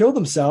then he killed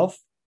himself.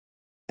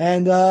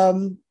 And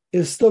it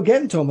was still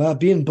getting to him,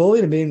 being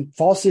bullied and being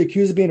falsely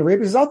accused of being a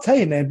rapist. I'll tell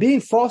you, man,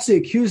 being falsely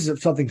accused of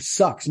something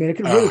sucks, man. It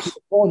can really take a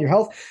toll on your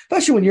health,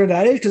 especially when you're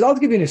that age. Because I'll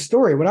give you a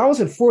story. When I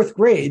was in fourth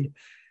grade,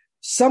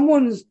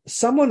 someone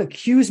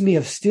accused me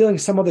of stealing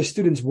some other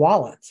student's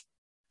wallet.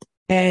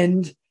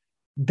 And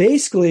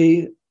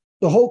basically,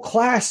 the whole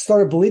class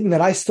started believing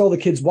that I stole the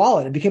kid's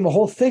wallet. It became a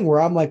whole thing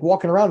where I'm like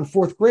walking around in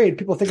fourth grade,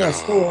 people thinking I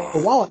stole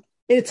a wallet.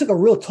 It took a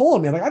real toll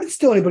on me. I'm like, I didn't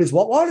steal anybody's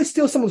wallet. Why did I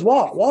steal someone's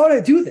wallet? Why would I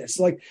do this?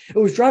 Like, it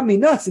was driving me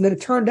nuts. And then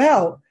it turned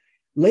out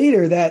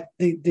later that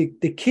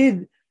the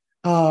kid,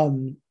 he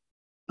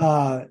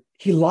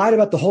lied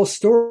about the whole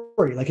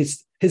story. Like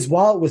his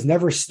wallet was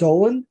never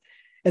stolen.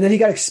 And then he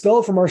got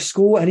expelled from our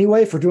school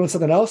anyway for doing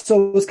something else.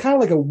 So it was kind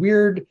of like a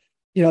weird,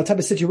 type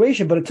of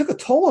situation, but it took a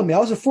toll on me. I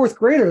was a fourth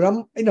grader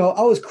and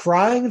I was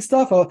crying and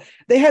stuff.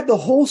 They had the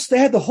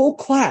whole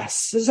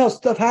class. This is how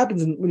stuff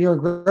happens when you're in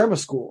grammar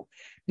school.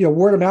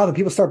 Word of mouth and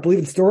people start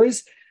believing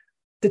stories.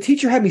 The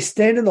teacher had me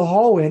stand in the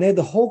hallway and they had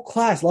the whole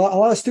class, a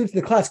lot of students in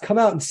the class come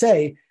out and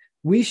say,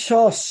 "We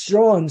saw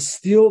Sean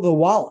steal the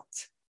wallet."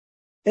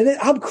 And then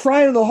I'm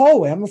crying in the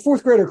hallway. I'm a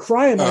fourth grader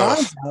crying my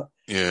eyes out.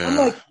 Yeah. I'm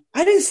like,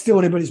 I didn't steal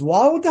anybody's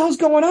wallet. What the hell's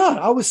going on?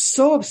 I was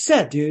so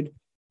upset, dude.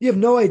 You have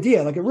no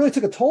idea. Like, it really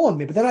took a toll on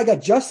me. But then I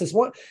got justice.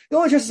 The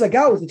only justice I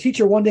got was the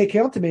teacher one day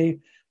came up to me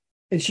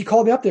and she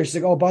called me up there. She's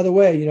like, "Oh, by the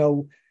way,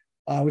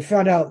 we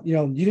found out,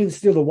 you didn't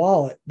steal the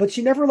wallet." But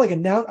she never like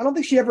announced. I don't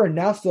think she ever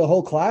announced to the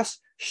whole class,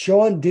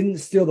 "Sean didn't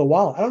steal the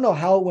wallet." I don't know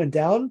how it went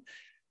down,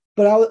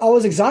 but I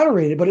was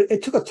exonerated. But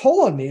it took a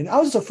toll on me, and I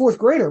was a fourth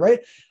grader, right?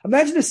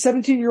 Imagine a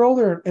 17-year-old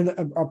in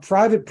a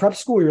private prep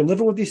school. You're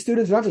living with these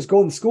students. You're not just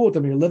going to school with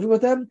them. You're living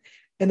with them,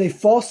 and they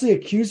falsely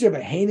accuse you of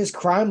a heinous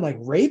crime like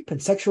rape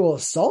and sexual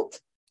assault.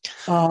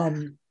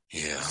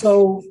 Yeah.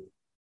 So,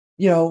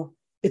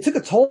 it took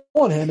a toll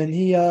on him, and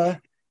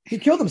he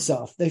killed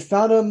himself. They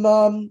found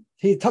him.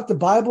 He tucked the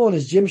Bible in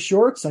his gym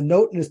shorts, a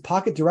note in his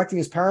pocket directing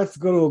his parents to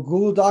go to a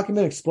Google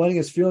document explaining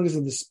his feelings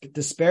of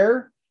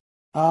despair.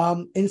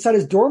 Inside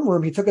his dorm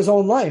room, he took his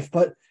own life.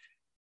 But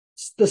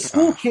the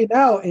school came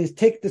out and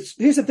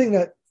here's the thing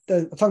that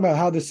I'm talking about,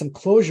 how there's some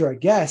closure, I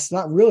guess.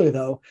 Not really,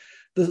 though.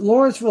 The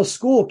Lawrenceville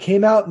school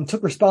came out and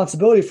took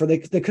responsibility for they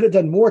could have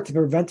done more to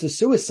prevent a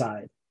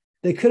suicide.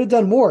 They could have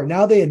done more.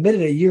 Now they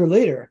admitted a year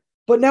later.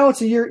 But now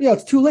it's a year,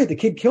 it's too late. The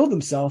kid killed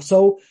himself.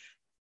 So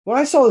when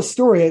I saw this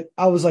story,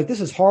 I was like, this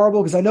is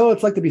horrible, because I know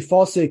it's like to be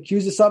falsely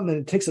accused of something,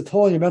 and it takes a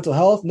toll on your mental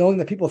health, knowing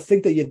that people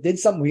think that you did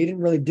something where you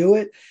didn't really do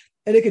it,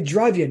 and it could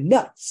drive you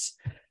nuts.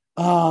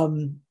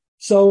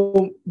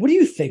 So what do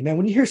you think, man?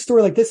 When you hear a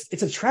story like this,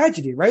 it's a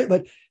tragedy, right?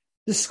 But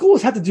the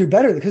schools have to do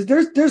better, because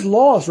there's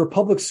laws for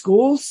public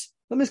schools.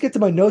 Let me just get to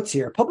my notes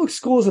here. Public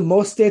schools in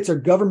most states are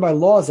governed by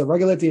laws that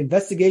regulate the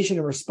investigation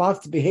and response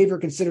to behavior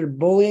considered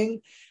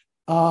bullying,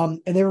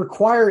 and they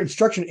require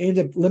instruction aimed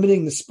at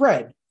limiting the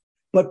spread.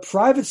 But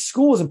private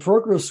schools and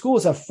parochial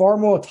schools have far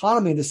more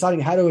autonomy in deciding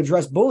how to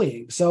address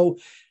bullying. So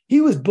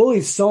he was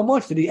bullied so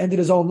much that he ended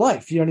his own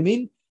life. You know what I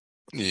mean?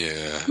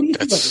 Yeah. What do you think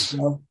about this,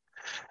 Joe?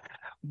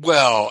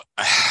 Well,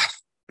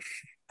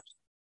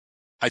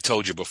 I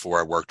told you before,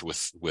 I worked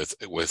with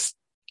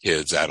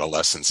kids,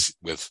 adolescents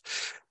with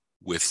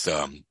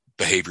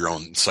behavioral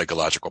and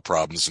psychological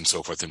problems and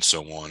so forth and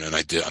so on. And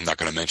I'm not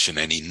going to mention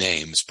any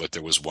names, but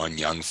there was one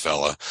young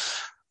fella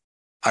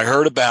I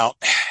heard about,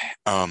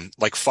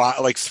 like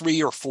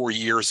 3 or 4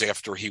 years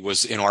after he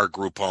was in our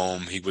group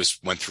home. He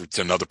went through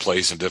to another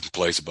place, and different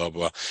place, blah,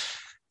 blah, blah.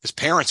 His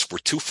parents were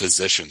two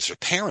physicians. Their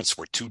parents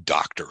were two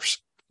doctors.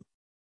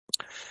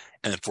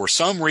 And for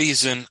some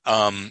reason,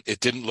 it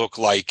didn't look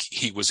like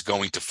he was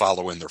going to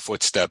follow in their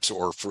footsteps,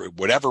 or for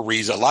whatever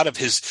reason. A lot of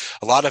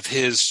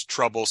his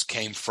troubles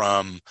came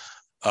from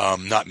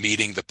not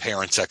meeting the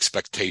parents'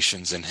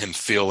 expectations and him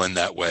feeling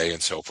that way,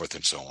 and so forth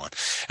and so on.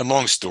 And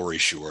long story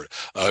short,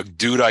 a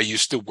dude I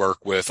used to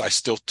work with, I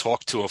still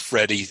talk to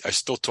Freddie. I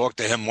still talk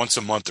to him once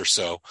a month or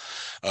so,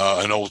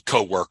 an old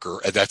coworker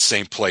at that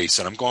same place.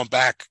 And I'm going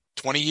back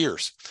 20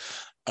 years.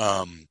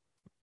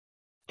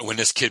 When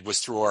this kid was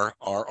through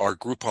our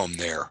group home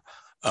there.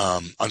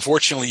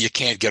 Unfortunately, you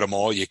can't get them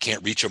all. You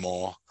can't reach them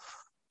all.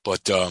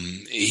 But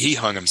he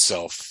hung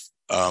himself,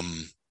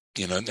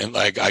 and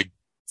like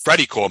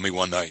Freddie called me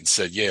one night and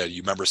said, "Yeah,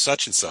 you remember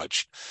such and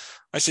such?"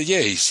 I said, "Yeah."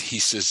 He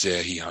says, "Yeah,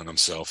 he hung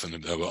himself."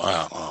 And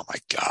oh my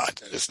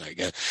God, isn't it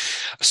again?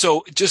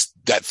 So just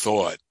that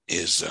thought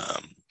is,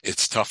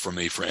 it's tough for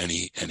me, for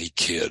any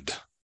kid.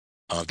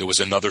 There was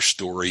another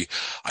story,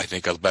 I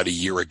think about a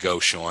year ago,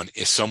 Sean,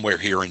 is somewhere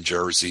here in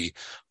Jersey,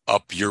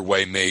 up your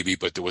way maybe,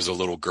 but there was a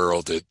little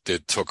girl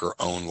that took her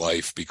own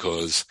life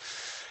because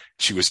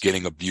she was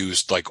getting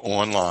abused, like,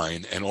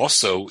 online. And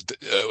also,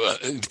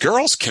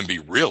 girls can be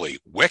really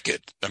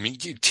wicked. I mean,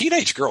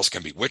 teenage girls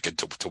can be wicked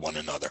to one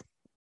another.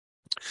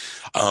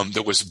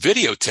 There was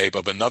videotape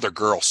of another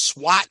girl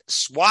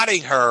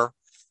swatting her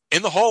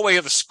in the hallway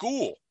of the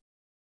school,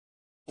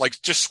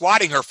 like just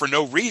swatting her for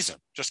no reason,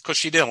 just because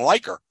she didn't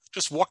like her.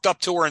 Just walked up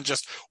to her and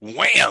just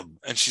wham.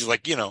 And she's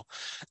like, and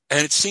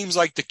it seems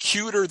like the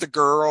cuter the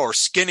girl, or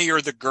skinnier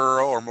the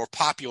girl, or more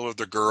popular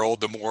the girl,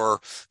 the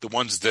more the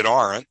ones that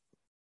aren't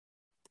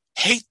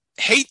hate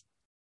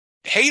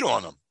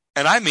on them.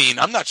 And I mean,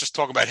 I'm not just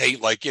talking about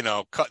hate, like,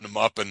 cutting them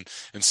up and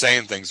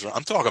saying things.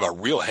 I'm talking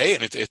about real hate.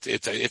 And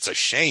it's a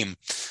shame.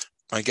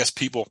 I guess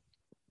people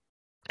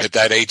at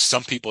that age,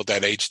 some people at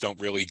that age don't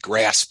really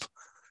grasp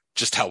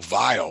just how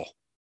vile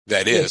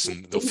that is,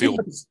 and they'll feel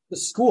the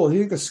school. Do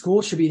you think the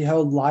school should be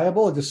held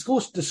liable? The school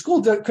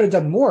could have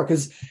done more,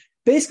 because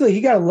basically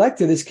he got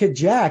elected. This kid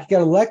Jack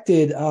got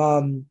elected.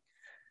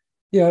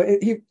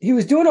 He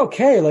was doing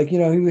okay. Like, he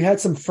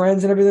had some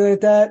friends and everything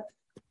like that.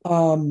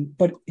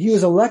 But he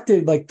was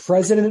elected like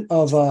president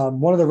of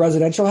one of the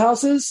residential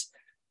houses.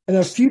 And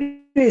a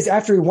few days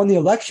after he won the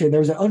election, there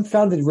was an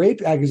unfounded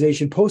rape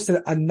accusation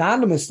posted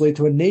anonymously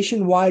to a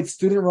nationwide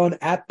student-run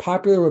app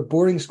popular with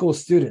boarding school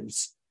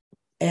students,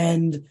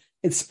 and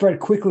it spread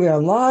quickly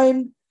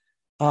online.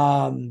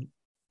 And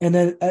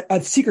then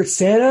at Secret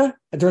Santa,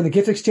 during the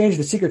gift exchange of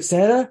the Secret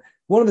Santa,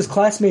 one of his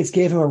classmates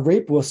gave him a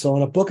rape whistle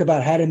and a book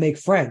about how to make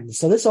friends.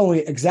 So this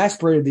only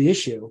exasperated the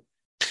issue.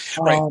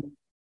 Right.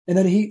 And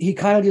then he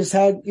kind of just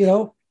had,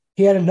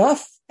 he had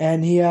enough,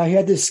 and he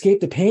had to escape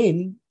the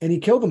pain, and he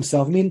killed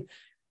himself. I mean,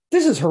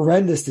 this is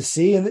horrendous to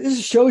see. And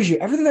this shows you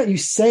everything that you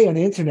say on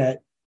the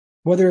internet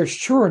whether it's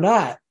true or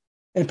not.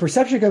 And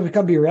perception can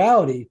become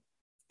reality.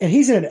 And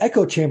he's in an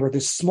echo chamber at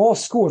this small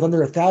school with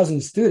under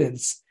 1,000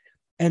 students.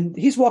 And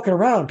he's walking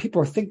around.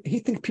 People think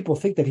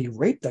that he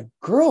raped a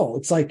girl.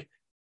 It's like,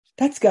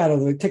 that's got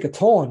to take a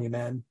toll on you,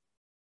 man.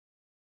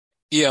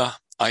 Yeah,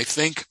 I'm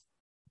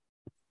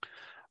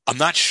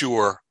not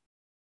sure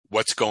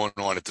what's going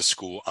on at the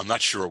school. I'm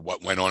not sure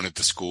what went on at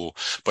the school,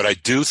 but I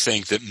do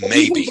think that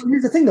maybe.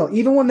 Here's the thing, though.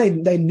 Even when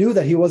they knew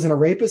that he wasn't a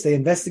rapist, they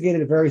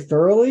investigated it very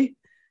thoroughly.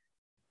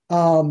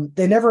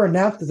 They never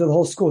announced it to the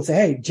whole school and say,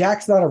 hey,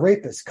 Jack's not a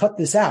rapist. Cut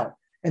this out.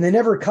 And they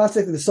never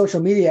contacted the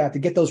social media to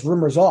get those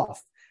rumors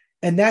off.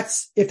 And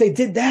if they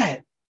did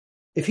that,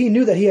 if he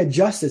knew that he had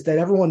justice, that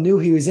everyone knew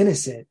he was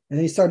innocent, and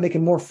then he started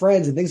making more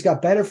friends and things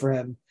got better for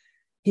him,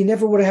 he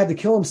never would have had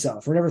to kill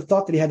himself or never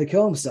thought that he had to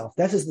kill himself.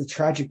 That's just the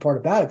tragic part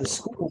about it. The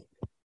school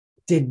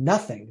did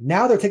nothing.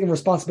 Now they're taking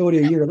responsibility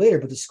a year later,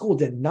 but the school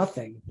did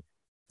nothing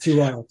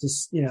to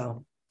just,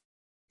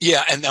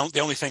 Yeah, and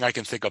the only thing I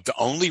can think of, the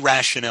only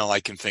rationale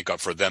I can think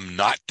of for them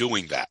not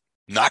doing that,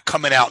 not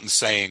coming out and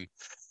saying,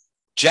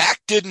 Jack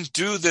didn't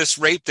do this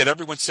rape that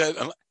everyone said.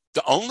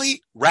 The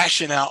only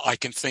rationale I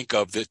can think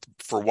of that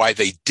for why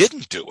they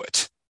didn't do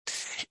it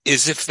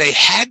is if they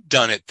had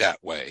done it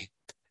that way,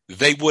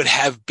 they would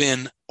have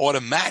been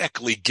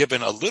automatically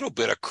given a little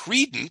bit of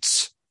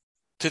credence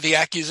to the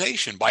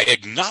accusation by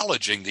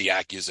acknowledging the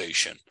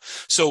accusation.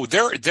 So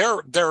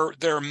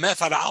their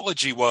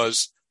methodology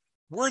was,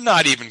 we're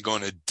not even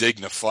going to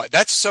dignify.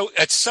 It's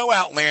so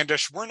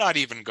outlandish. We're not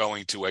even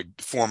going to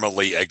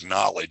formally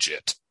acknowledge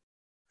it.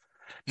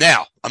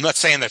 Now, I'm not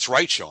saying that's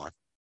right, Sean.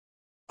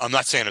 I'm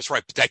not saying it's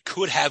right, but that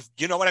could have,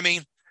 you know what I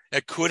mean?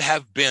 That could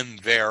have been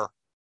their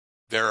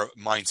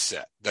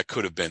mindset. That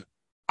could have been.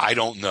 I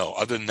don't know.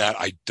 Other than that,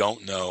 I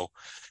don't know.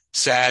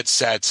 Sad,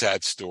 sad,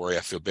 sad story. I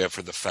feel bad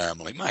for the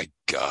family. My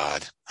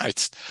God,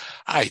 The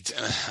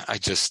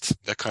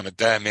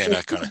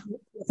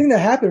thing that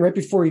happened right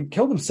before he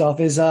killed himself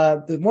is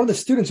one of the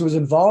students who was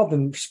involved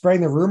in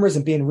spreading the rumors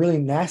and being really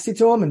nasty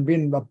to him and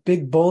being a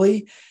big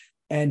bully.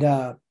 And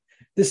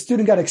this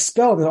student got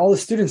expelled, and all the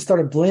students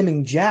started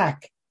blaming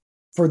Jack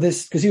for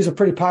this because he was a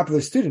pretty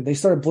popular student. They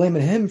started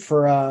blaming him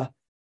for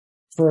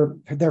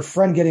their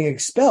friend getting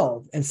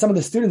expelled. And some of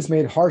the students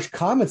made harsh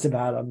comments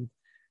about him,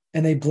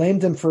 and they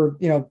blamed him for,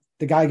 the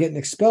guy getting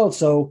expelled.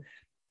 So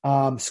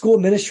school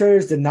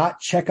administrators did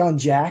not check on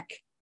Jack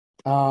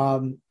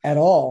at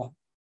all.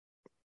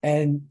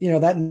 And,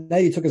 that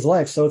night he took his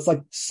life. So it's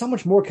like so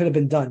much more could have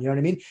been done. You know what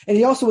I mean? And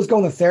he also was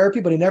going to therapy,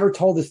 but he never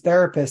told his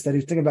therapist that he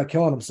was thinking about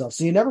killing himself.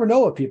 So you never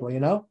know with people,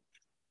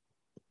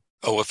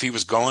 Oh, if he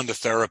was going to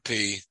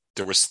therapy,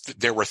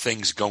 there were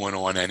things going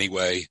on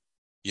anyway,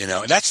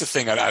 and that's the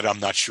thing I'm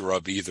not sure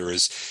of either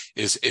is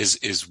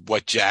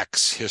what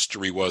Jack's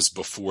history was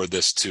before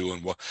this too.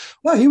 And what?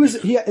 No, I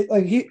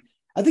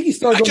think he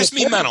started. I just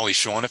mean mentally,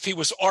 Sean, if he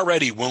was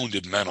already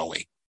wounded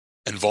mentally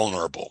and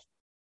vulnerable,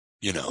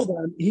 He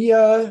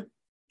went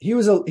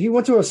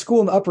to a school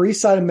in the Upper East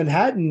Side of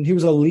Manhattan. He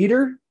was a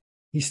leader.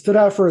 He stood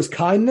out for his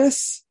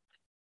kindness.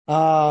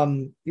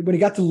 When he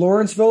got to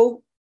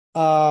Lawrenceville,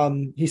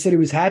 he said he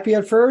was happy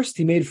at first.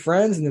 He made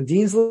friends in the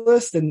dean's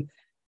list, and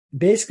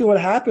basically what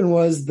happened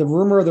was the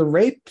rumor of the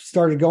rape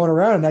started going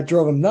around, and that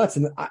drove him nuts.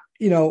 And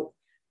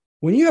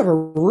when you have a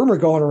rumor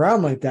going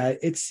around like that,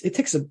 it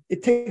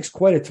takes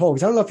quite a toll.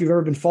 Because I don't know if you've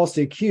ever been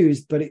falsely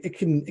accused, but it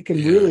can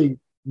really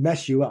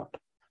mess you up.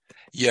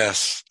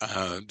 Yes,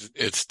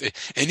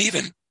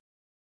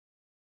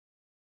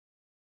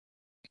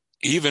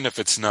 even if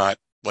it's not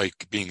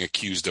like being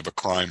accused of a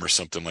crime or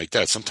something like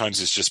that,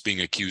 sometimes it's just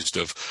being accused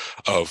of,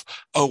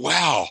 oh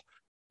wow,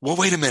 well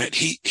wait a minute,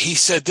 he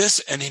said this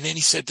and then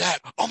he said that.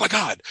 Oh my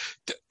God,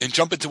 and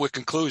jump into a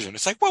conclusion.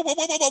 It's like whoa,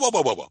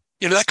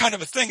 that kind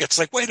of a thing. It's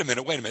like wait a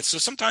minute. So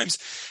sometimes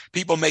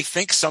people may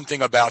think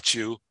something about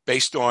you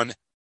based on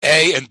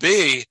A and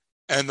B,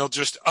 and they'll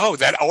just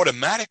that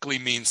automatically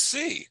means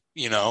C.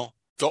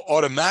 They'll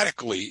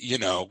automatically,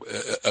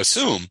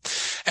 assume,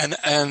 and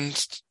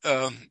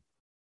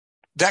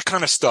that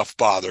kind of stuff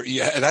bother.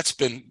 Yeah, that's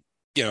been,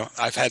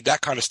 I've had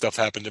that kind of stuff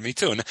happen to me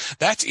too, and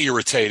that's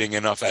irritating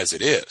enough as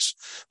it is.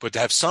 But to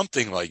have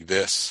something like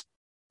this,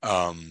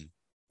 and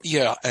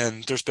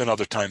there's been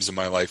other times in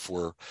my life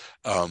where,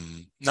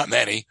 not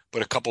many,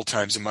 but a couple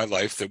times in my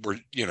life that were,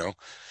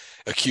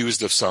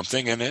 accused of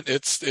something, and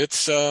it's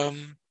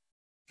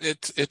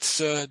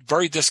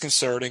very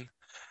disconcerting,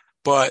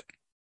 but.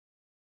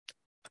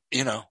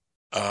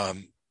 I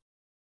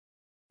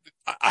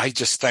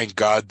just thank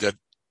God that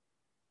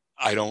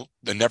I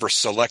never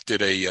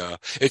selected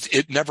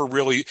it never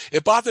really,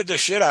 it bothered the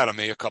shit out of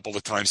me a couple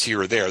of times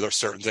here or there. There's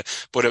certain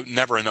things, but it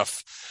never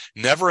enough.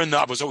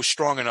 I was always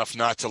strong enough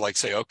not to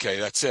say, okay,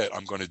 that's it.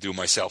 I'm going to do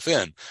myself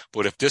in.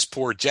 But if this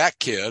poor Jack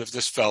kid, if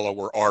this fellow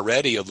were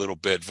already a little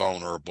bit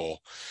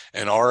vulnerable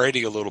and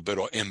already a little bit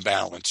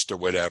imbalanced or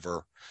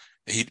whatever,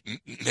 he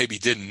maybe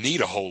didn't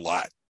need a whole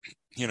lot,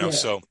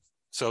 so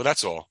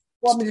that's all.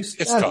 Well, I mean, it's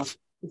tough.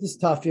 It's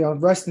just tough,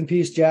 Rest in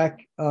peace,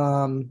 Jack.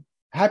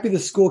 Happy the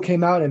school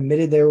came out and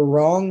admitted they were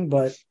wrong,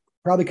 but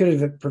probably could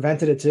have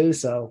prevented it too.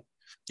 So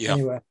Yeah.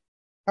 Anyway,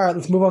 all right,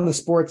 let's move on to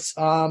sports.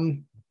 All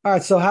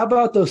right, so how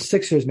about those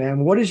Sixers,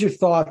 man? What is your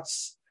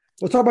thoughts?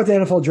 We'll talk about the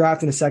NFL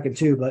draft in a second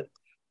too, but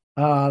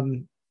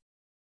um,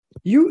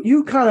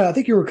 you kind of, I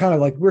think you were kind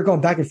of like we were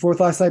going back and forth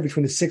last night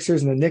between the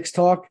Sixers and the Knicks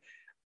talk.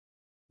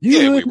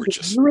 Yeah, we were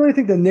just. You really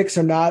think the Knicks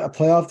are not a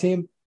playoff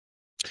team?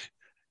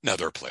 No,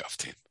 they're a playoff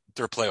team.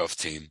 They're a playoff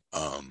team.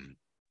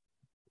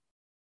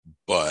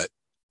 But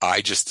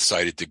I just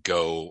decided to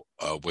go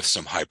with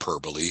some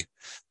hyperbole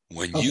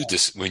when Okay.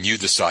 when you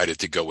decided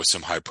to go with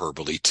some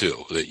hyperbole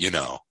too.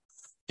 That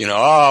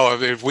oh,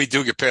 if we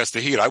do get past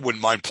the Heat, I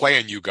wouldn't mind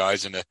playing you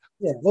guys in a.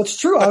 Yeah, well, it's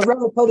true. I'd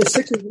rather play the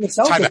Sixers than the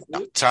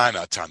Celtics. Time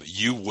out.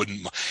 You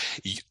wouldn't.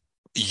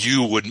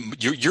 You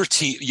wouldn't. Your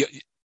team.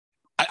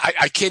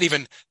 I can't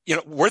even.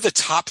 We're the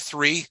top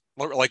three.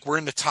 Like we're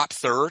in the top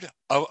third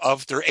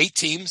of their 8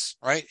 teams,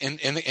 right?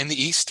 In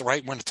the East,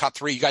 right? We're in the top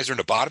 3. You guys are in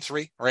the bottom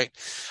 3, right?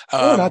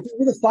 We're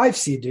the 5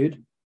 seed,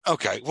 dude.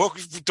 Okay, well,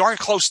 darn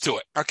close to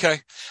it.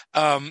 Okay,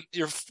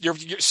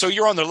 so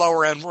you're on the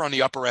lower end, we're on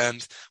the upper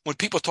end. When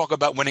people talk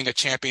about winning a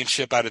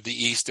championship out of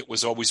the East, it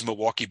was always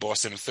Milwaukee,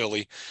 Boston, and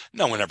Philly.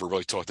 No one ever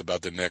really talked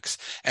about the Knicks.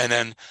 And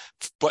then,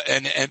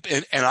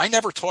 and I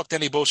never talked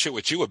any bullshit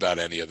with you about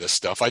any of this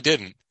stuff. I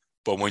didn't.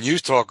 But when you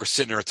are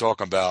sitting there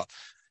talking about,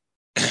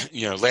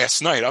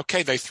 last night,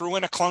 okay, they threw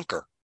in a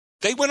clunker.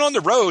 They went on the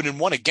road and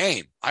won a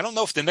game. I don't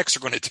know if the Knicks are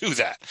going to do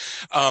that,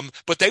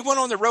 but they went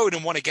on the road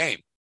and won a game.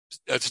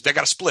 They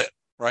got a split,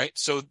 right?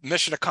 So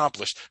mission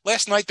accomplished.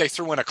 Last night they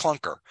threw in a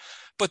clunker.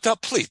 But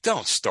please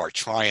don't start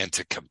trying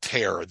to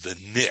compare the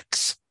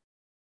Knicks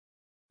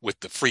with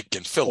the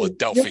freaking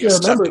Philadelphia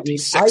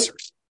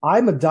 76ers.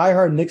 I'm a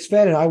diehard Knicks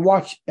fan, and I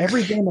watch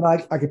every game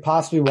that I could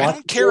possibly watch. I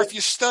don't care if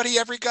you study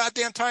every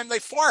goddamn time they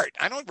fart.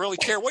 I don't really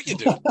care what you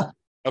do.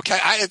 Okay,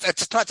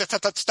 that's not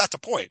the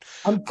point.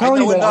 I'm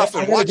telling you enough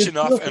and watch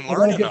enough and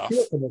learn enough.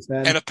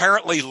 And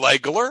apparently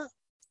Legler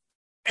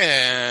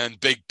and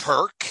Big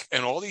Perk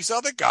and all these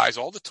other guys,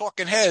 all the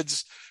talking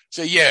heads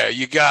say, yeah,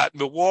 you got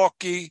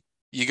Milwaukee,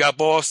 you got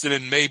Boston,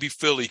 and maybe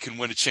Philly can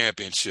win a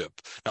championship.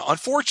 Now,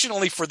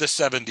 unfortunately for the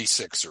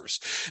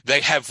 76ers,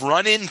 they have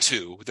run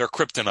into their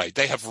kryptonite.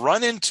 They have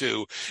run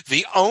into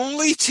the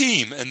only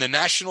team in the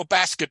National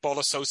Basketball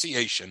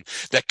Association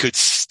that could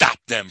stop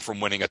them from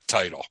winning a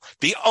title.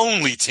 The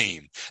only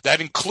team. That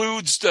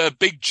includes the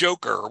big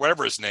joker or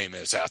whatever his name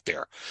is out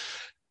there.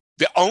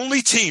 The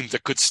only team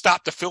that could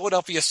stop the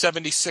Philadelphia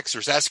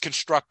 76ers as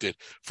constructed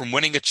from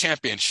winning a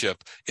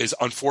championship is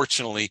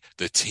unfortunately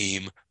the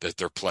team that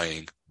they're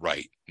playing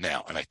right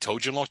now. And I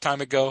told you a long time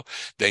ago,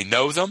 they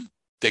know them.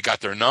 They got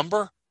their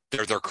number.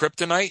 They're their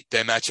kryptonite.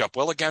 They match up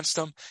well against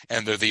them.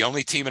 And they're the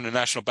only team in the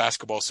National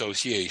Basketball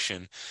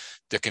Association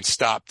that can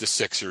stop the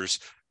Sixers.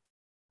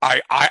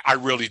 I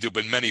really do,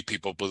 but many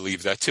people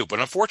believe that too. But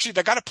unfortunately,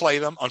 they got to play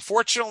them.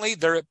 Unfortunately,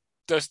 the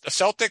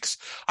Celtics,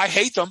 I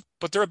hate them,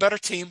 but they're a better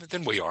team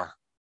than we are.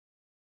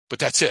 But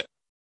that's it.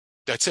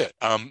 That's it.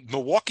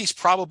 Milwaukee's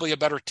probably a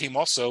better team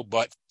also,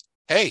 but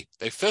hey,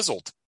 they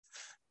fizzled.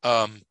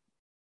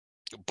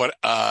 But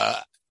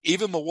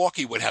even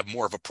Milwaukee would have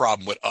more of a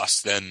problem with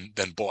us than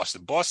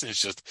Boston. Boston is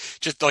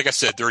just like I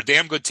said, they're a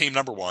damn good team,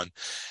 number 1.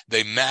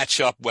 They match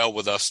up well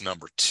with us,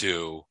 number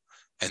 2.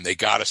 And they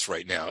got us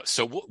right now.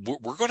 So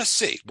we're going to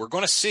see. We're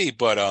going to see.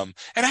 But, and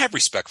I have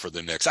respect for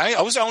the Knicks.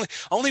 I was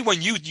only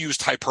when you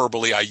used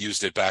hyperbole, I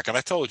used it back. And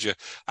I told you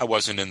I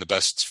wasn't in the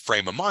best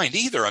frame of mind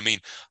either. I mean,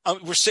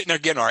 we're sitting there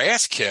getting our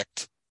ass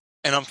kicked.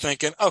 And I'm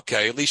thinking,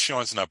 okay, at least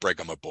Sean's not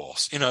breaking my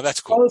balls.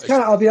 That's cool.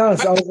 I'll be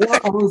honest. I was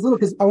a little,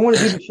 because I wanted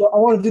to do the show. I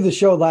wanted to do the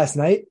show last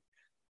night.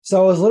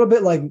 So I was a little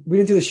bit like, we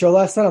didn't do the show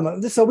last night. I'm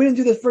like, so we didn't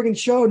do the friggin'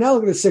 show. Now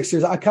look at the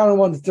Sixers. I kind of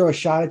wanted to throw a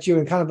shot at you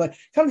and kind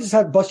of just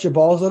have bust your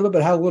balls a little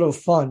bit, have a little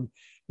fun.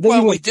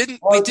 Then we didn't,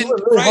 really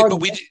right,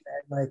 but we did.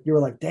 Like, you were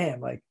like, damn,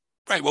 like.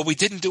 Right. Well, we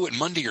didn't do it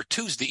Monday or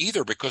Tuesday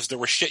either because there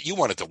was shit you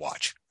wanted to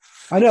watch.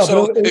 I know.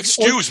 So,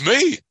 excuse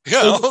me.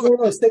 It's one of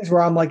those things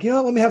where I'm like,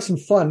 let me have some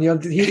fun. You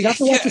got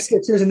to watch the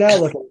Sixers and now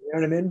look at it. You know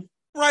what I mean?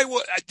 Right.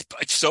 Well,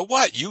 so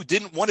what? You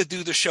didn't want to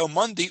do the show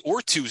Monday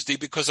or Tuesday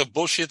because of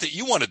bullshit that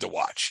you wanted to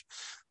watch.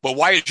 But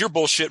why is your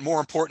bullshit more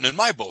important than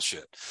my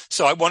bullshit?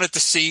 So I wanted to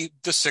see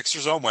the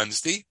Sixers on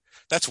Wednesday.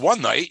 That's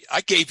one night.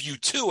 I gave you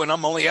 2, and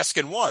I'm only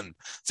asking 1.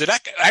 So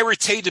that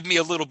irritated me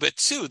a little bit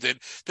too.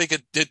 Did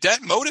that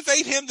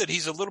motivate him? That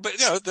he's a little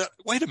bit,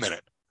 wait a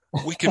minute.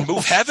 We can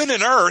move heaven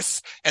and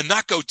earth and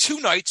not go 2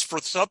 nights for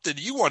something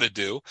you want to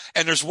do.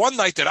 And there's one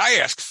night that I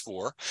asked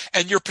for,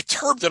 and you're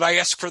perturbed that I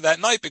asked for that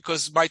night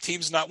because my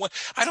team's not one.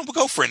 I don't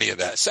go for any of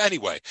that. So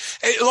anyway,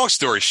 long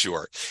story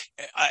short,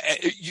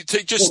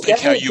 think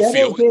how you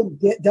feel.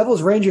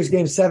 Devils Rangers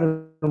game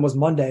 7 was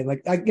Monday.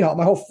 Like I got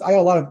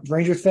a lot of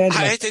Rangers fans.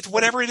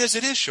 Whatever it is,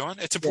 Sean.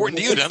 It's important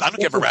to you. I don't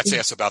give a rat's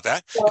ass about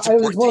that. It's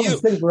important to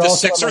you. The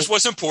Sixers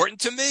was important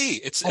to me.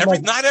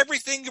 Not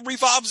everything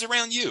revolves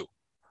around you.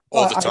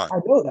 All the time.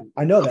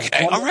 I know that.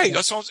 Okay, all right.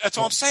 That's all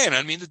I'm saying.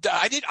 I mean,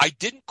 I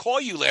didn't call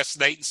you last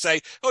night and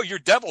say, "Oh, your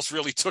Devils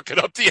really took it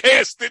up the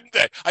ass, didn't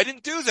they?" I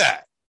didn't do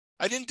that.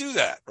 I didn't do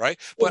that, right?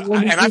 When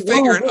And I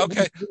figured,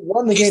 okay, you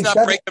won the he's game not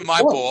breaking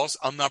my 7-1. balls.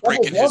 I'm not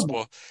breaking his 7-1.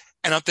 ball.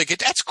 And I'm thinking,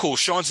 that's cool.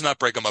 Sean's not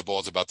breaking my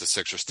balls about the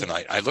Sixers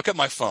tonight. I look at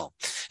my phone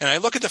and I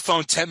look at the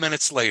phone 10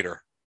 minutes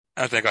later.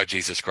 I think, oh,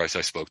 Jesus Christ,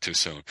 I spoke too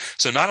soon.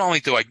 So not only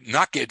do I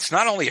not get, it's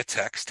not only a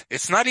text,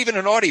 it's not even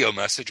an audio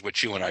message,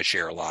 which you and I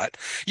share a lot.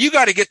 You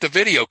got to get the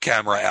video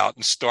camera out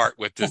and start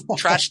with the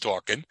trash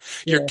talking.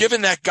 You're Yeah.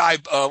 giving that guy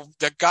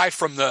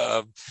from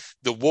the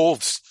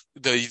Wolves,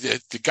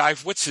 the guy,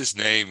 what's his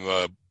name?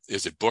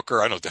 Is it Booker?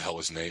 I don't know what the hell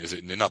his name is.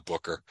 It not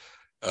Booker.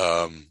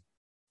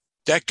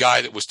 That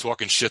guy that was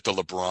talking shit to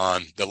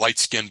LeBron, the light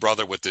skinned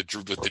brother with the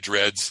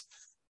dreads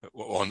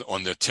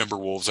on the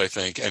Timberwolves, I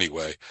think.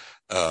 Anyway,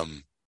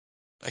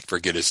 I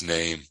forget his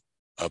name,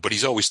 but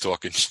he's always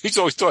talking. He's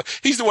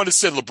the one that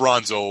said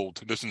LeBron's old,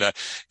 this and that.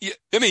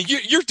 I mean,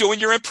 you're doing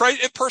your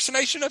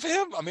impersonation of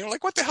him. I mean,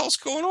 like, what the hell's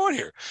going on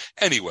here?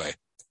 Anyway,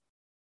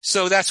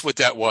 so that's what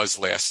that was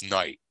last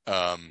night.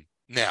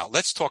 Now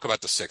let's talk about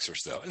the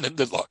Sixers, though. And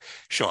look,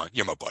 Sean,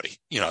 you're my buddy.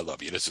 You know, I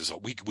love you. This is Are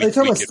you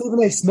talking about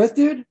Stephen A. Smith,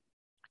 dude?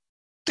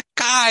 The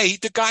guy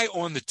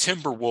on the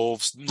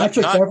Timberwolves.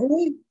 Patrick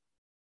Beverly?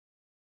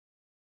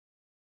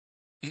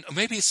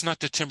 Maybe it's not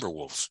the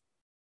Timberwolves.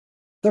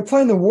 They're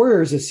playing the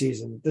Warriors this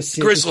season. The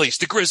Grizzlies.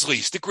 Oh,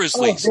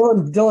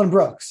 Dylan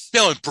Brooks.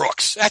 Dylan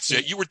Brooks. That's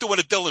it. You were doing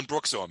a Dylan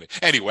Brooks on me.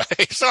 Anyway,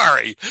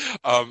 sorry.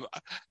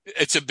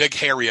 It's a big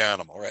hairy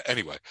animal, right?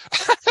 Anyway.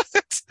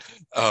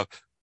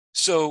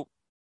 So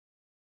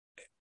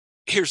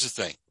here's the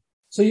thing.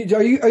 So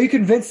are you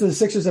convinced that the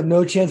Sixers have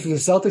no chance for the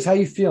Celtics? How are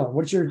you feeling?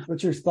 What's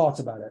your thoughts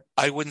about it?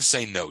 I wouldn't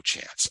say no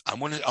chance. I'm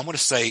gonna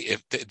say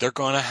if they're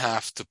gonna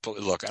have to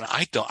look, and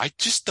I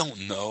just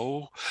don't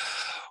know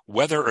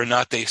whether or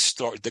not they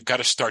got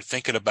to start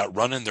thinking about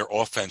running their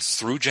offense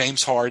through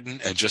James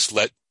Harden and just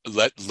let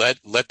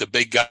the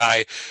big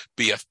guy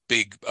be a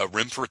big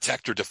rim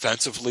protector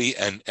defensively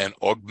and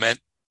augment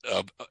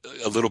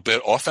a little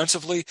bit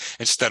offensively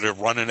instead of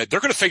running it. They're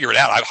going to figure it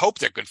out. I hope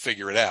they can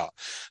figure it out,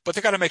 but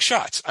they got to make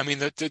shots. I mean,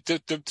 the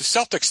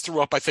Celtics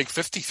threw up, I think,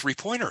 53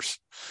 pointers.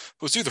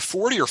 It was either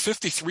 40 or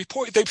 53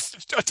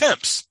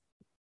 attempts.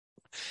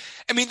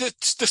 I mean, the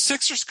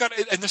Sixers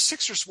and the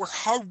Sixers were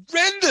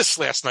horrendous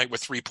last night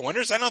with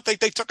 3-pointers. I don't think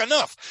they took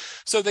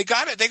enough. So they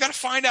got to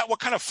find out what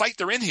kind of fight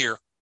they're in here.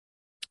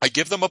 I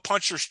give them a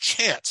puncher's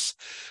chance,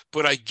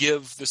 but I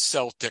give the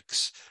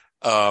Celtics,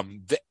 I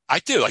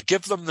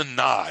give them the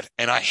nod,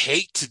 and I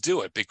hate to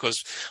do it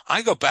because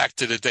I go back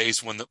to the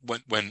days when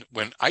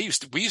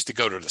we used to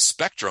go to the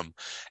Spectrum,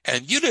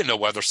 and you didn't know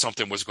whether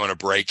something was going to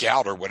break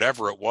out or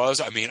whatever it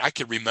was. I mean, I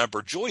can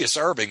remember Julius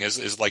Erving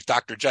is like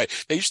Dr. J.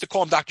 They used to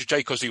call him Dr. J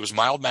because he was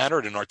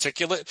mild-mannered and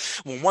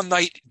articulate. Well, one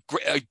night,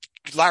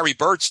 Larry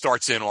Bird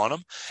starts in on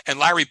him, and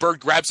Larry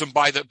Bird grabs him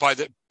by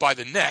the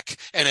neck,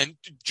 and then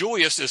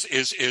Julius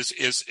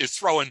is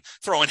throwing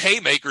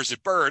haymakers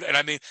at Bird, and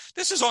I mean,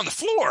 this is on the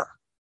floor.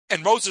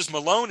 And Moses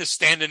Malone is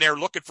standing there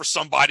looking for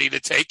somebody to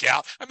take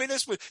out. I mean,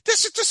 this is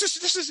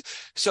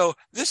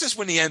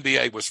when the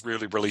NBA was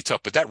really, really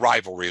tough. But that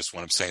rivalry is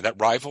what I'm saying.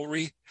 That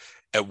rivalry,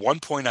 at one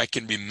point I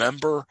can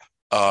remember,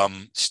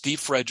 Steve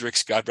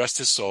Fredericks, God rest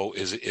his soul,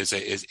 is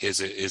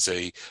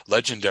a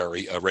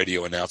legendary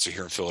radio announcer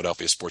here in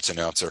Philadelphia, sports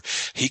announcer.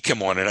 He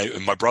came on,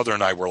 and my brother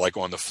and I were like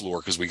on the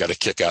floor because we got a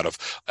kick out of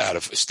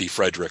Steve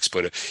Fredericks,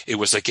 but it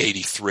was like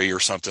 83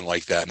 or something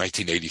like that,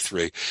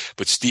 1983.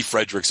 But Steve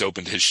Fredericks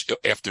opened his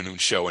afternoon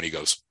show, and he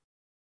goes,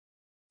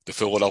 "The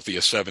Philadelphia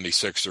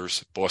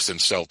 76ers, Boston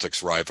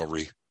Celtics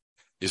rivalry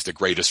is the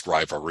greatest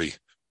rivalry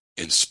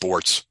in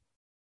sports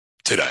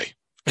today."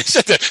 He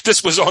said that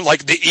this was on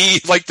like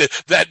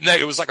that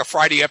night. It was like a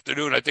Friday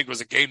afternoon. I think it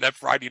was a game that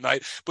Friday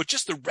night. But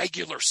just the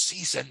regular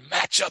season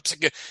matchups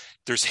again.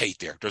 There's hate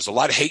there. There's a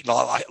lot of hate and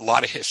a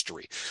lot of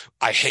history.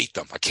 I hate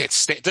them. I can't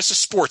stand. This is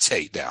sports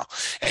hate now.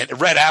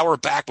 And Red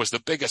Auerbach was the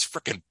biggest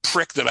freaking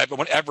prick that I've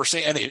ever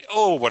seen.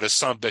 Oh, what a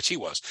son of a bitch he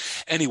was.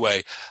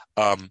 Anyway,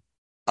 I'm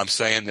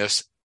saying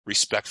this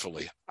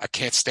respectfully. I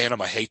can't stand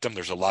them. I hate them.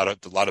 There's a lot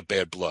of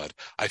bad blood.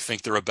 I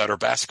think they're a better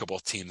basketball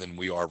team than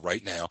we are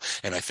right now.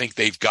 And I think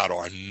they've got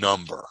our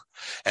number.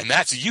 And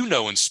that's,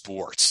 in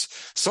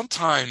sports,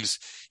 sometimes,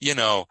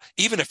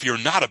 even if you're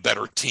not a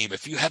better team,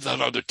 if you have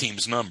that other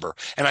team's number,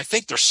 and I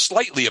think they're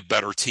slightly a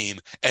better team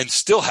and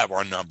still have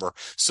our number.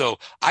 So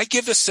I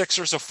give the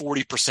Sixers a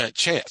 40%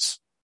 chance.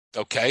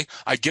 Okay.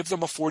 I give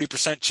them a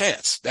 40%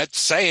 chance. That's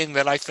saying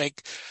that I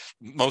think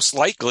most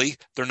likely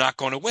they're not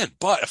going to win,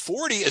 but a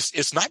 40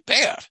 is not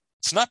bad.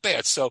 It's not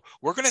bad. So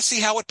we're going to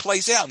see how it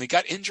plays out. And they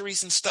got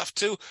injuries and stuff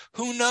too.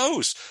 Who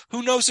knows?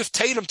 Who knows if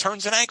Tatum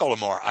turns an ankle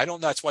tomorrow? I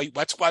don't know. That's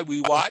why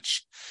we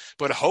watch,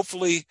 but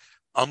hopefully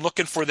I'm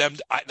looking for them.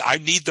 I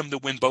need them to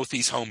win both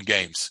these home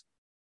games.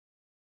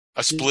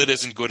 A split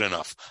isn't good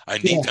enough. I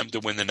need them to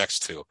win the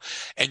next two.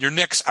 And your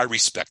Knicks, I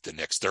respect the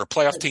Knicks. They're a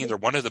playoff team. They're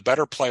one of the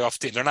better playoff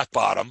teams. They're not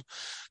bottom.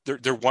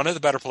 They're one of the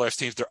better playoff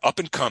teams. They're up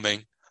and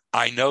coming.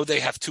 I know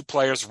they have two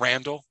players,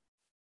 Randall,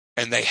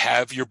 and they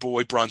have your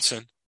boy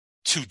Brunson.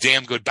 two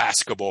damn good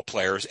basketball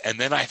players. And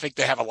then I think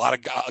they have a lot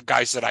of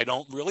guys that I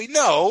don't really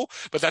know,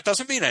 but that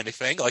doesn't mean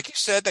anything. Like you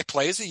said, they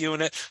play as a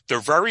unit. They're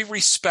very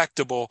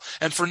respectable.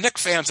 And for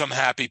Knicks fans, I'm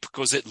happy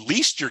because at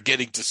least you're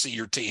getting to see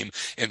your team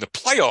in the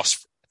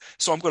playoffs.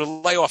 So I'm going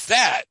to lay off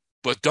that.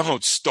 But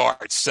don't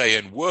start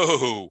saying,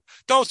 "Whoa!"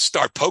 Don't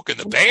start poking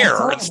the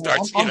bear and start,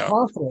 I'm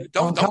confident.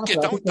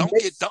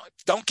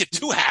 don't get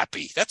too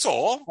happy. That's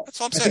all. That's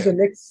all I'm saying.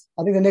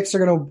 I think the Knicks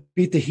are going to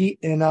beat the Heat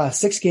in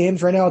 6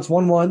 games. Right now, it's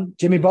 1-1.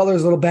 Jimmy Butler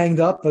is a little banged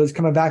up, but is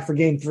coming back for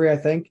Game 3, I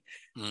think.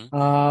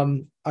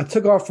 Mm-hmm. I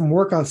took off from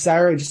work on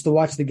Saturday just to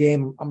watch the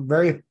game. I'm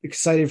very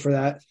excited for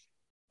that.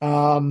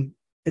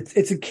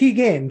 It's a key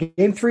game.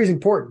 Game 3 is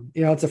important.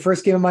 It's the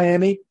first game in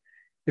Miami.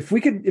 If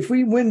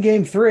we win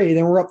Game 3,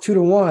 then we're up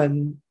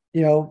 2-1.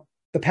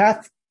 The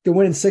path to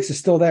winning 6 is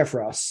still there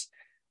for us.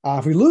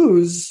 If we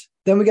lose,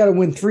 then we got to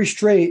win 3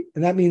 straight,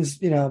 and that means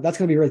that's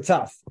going to be really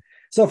tough.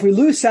 So if we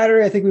lose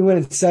Saturday, I think we win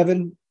in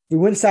 7. If we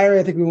win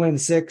Saturday, I think we win in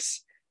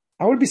 6.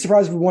 I wouldn't be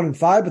surprised if we won in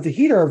 5. But the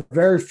Heat are a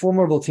very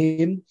formidable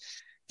team.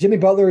 Jimmy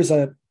Butler is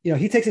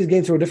he takes his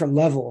game to a different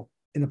level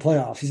in the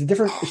playoffs. He's a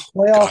different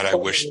playoff. God, I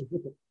wish.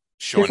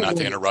 Sean, not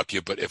to interrupt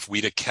you, but if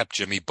we'd have kept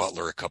Jimmy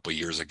Butler a couple of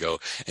years ago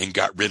and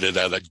got rid of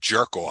that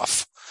jerk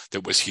off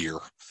that was here,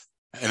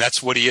 and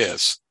that's what he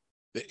is.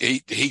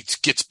 He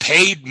gets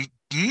paid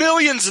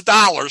millions of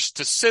dollars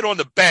to sit on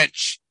the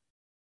bench,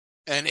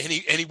 and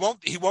he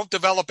won't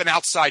develop an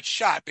outside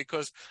shot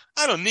because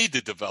I don't need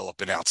to develop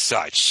an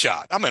outside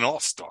shot. I'm an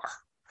all-star.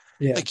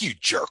 Yeah. Like you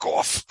jerk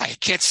off. I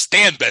can't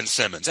stand Ben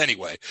Simmons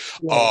anyway.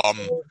 Yeah.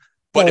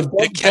 But if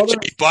they kept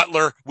Jimmy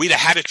Butler, we'd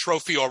have had a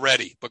trophy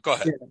already. But go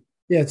ahead.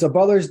 Yeah, so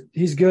Butler's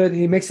he's good.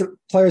 He makes the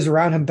players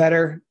around him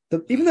better.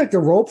 Even like the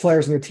role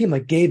players on their team,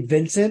 like Gabe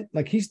Vincent,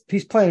 like he's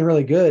playing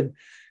really good.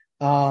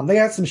 They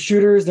got some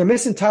shooters. They're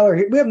missing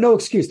Tyler. We have no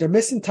excuse. They're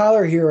missing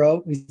Tyler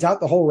Hero. He's out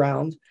the whole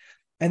round.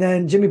 And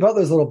then Jimmy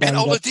Butler's a little banged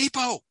up. And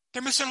Oladipo.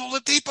 They're missing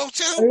Oladipo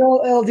too.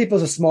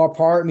 Oladipo's a small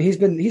part. I mean, he's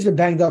been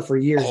banged up for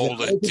years.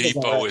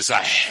 Oladipo is a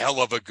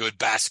hell of a good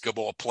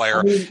basketball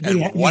player,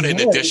 what an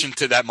addition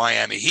to that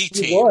Miami Heat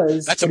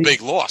team. That's a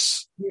big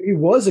loss. He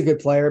was a good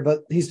player, but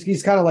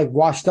he's kind of like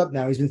washed up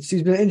now. He's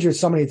been injured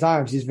so many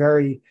times.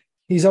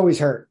 He's always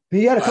hurt.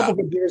 He had a couple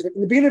good years. In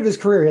the beginning of his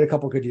career, he had a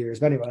couple good years.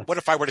 But anyway. What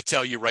if I were to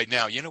tell you right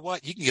now, you know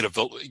what? You can get a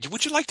vote.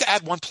 Would you like to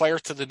add one player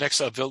to the next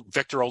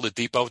Victor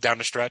Oladipo down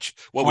the stretch?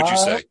 What would you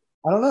say?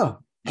 I don't know.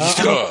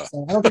 I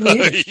don't think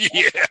we need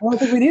him. I don't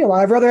think we need him.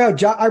 I'd rather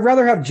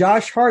have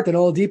Josh Hart than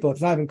Oladipo. It's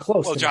not even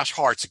close. Well, Josh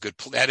Hart's a good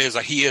player.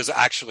 He is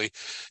actually,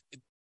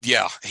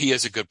 he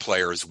is a good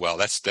player as well.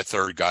 That's the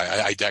third guy.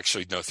 I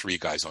actually know 3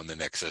 guys on the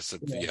Knicks.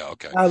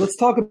 Okay. Let's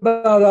talk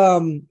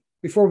about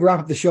before we wrap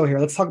up the show here.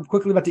 Let's talk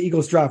quickly about the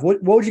Eagles draft.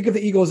 What would you give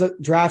the Eagles a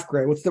draft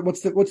grade? What's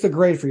the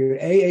grade for you?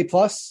 A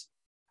plus?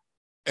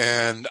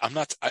 And I'm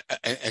not.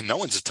 And no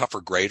one's a tougher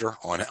grader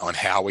on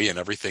Howie and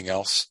everything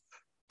else.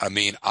 I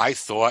mean, I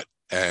thought.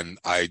 And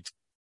I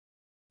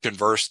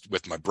conversed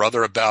with my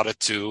brother about it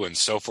too, and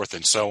so forth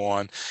and so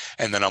on.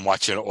 And then I'm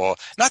watching it all.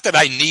 Not that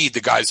I need the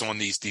guys on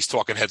these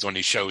talking heads on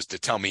these shows to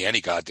tell me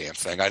any goddamn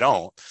thing. I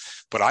don't.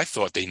 But I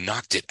thought they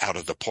knocked it out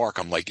of the park.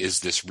 I'm like,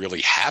 is this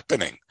really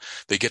happening?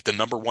 They get the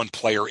number 1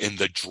 player in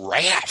the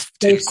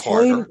draft. They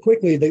explained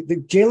quickly the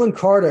Jalen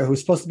Carter,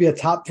 who's supposed to be a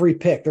top 3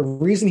 pick. The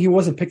reason he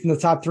wasn't picked in the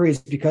top 3 is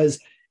because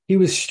he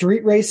was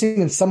street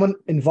racing and someone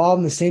involved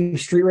in the same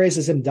street race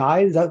as him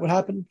died. Is that what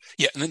happened?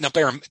 Yeah. Now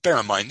bear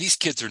in mind, these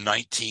kids are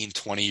 19,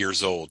 20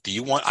 years old.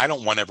 I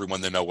don't want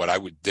everyone to know what I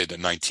did at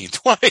 19,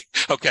 20.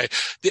 Okay.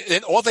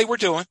 And all they were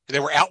doing,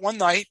 they were out one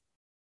night.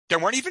 They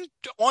weren't even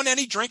on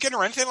any drinking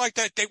or anything like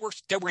that.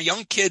 They were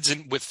young kids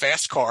with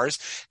fast cars,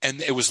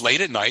 and it was late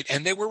at night,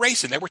 and they were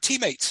racing. They were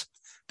teammates.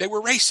 They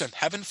were racing,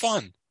 having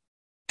fun.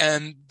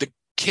 And the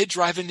kid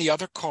driving the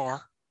other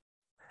car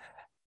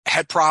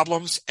had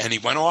problems, and he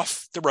went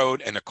off the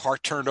road, and the car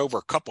turned over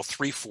a couple,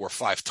 3, 4,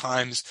 5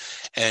 times,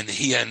 and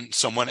he and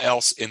someone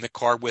else in the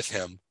car with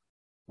him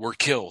were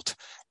killed.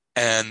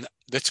 And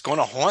that's going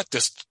to haunt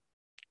this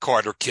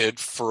Carter kid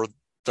for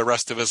the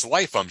rest of his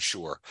life, I'm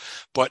sure.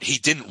 But he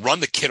didn't run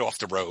the kid off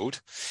the road.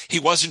 He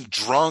wasn't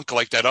drunk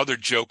like that other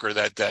joker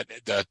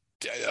that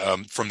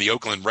from the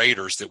Oakland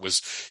Raiders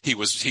he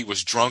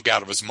was drunk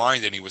out of his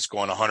mind, and he was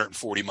going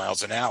 140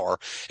 miles an hour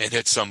and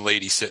hit some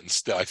lady sitting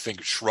still. I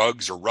think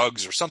Ruggs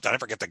or something. I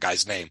forget the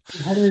guy's name.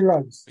 Henry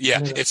Ruggs.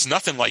 Yeah, it's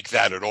nothing like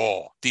that at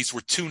all. These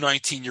were 2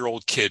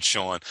 19-year-old kids,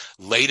 Sean,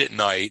 late at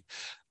night,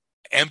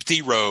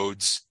 empty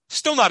roads.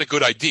 Still not a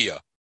good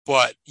idea,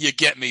 but you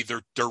get me.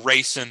 They're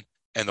racing,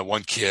 and the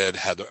one kid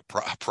had a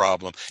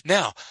problem.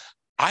 Now,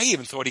 I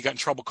even thought he got in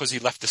trouble because he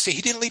left the scene.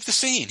 He didn't leave the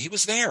scene. He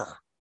was there.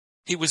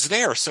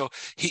 So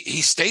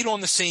he stayed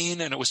on the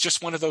scene, and it was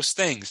just one of those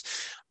things.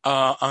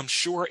 I'm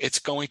sure it's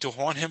going to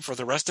haunt him for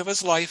the rest of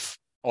his life.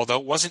 Although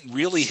it wasn't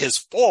really his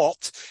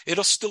fault,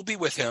 it'll still be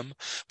with him.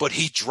 But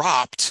he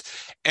dropped.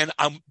 And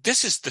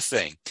this is the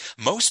thing.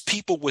 Most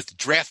people with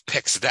draft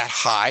picks that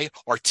high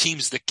are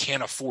teams that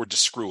can't afford to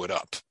screw it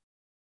up.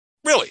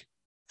 Really.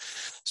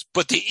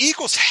 But the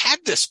Eagles had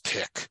this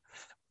pick.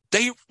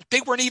 They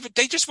weren't even.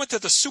 They just went to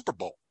the Super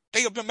Bowl.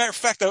 They, as a matter of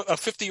fact, a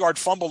 50-yard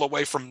fumble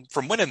away from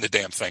winning the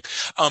damn thing.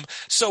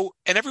 So,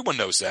 and everyone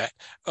knows that.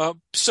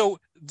 So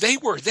they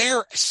were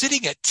there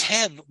sitting at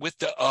 10 with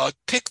the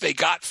pick they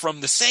got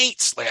from the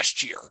Saints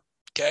last year.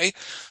 Okay.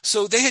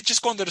 So they had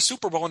just gone to the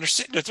Super Bowl and they're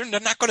sitting there. They're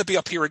not going to be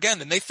up here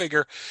again. And they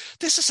figure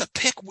this is a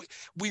pick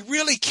we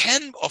really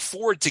can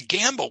afford to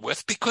gamble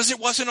with because it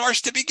wasn't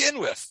ours to begin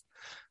with.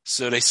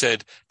 So they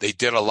said they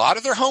did a lot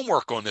of their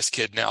homework on this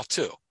kid now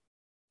too.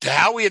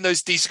 Howie and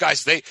these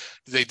guys, they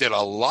did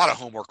a lot of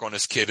homework on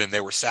this kid and they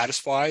were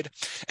satisfied.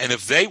 And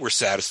if they were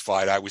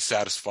satisfied, I was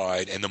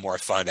satisfied. And the more I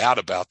find out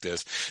about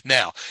this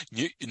now,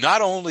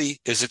 not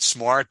only is it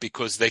smart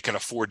because they can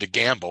afford to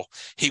gamble,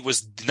 he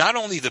was not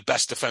only the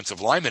best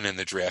defensive lineman in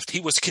the draft, he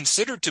was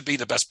considered to be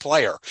the best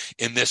player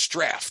in this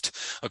draft.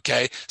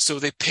 Okay. So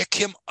they pick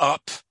him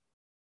up.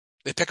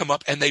 They pick him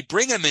up and they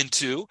bring him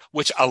into,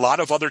 which a lot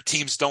of other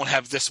teams don't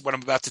have this, what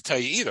I'm about to tell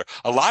you either.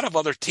 A lot of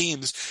other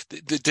teams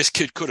this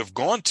kid could have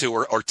gone to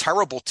are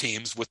terrible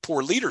teams with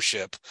poor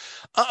leadership.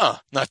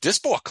 Not this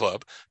ball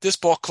club. This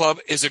ball club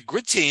is a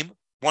good team,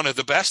 one of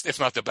the best, if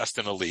not the best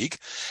in the league.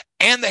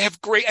 And they have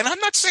great, and I'm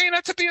not saying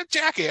that to be a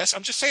jackass.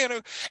 I'm just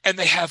saying, and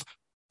they have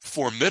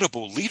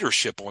formidable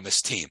leadership on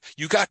this team.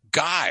 You got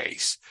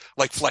guys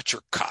like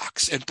Fletcher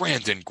Cox and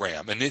Brandon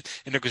Graham, and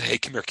they're going, hey,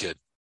 come here, kid.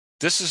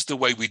 This is the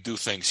way we do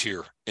things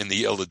here in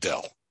the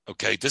Ill-Adel.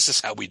 Okay. This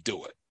is how we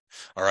do it.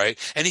 All right.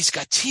 And he's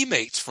got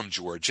teammates from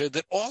Georgia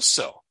that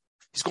also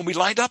he's going to be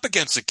lined up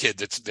against a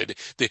kid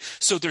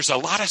so there's a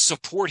lot of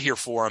support here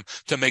for him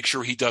to make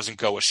sure he doesn't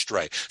go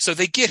astray. So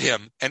they get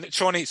him and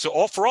Shawnee.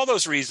 So for all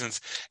those reasons,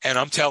 and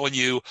I'm telling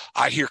you,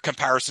 I hear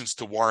comparisons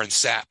to Warren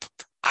Sapp.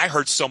 I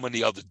heard someone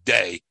the other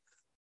day.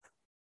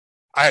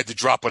 I had to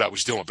drop what I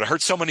was doing, but I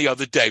heard someone the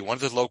other day, one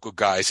of the local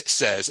guys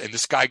says, and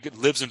this guy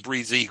lives and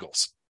breathes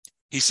Eagles.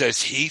 He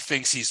says he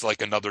thinks he's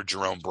like another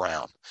Jerome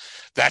Brown.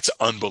 That's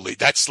unbelievable.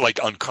 That's like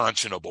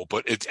unconscionable,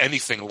 but it's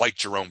anything like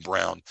Jerome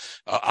Brown,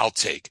 I'll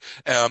take.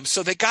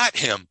 So they got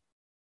him.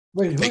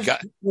 Wait, who's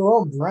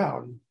Jerome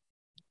Brown?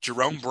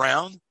 Jerome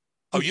Brown?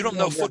 Oh, you don't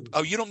know football.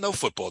 Oh, you don't know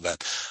football then.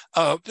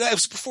 That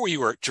was before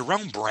you were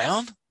Jerome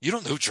Brown. You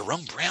don't know who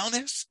Jerome Brown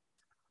is?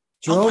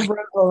 Jerome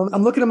Brown.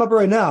 I'm looking him up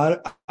right now.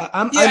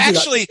 I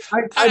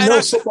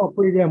know football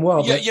pretty damn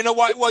well. Yeah, you know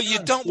why? Well, you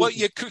don't. Well,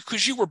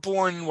 because you were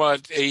born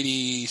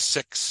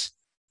 86.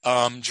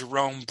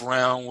 Jerome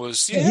Brown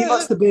was. Yeah, he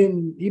must have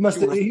been. He must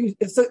have. It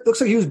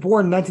looks like he was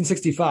born in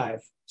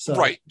 1965. So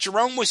right,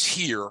 Jerome was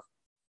here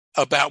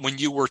about when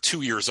you were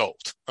 2 years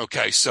old.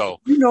 Okay, so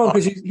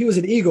because he was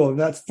an Eagle. And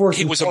that's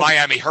he was a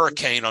Miami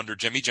Hurricane under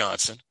Jimmy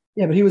Johnson.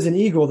 Yeah, but he was an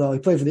Eagle though. He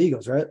played for the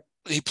Eagles, right?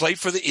 He played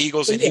for the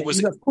Eagles, and he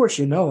was. Of course,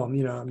 you know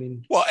him. I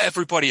mean. Well,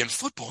 everybody in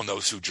football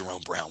knows who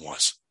Jerome Brown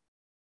was.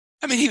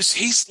 I mean,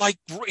 he's like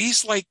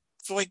it's like.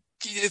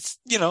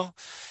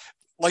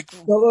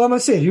 Well, I'm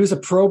gonna say he was a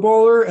Pro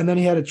Bowler, and then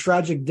he had a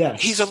tragic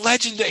death. He's a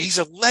legend. He's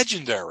a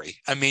legendary.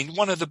 I mean,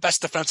 one of the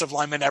best defensive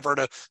linemen ever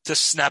to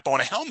snap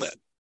on a helmet.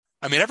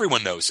 I mean,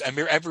 everyone knows. I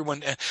mean,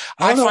 everyone.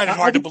 I find it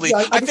hard to believe.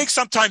 I think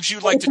sometimes you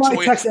like to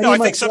toy. No, I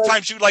think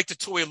sometimes you like to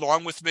toy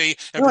along with me.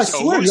 And who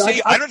is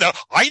he? I don't know.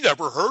 I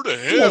never heard of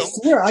him. I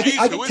swear, I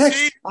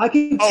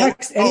can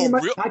text any of my.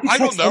 I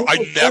don't know.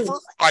 I never.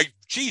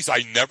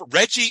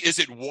 Reggie, is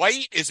it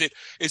White? Is it?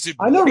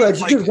 I know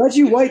Reggie. Dude,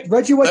 Reggie White.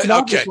 Reggie White's an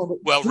okay.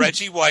 Well,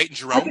 Reggie White and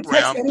Jerome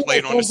Brown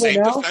played on the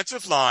same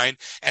defensive line,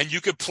 and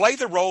you could play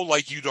the role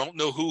like you don't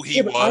know who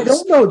he was. I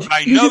don't know.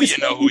 I know you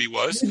know who he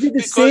was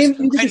because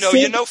I know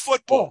you know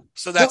football.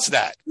 So that's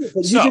that.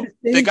 So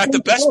they got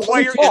the best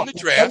player in the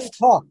draft.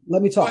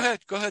 Let me talk.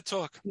 Go ahead,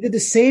 talk. You did the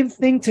same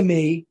thing to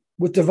me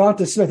with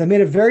Devonta Smith. I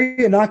made a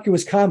very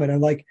innocuous comment.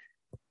 I'm like,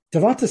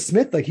 Devonta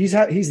Smith, like he's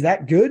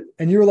that good,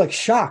 and you were like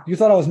shocked. You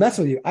thought I was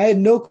messing with you. I had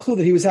no clue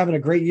that he was having a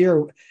great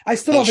year. I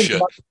still don't think.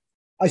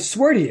 I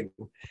swear to you.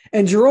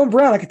 And Jerome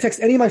Brown, I could text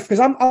any of my because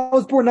I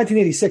was born in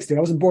 1986, dude.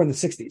 I wasn't born in the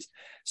 60s,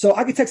 so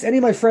I could text any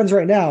of my friends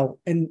right now,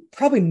 and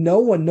probably no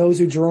one knows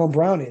who Jerome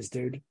Brown is,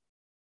 dude.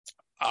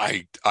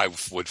 I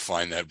would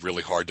find that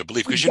really hard to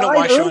believe because you know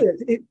why, Sean?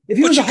 If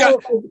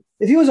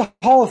he was a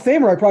Hall of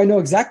Famer, I probably know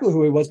exactly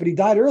who he was, but he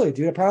died early,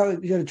 dude.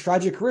 He had a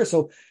tragic career,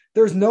 so.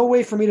 There's no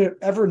way for me to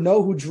ever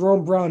know who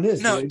Jerome Brown is.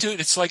 No,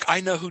 dude, it's like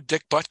I know who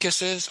Dick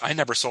Butkus is. I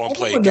never saw him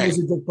play a game. Everyone knows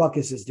who Dick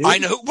Butkus is, dude. I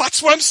know.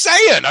 That's what I'm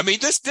saying. I mean,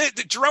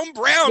 Jerome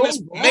Brown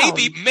is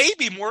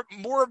maybe more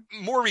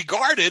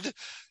regarded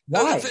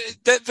than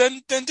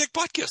Dick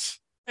Butkus.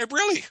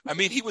 Really, I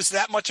mean, he was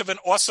that much of an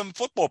awesome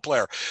football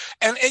player.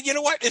 And you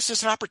know what? It's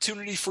just an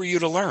opportunity for you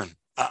to learn.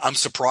 I'm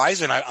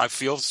surprised, and I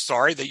feel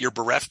sorry that you're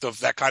bereft of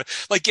that kind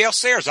of like Gail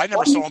Sayers. I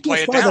never saw him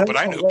play it down, but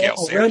I know Gail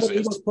Sayers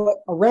is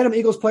a random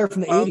Eagles player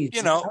from the 80s.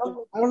 You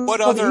know, I don't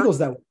know the Eagles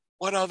that way.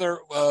 What other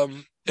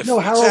if No,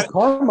 what's Harold that?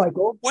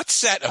 Carmichael. What's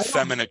that I know.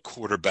 effeminate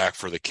quarterback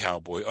for the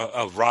Cowboy?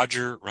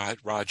 Roger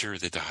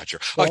the Dodger.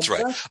 Oh, that's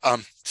right. Well,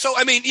 So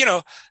I mean,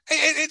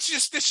 it's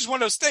just this is one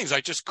of those things.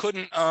 I just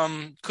couldn't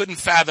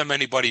fathom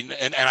anybody,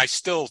 and I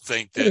still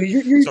think that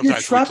you're sometimes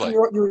we trapped in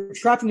play. you're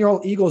trapped in your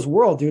own Eagles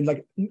world, dude.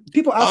 Like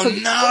people Oh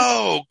outside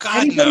no,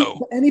 God anybody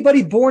no!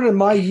 anybody born in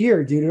my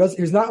year, dude.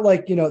 Who's not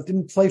like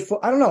didn't play foot.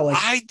 I don't know. Like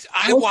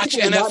I most watch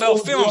people do not know NFL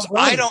who Jerome films.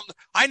 Brown is.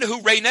 I know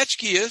who Ray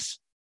Nitschke is.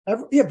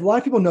 Yeah, but a lot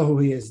of people know who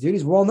he is, dude.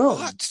 He's well Well, known.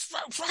 that's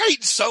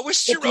right. So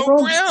is But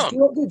Jerome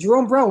Brown.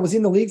 Jerome Brown was he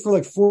in the league for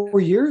like 4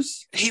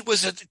 years. He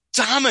was a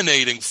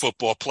dominating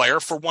football player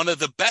for one of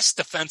the best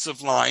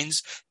defensive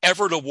lines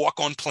ever to walk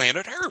on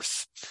planet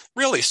Earth.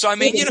 Really. So I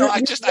mean,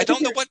 I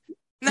don't know what.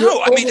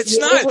 No, I mean it's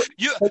not.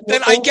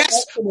 Then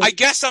I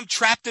guess I'm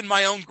trapped in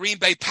my own Green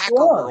Bay Packer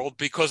world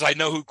because I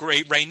know who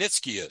great Ray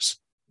Nitschke is.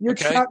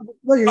 Okay.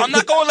 I'm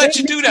not going to let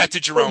you do that to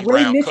Jerome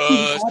Brown,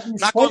 cuz.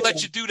 Not going to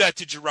let you do that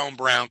to Jerome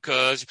Brown,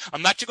 cuz.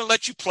 I'm not going to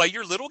let you play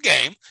your little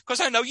game, because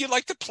I know you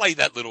like to play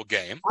that little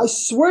game. I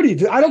swear to you,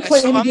 dude, I don't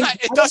play any game.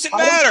 It doesn't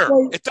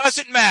matter. It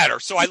doesn't matter.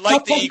 So I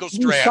like the Eagles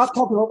draft. Stop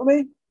talking over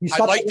me.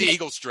 I like the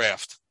Eagles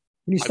draft.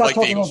 I like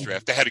the Eagles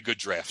draft. They had a good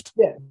draft.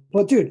 Yeah,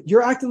 but dude,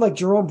 you're acting like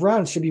Jerome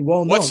Brown should be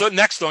well known. What's the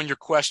next on your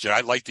question? I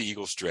like the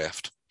Eagles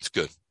draft. It's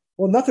good.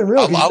 Well, nothing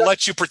real. I'll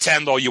let you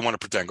pretend all you want to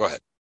pretend. Go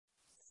ahead.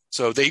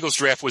 So the Eagles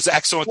draft was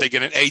excellent. They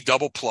get an A++.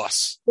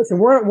 Listen,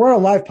 we're on a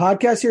live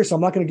podcast here, so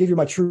I'm not going to give you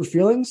my true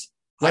feelings.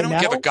 I don't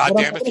give a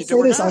goddamn if you do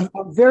or not.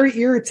 I'm very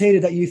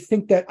irritated that you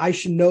think that I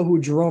should know who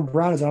Jerome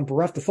Brown is, and I'm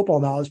bereft of football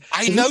knowledge.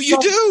 I know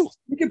you do.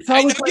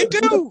 I know you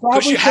do,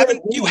 because you have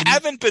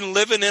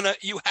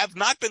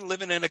not been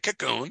living in a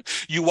cocoon.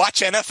 You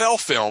watch NFL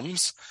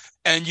films,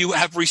 and you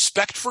have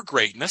respect for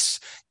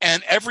greatness,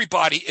 and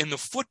everybody in the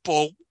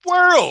football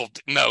world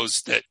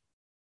knows that.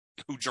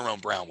 Who Jerome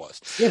Brown was.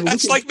 Yeah,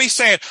 that's like me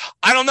saying,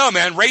 I don't know,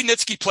 man. Ray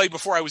Nitschke played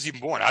before I was even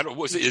born.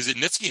 Is it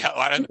Nitschke?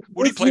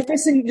 What did he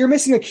play? You're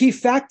missing a key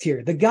fact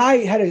here. The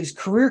guy had his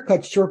career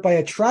cut short by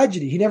a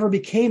tragedy. He never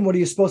became what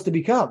he was supposed to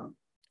become.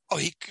 Oh,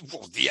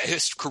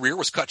 his career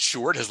was cut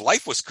short. His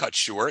life was cut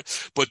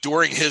short. But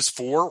during his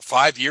 4 or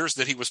 5 years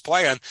that he was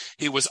playing,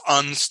 he was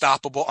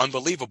unstoppable,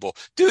 unbelievable.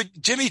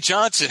 Dude, Jimmy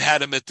Johnson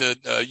had him at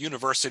the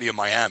University of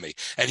Miami,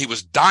 and he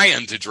was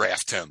dying to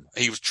draft him.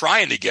 He was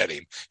trying to get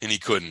him, and he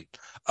couldn't.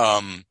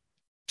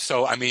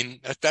 So I mean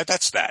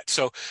that's that.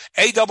 So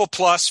A++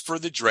 for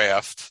the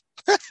draft,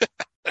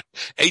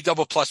 A++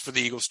 for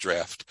the Eagles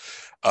draft,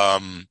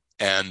 and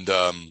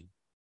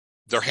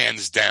they're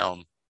hands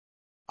down.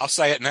 I'll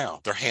say it now.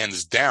 They're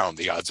hands down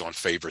the odds-on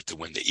favorite to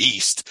win the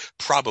East,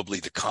 probably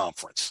the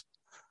conference.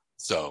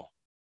 So,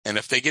 and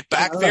if they get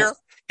back there,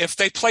 if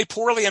they play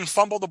poorly and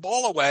fumble the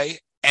ball away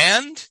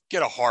and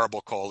get a horrible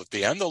call at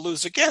the end, they'll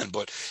lose again.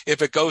 But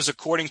if it goes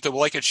according to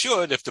like it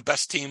should, if the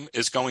best team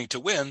is going to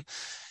win,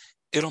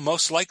 it'll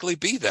most likely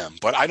be them.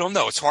 But I don't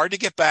know. It's hard to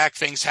get back.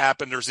 Things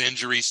happen. There's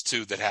injuries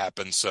too that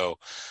happen. So,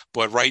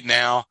 but right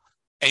now,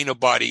 ain't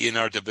nobody in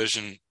our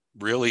division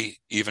really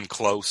even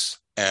close.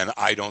 And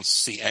I don't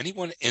see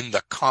anyone in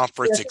the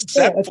conference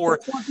except for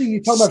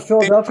you talk about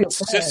Philadelphia,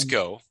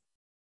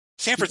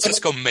 San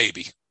Francisco,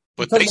 maybe,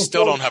 but they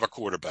still don't have a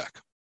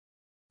quarterback.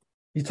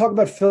 You talk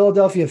about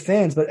Philadelphia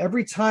fans, but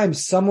every time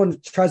someone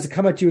tries to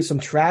come at you with some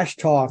trash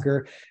talk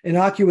or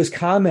innocuous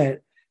comment,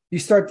 you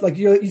start like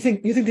you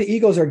think the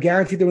Eagles are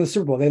guaranteed to win the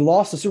Super Bowl. They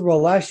lost the Super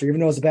Bowl last year, even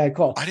though it was a bad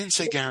call. I didn't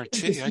say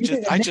guarantee.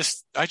 I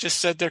just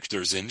said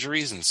there's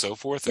injuries and so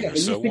forth, and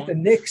so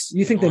on.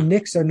 You think the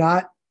Knicks are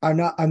not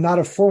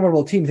a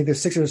formidable team. You think the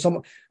Sixers are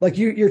someone like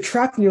you're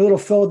trapped in your little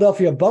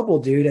Philadelphia bubble,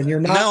 dude, and you're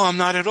not. No, I'm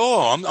not at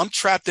all. I'm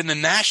trapped in the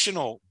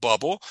national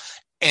bubble.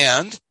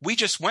 And we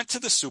just went to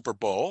the Super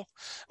Bowl,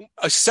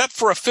 except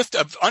for an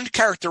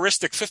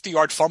uncharacteristic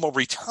 50-yard fumble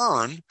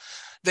return.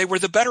 They were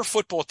the better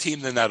football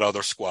team than that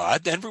other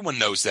squad. Everyone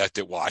knows that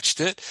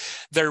watched it.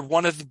 They're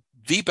one of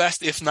the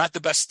best, if not the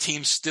best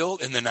team still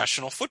in the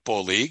National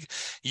Football League.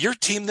 Your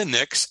team, the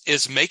Knicks,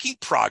 is making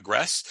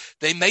progress.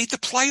 They made the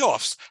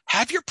playoffs.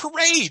 Have your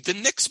parade. The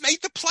Knicks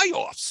made the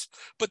playoffs.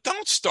 But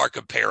don't start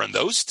comparing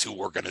those two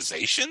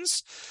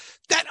organizations.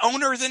 That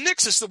owner of the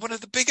Knicks is one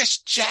of the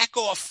biggest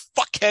jack-off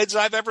fuckheads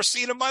I've ever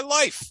seen in my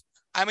life.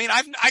 I mean,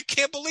 I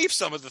can't believe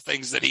some of the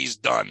things that he's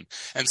done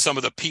and some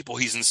of the people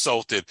he's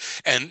insulted.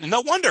 And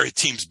no wonder a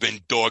team's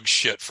been dog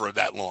shit for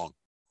that long.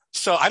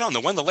 So I don't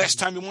know when the last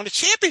time you won a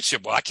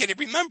championship. Well, I can't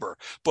even remember.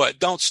 But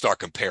don't start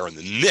comparing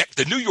the Knicks,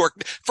 the New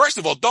York. First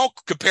of all, don't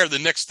compare the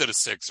Knicks to the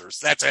Sixers.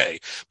 That's A.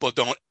 But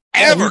don't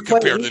ever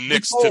compare the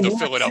Knicks to the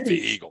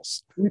Philadelphia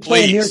Eagles. We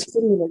play in New York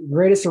City, the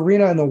greatest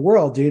arena in the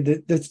world,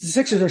 dude. The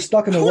Sixers are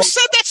stuck in the. Who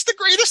said that's the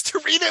greatest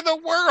arena in the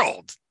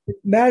world?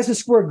 Madison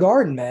Square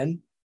Garden, man.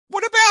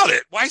 What about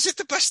it? Why is it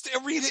the best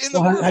arena in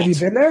the world? Have you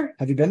been there?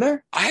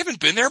 I haven't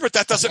been there, but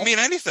that doesn't mean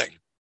anything.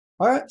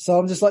 All right, so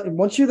I'm just letting.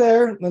 Once you're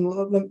there,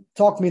 then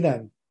talk to me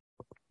then.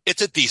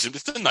 It's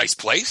a nice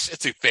place.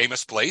 It's a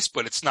famous place,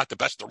 but it's not the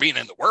best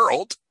arena in the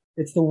world.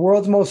 It's the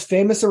world's most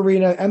famous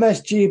arena,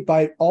 MSG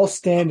by all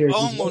standards.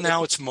 Oh, well,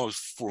 now it's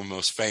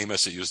most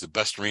famous. It was the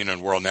best arena in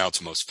the world. Now it's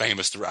the most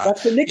famous.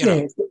 That's the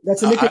nickname.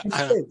 That's the nickname.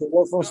 The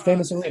world's most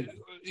famous arena.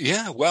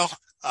 Yeah, well,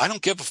 I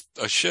don't give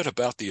a shit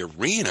about the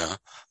arena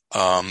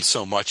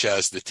so much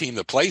as the team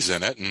that plays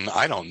in it, and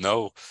I don't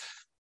know.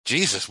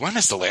 Jesus, when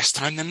is the last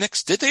time the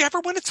Knicks did they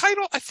ever win a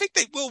title? I think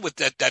they will with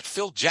that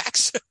Phil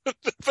Jackson.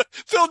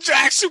 Phil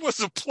Jackson was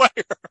a player.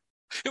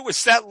 It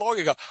was that long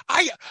ago.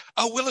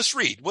 Willis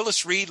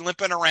Reed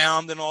limping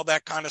around and all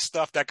that kind of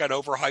stuff that got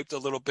overhyped a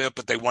little bit,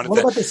 but they wanted. What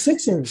about the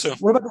Sixers? So,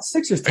 what about the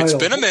Sixers title?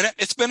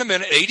 It's been a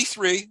minute.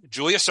 83,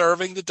 Julius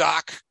Erving, the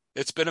Doc.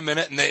 It's been a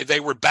minute, and they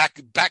were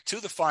back to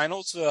the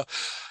finals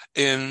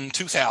in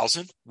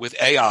 2000 with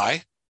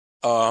AI.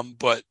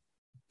 But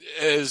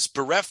as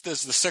bereft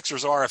as the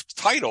Sixers are of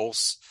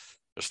titles,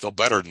 they're still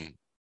better than.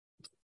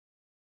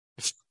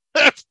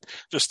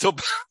 They're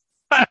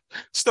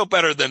still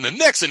better than the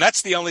Knicks, and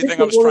that's the only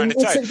thing I was trying to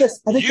tell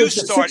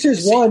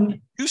you.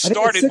 You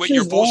started with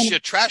your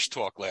bullshit trash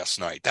talk last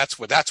night. That's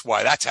how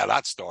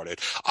that started.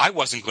 I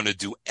wasn't going to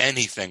do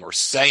anything or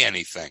say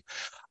anything.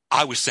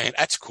 I was saying,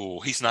 that's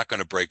cool. He's not going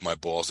to break my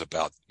balls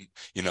about,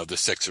 the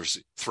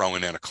Sixers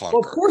throwing in a clunker.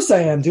 Well, of course I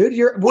am, dude.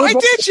 Why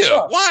did you?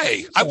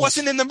 Why? I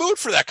wasn't in the mood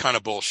for that kind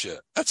of bullshit.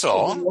 That's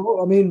all.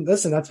 Well, I mean,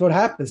 listen, that's what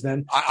happens,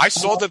 man. I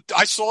saw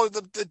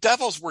the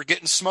Devils were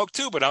getting smoked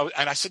too, but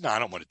I said, no, I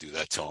don't want to do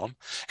that to them.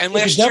 And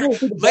last year,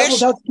 that's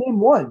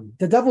game one.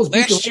 The Devils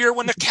last year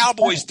when the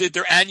Cowboys did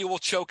their annual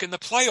choke in the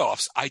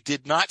playoffs, I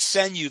did not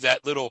send you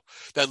that little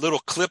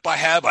clip I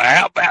have.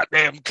 How about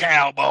them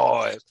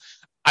Cowboys?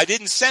 I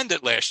didn't send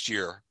it last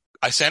year.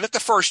 I sent it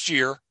the first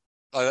year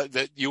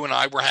that you and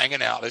I were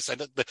hanging out. I sent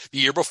it the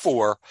year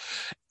before,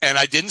 and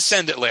I didn't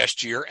send it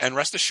last year. And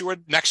rest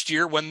assured, next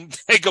year when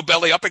they go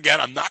belly up again,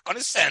 I'm not going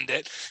to send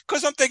it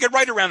because I'm thinking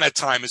right around that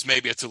time is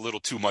maybe it's a little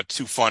too much,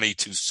 too funny,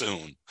 too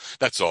soon.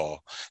 That's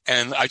all.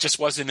 And I just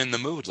wasn't in the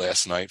mood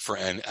last night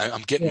and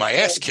I'm getting my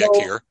ass kicked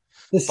here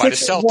by the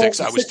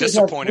Celtics. I was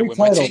disappointed with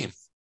my team.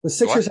 The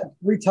Sixers have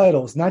 3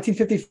 titles: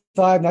 1955,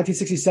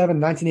 1967,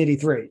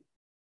 1983.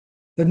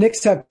 The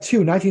Knicks have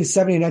 2,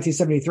 1970 and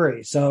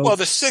 1973. So, well,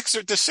 the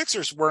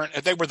Sixers weren't.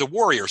 They were the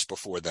Warriors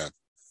before then.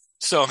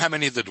 So, how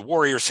many did the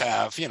Warriors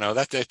have?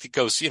 That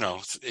goes. You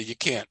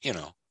can't.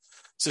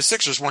 So the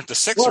Sixers weren't the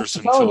Sixers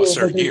until a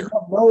certain year.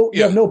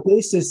 You have no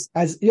basis.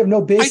 I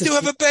do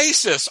have a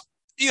basis.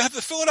 You have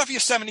the Philadelphia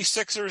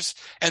 76ers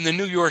and the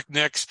New York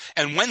Knicks.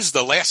 And when's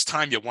the last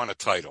time you won a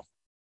title?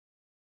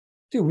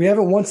 Dude, we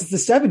haven't won since the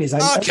 70s.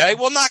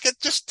 Well, knock it.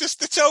 Just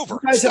it's over.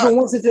 You guys haven't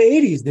won since the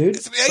 80s, dude.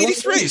 It's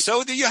 83.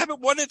 So you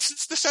haven't won it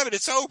since the 70s.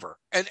 It's over.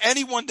 And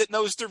anyone that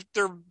knows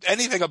their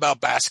anything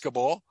about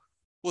basketball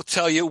will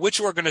tell you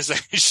which one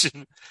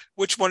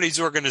of these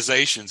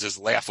organizations is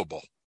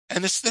laughable.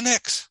 And it's the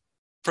Knicks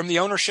from the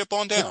ownership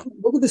on down.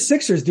 Look at the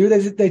Sixers,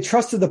 dude. They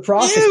trusted the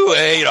process. You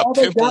ate a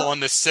pimple on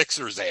the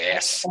Sixers'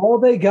 ass. All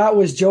they got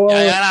was Joel.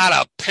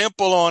 Not a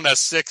pimple on the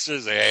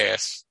Sixers'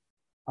 ass.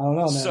 I don't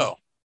know, man. So.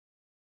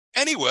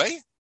 Anyway,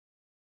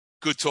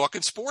 good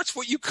talking sports.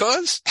 What you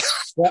cuz?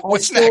 Well,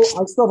 What's next?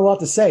 I still have a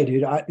lot to say,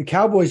 dude. The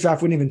Cowboys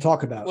draft we didn't even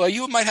talk about. Well,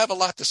 you might have a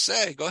lot to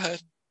say. Go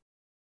ahead.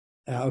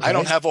 Okay. I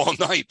don't have all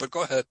night, but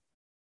go ahead.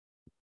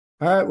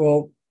 All right.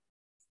 Well,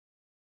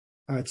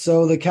 all right.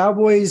 So the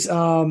Cowboys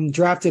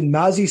drafted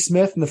Mozzie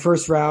Smith in the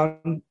first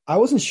round. I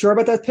wasn't sure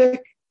about that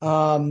pick.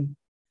 I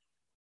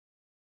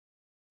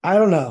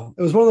don't know.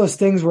 It was one of those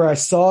things where I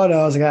saw it.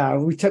 I was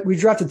like, we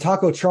drafted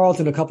Taco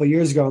Charlton a couple of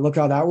years ago, and look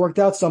how that worked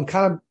out. So I'm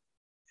kind of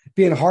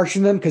being harsh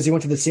on him because he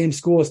went to the same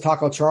school as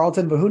Taco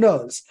Charlton, but who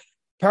knows?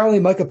 Apparently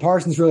Micah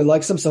Parsons really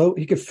likes him, so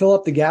he could fill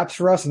up the gaps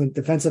for us on the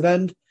defensive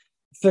end,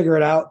 figure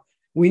it out.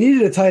 We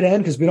needed a tight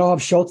end because we don't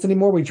have Schultz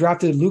anymore. We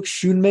drafted Luke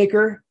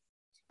Schoonmaker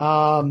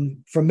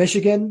from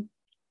Michigan,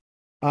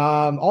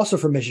 also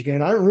from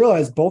Michigan. I didn't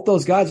realize both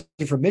those guys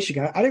are from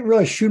Michigan. I didn't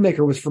realize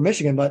Schoonmaker was from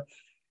Michigan, but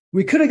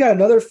we could have got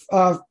another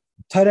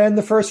tight end in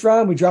the first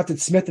round. We drafted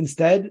Smith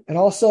instead. And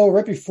also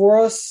right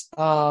before us,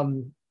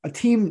 a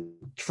team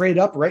traded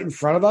up right in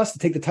front of us to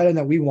take the tight end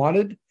that we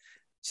wanted.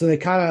 So they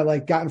kind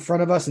of got in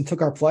front of us and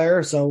took our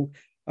player. So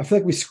I feel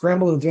like we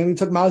scrambled and we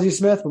took Mozzie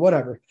Smith, but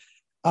whatever.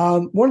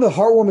 One of the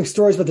heartwarming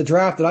stories about the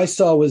draft that I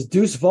saw was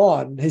Deuce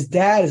Vaughn. His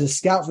dad is a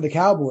scout for the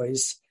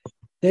Cowboys.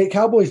 The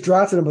Cowboys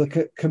drafted him with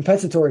a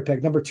compensatory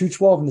pick, number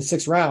 212 in the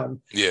 6th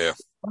round. Yeah.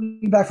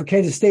 Coming back for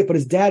Kansas State, but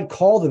his dad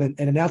called him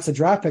and announced a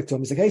draft pick to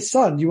him. He's like, "Hey,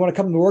 son, do you want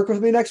to come to work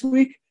with me next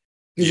week?"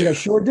 He's like, "I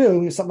sure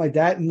do." Something like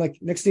that. And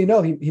next thing you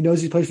know, he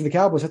knows he plays for the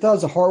Cowboys. I thought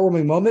it was a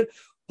heartwarming moment.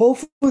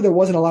 Hopefully there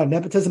wasn't a lot of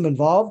nepotism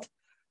involved.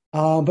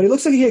 But he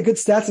looks like he had good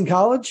stats in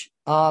college.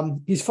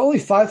 He's fully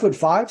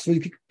 5'5", so he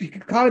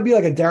could kind of be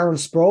like a Darren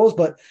Sproles,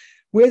 but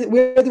we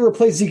had to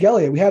replace Zeke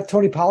Elliott. We have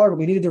Tony Pollard, but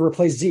we needed to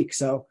replace Zeke.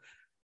 So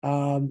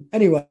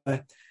anyway,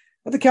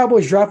 the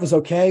Cowboys draft was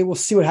okay. We'll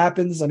see what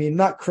happens. I mean, I'm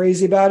not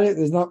crazy about it.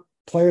 There's not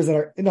players that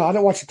are, I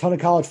don't watch a ton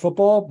of college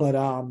football, but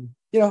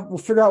we'll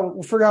figure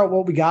out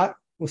what we got.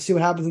 We'll see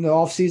what happens in the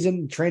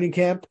offseason, training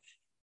camp,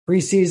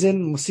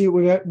 preseason. We'll see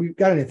if we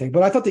got anything.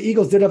 But I thought the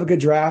Eagles did have a good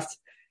draft.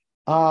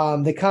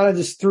 They kind of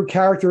just threw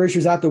character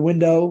issues out the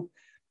window.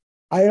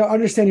 I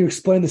understand you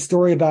explained the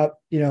story about,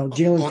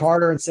 Jalen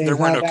Carter and saying there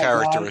he's were not a no bad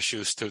character guy.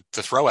 issues to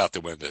throw out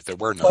the window. There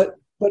were none.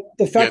 But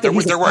the Yeah, fact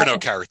that there were no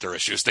character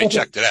issues. They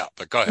checked it out,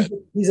 but go ahead.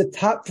 he's a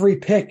top 3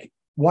 pick.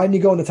 Why didn't he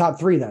go in the top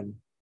 3 then?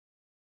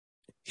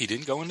 He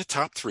didn't go in the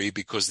top 3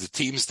 because the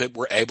teams that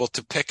were able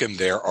to pick him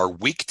there are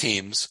weak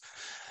teams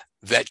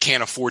that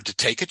can't afford to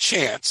take a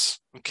chance,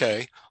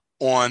 okay,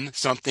 on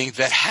something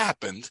that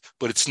happened,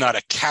 but it's not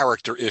a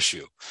character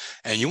issue.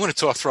 And you want to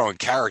talk throwing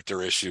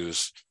character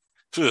issues,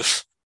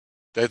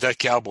 that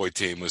Cowboy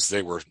team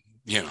they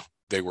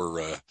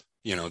were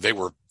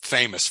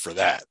famous for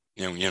that,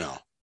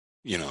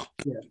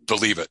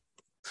 believe it.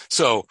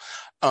 So,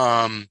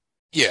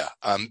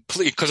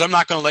 because I'm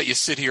not going to let you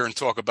sit here and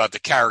talk about the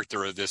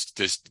character of this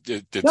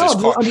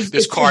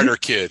Carter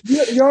kid.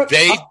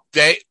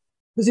 They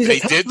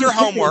did their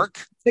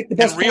homework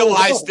and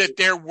realized that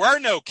there were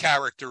no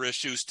character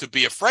issues to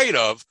be afraid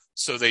of,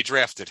 so they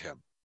drafted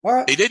him. All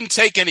right. They didn't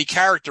take any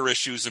character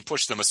issues and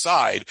push them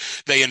aside.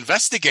 They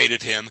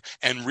investigated him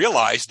and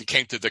realized and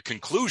came to the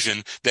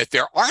conclusion that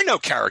there are no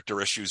character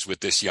issues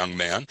with this young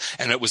man,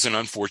 and it was an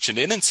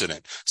unfortunate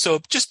incident. So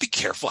just be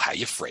careful how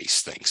you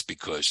phrase things,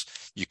 because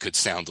you could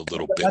sound a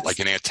little bit like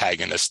an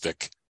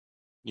antagonistic,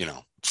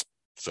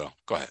 So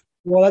go ahead.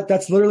 Well,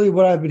 that's literally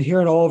what I've been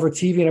hearing all over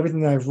TV and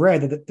everything that I've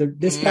read. That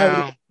this guy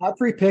is a top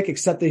 3 pick,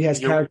 except that he has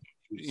character.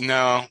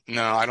 No,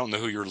 I don't know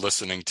who you're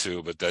listening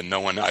to, but no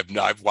one.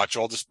 I've watched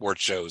all the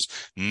sports shows.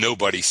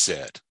 Nobody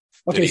said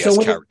that he has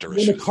character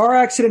issues. When the car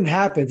accident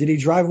happened, did he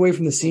drive away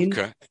from the scene?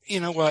 Okay. You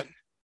know what?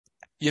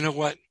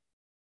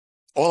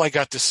 All I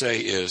got to say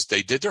is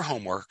they did their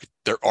homework.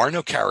 There are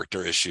no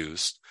character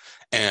issues,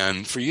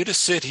 and for you to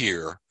sit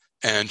here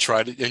and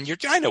try to, and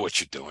I know what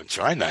you're doing.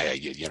 I know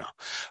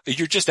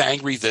you're just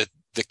angry that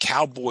the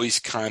Cowboys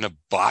kind of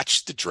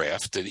botched the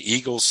draft. The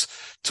Eagles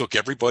took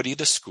everybody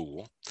to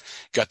school,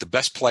 got the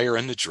best player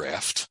in the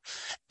draft,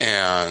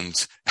 and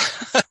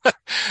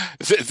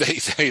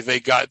they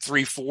got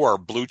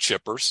 3-4 blue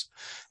chippers,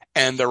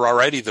 and they're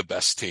already the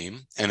best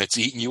team, and it's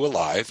eating you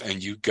alive.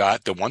 And you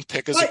got the one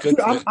pick as a good.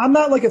 I'm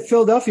not like a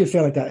Philadelphia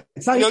fan like that.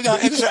 It's not.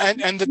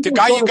 And the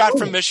guy you got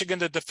from Michigan,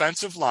 the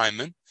defensive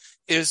lineman,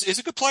 is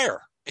a good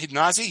player.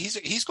 Nazi,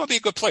 he's going to be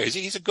a good player.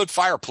 He's a good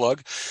fire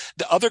plug.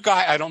 The other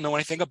guy, I don't know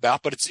anything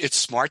about, but it's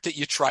smart that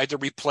you tried to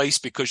replace,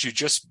 because you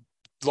just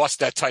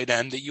lost that tight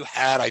end that you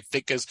had. I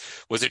think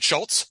was it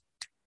Schultz?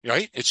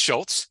 Right? It's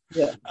Schultz.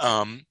 Yeah.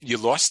 You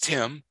lost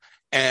him,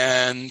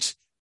 and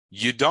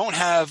you don't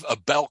have a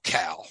bell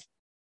cow.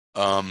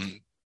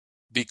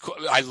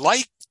 Because I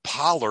like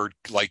Pollard,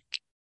 like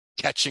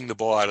catching the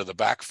ball out of the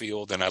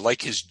backfield, and I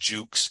like his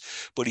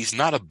jukes, but he's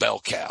not a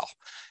bell cow.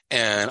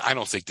 And I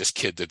don't think this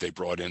kid that they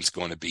brought in is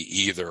going to be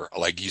either.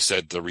 Like you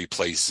said, to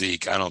replace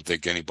Zeke, I don't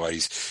think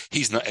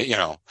he's not,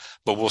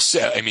 but we'll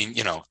see. I mean,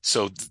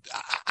 so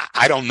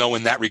I don't know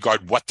in that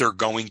regard what they're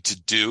going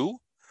to do.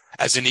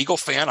 As an Eagle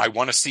fan, I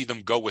want to see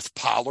them go with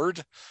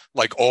Pollard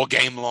like all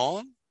game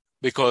long,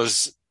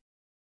 because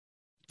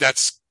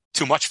that's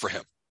too much for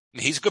him. I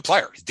mean, he's a good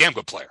player. He's a damn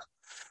good player.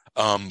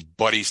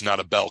 But he's not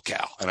a bell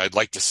cow. And I'd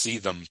like to see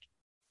them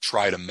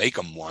try to make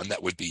him one.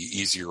 That would be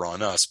easier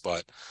on us,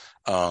 but,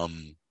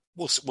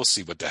 we'll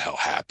see what the hell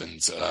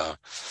happens.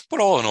 But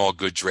all in all,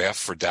 good draft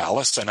for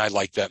Dallas. And I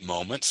like that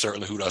moment.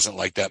 Certainly, who doesn't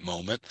like that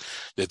moment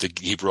that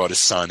he brought his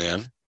son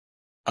in?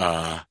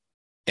 And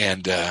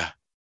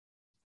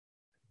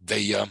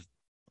they,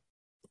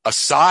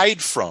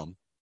 aside from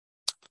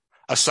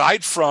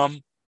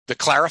the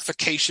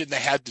clarification they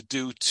had to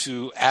do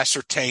to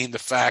ascertain the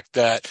fact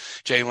that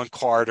Jalen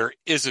Carter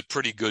is a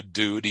pretty good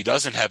dude, he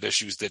doesn't have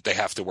issues that they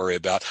have to worry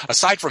about.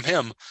 Aside from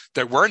him,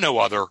 there were no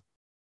other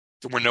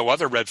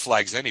red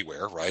flags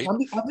anywhere, right?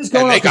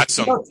 And they got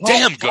some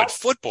damn good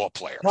football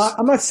players.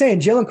 I'm not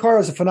saying Jalen Carter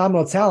is a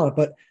phenomenal talent,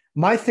 but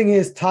my thing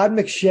is Todd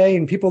McShay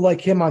and people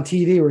like him on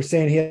TV were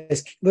saying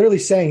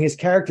he has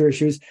character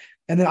issues.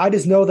 And then I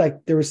just know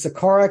that there was a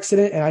car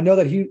accident, and I know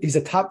that he's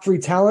a top 3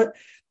 talent.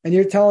 And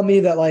you're telling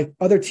me that like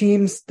other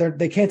teams,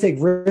 they can't take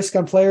risk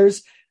on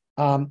players,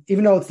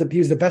 even though he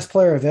was the best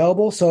player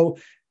available. So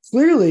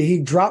clearly he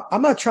dropped.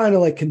 I'm not trying to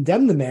like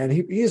condemn the man.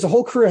 He has a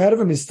whole career ahead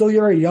of him. He's still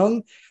very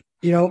young.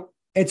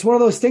 It's one of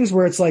those things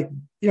where it's like,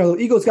 the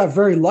Eagles got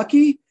very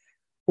lucky,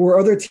 or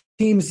other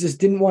teams just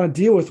didn't want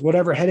to deal with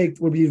whatever headache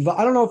would be.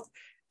 I don't know.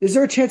 Is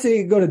there a chance that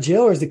he could go to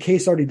jail, or is the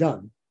case already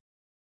done?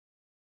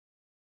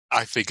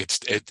 I think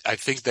I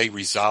think they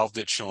resolved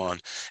it, Sean.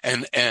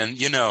 And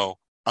I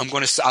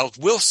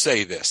will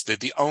say this,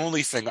 that the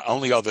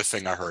only other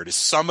thing I heard is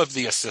some of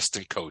the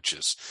assistant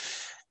coaches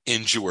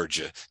in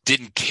Georgia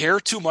didn't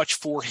care too much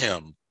for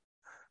him,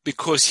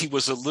 because he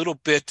was a little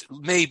bit,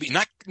 maybe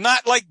not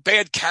like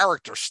bad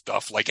character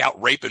stuff, like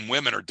out raping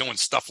women or doing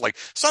stuff like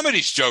some of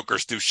these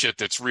jokers do shit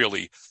that's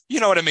really,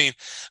 you know what I mean?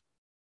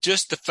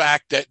 just the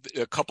fact that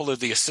a couple of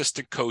the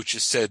assistant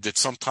coaches said that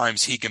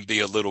sometimes he can be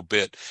a little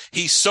bit,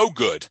 he's so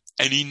good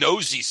and he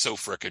knows he's so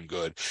freaking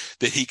good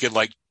that he can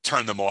like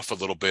turn them off a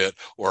little bit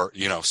or,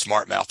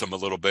 smart mouth them a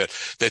little bit.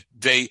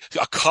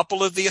 A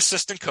couple of the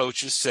assistant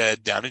coaches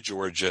said down in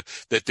Georgia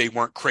that they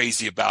weren't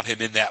crazy about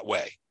him in that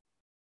way.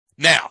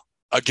 Now,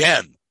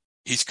 again,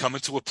 he's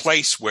coming to a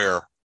place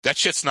where that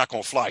shit's not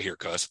going to fly here,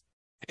 cuz.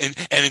 And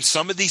in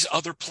some of these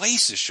other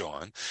places,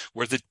 Sean,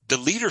 where the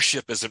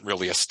leadership isn't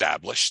really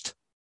established,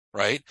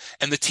 right?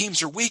 And the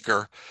teams are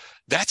weaker.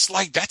 That's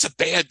a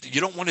bad, you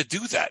don't want to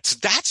do that. So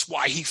that's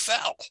why he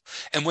fell.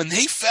 And when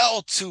they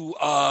fell to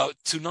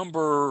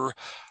number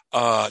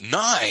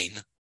 9,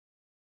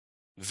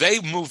 they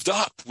moved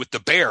up with the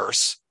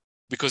Bears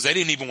because they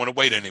didn't even want to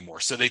wait anymore.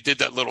 So they did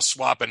that little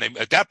swap, and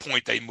at that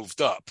point they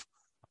moved up.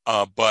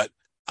 But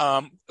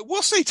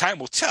we'll see. Time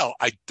will tell.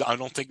 I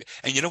don't think.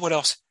 And you know what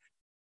else?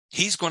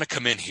 He's going to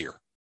come in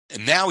here,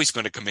 and now he's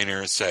going to come in here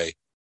and say,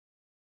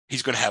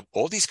 he's going to have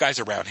all these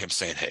guys around him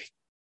saying, hey,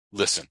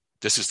 listen,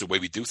 this is the way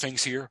we do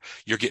things here.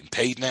 You're getting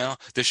paid now.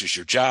 This is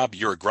your job.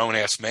 You're a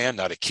grown-ass man,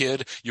 not a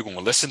kid. You're going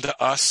to listen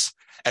to us.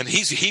 And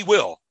he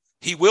will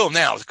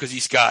now because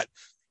he's got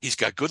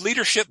good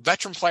leadership,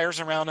 veteran players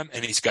around him,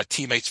 and he's got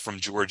teammates from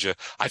Georgia.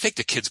 I think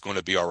the kid's going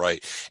to be all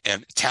right.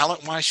 And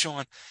talent-wise,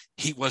 Sean,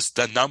 he was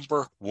the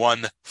number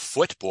 1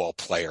 football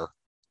player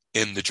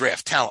in the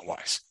draft,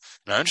 talent-wise.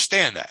 And I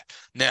understand that.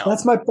 Now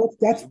that's my point.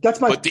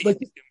 It's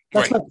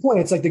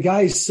like the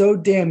guy is so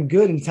damn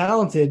good and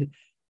talented,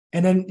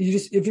 and then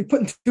if you're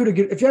putting two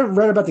together, if you haven't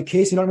read about the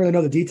case, you don't really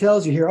know the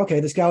details. You hear,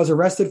 okay, this guy was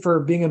arrested for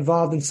being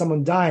involved in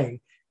someone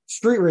dying,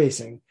 street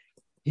racing.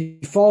 He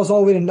falls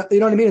all the way to, you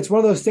know what I mean? It's one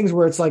of those things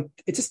where it's like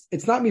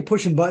it's not me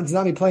pushing buttons, it's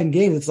not me playing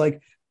games. It's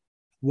like,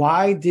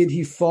 why did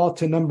he fall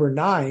to number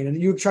 9?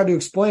 And you try to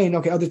explain,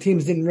 okay, other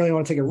teams didn't really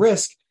want to take a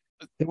risk.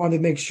 They wanted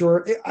to make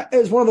sure it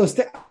was one of those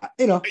things,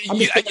 And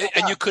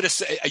you could have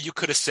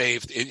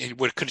saved,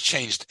 it could have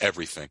changed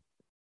everything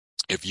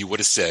if you would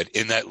have said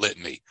in that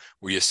litany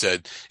where you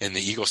said, and the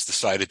Eagles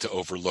decided to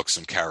overlook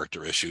some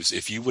character issues.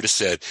 If you would have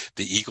said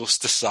the Eagles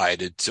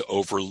decided to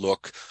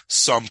overlook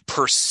some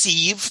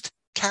perceived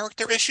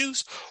character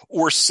issues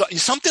or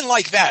something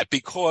like that,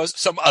 because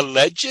some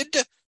alleged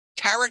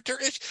character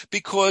issues,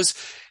 because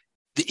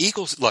the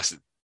Eagles,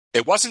 listen,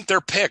 it wasn't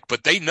their pick,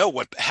 but they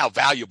know how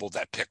valuable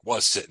that pick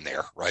was sitting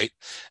there, right?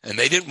 And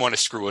they didn't want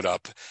to screw it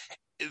up.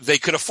 They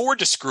could afford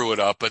to screw it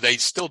up, but they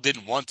still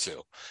didn't want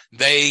to.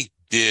 They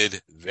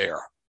did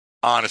their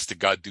honest to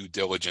God due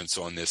diligence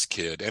on this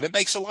kid. And it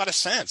makes a lot of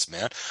sense,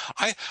 man.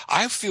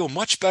 I feel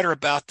much better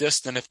about this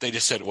than if they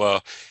just said,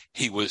 well,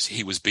 he was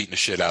beating the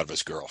shit out of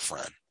his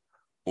girlfriend,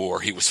 or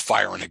he was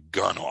firing a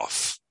gun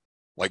off.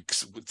 Like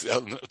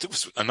it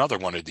was another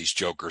one of these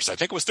jokers. I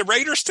think it was the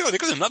Raiders too. I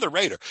think it was another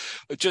Raider.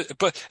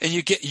 And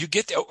you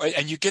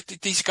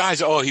get these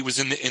guys. Oh, he was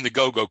in the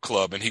go-go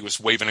club and he was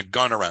waving a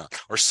gun around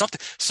or something,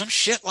 some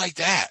shit like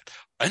that.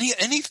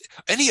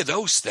 Any of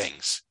those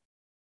things.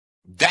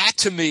 That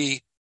to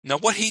me, now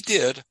what he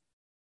did,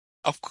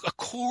 of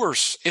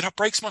course, it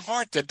breaks my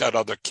heart that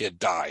other kid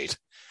died.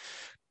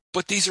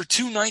 But these are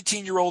two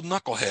 19-year-old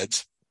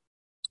knuckleheads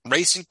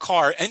racing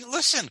car. And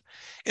listen,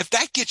 if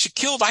that gets you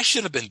killed, I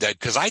should have been dead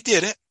because I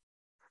did it.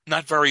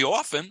 Not very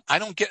often.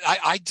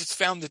 I just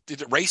found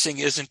that racing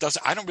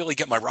I don't really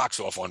get my rocks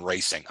off on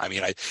racing. I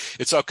mean,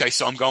 it's okay.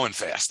 So I'm going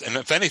fast. And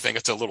if anything,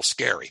 it's a little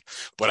scary,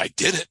 but I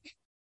did it.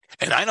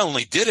 And I not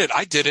only did it,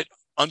 I did it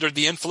under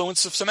the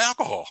influence of some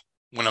alcohol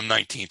when I'm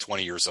 19,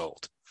 20 years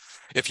old.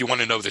 If you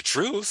want to know the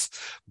truth.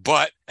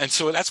 And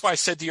so that's why I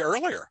said to you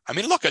earlier, I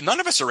mean, look, none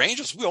of us are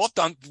angels. We've all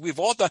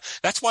done.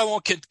 That's why I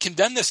won't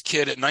condemn this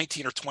kid at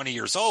 19 or 20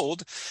 years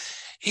old.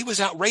 He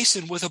was out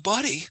racing with a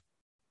buddy.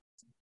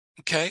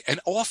 Okay. And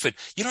often,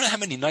 you don't know how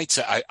many nights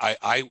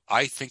I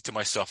think to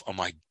myself, oh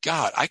my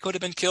God, I could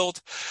have been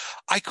killed.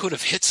 I could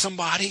have hit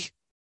somebody.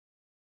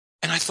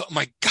 And I thought,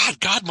 my God,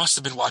 God must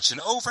have been watching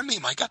over me.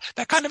 My God,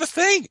 that kind of a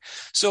thing.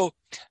 So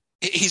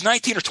he's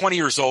 19 or 20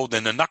 years old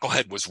and the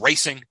knucklehead was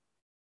racing.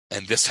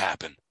 And this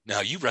happened.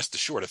 Now, you rest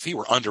assured, if he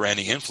were under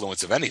any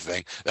influence of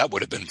anything, that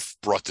would have been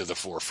brought to the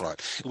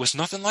forefront. It was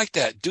nothing like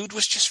that. Dude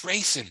was just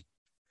racing.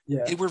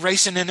 Yeah. They were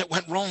racing and it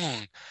went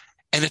wrong.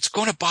 And it's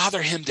going to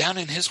bother him down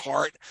in his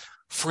heart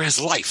for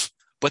his life.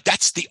 But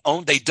that's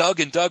they dug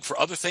and dug for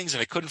other things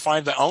and they couldn't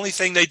find. The only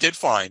thing they did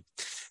find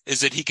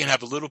is that he can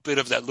have a little bit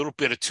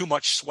of too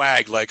much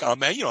swag. Like, oh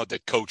man, you know,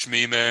 that coach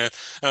me, man,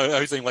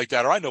 everything like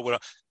that. Or I know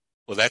what.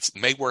 Well, that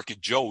may work in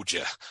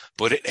Georgia,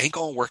 but it ain't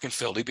going to work in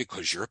Philly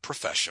because you're a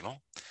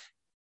professional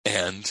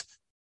and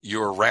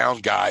you're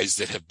around guys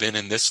that have been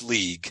in this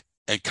league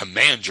and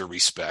command your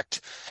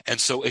respect.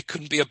 And so it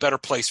couldn't be a better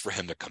place for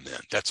him to come in.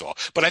 That's all.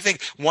 But I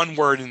think one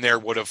word in there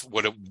would have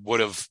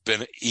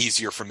been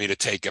easier for me to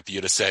take if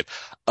you'd have said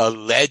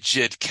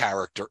alleged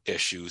character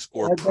issues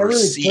or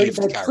perceived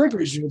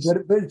character issues.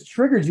 But it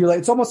triggered you. Like,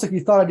 it's almost like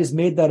you thought I just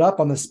made that up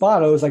on the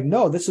spot. I was like,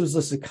 no, this was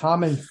just a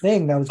common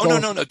thing that was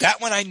going. No.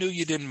 That one I knew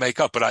you didn't make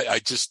up, but I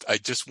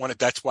just wanted,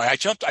 that's why I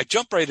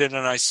jumped right in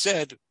and I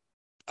said,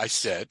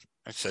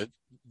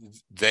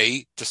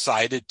 they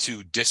decided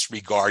to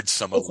disregard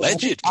some Listen,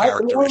 alleged you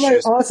character want my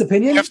issues honest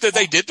opinion? after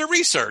they did the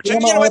research. You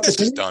And want my you know what? honest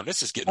This is opinion? done.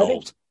 This is getting I think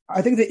old.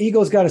 I think the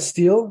Eagles got a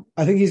steal.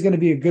 I think he's going to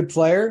be a good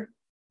player,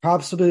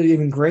 possibly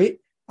even great.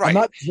 I'm Right.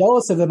 not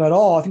jealous of them at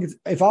all. I think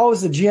if I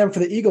was the GM for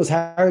the Eagles,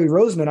 Harry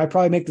Roseman, I'd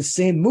probably make the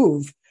same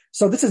move.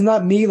 So this is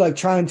not me like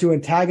trying to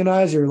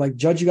antagonize or like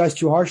judge you guys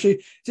too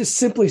harshly. Just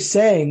simply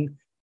saying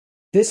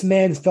this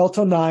man fell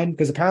to 9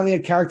 because apparently he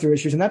had character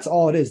issues, and that's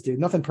all it is, dude.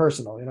 Nothing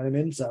personal. You know what I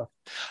mean? So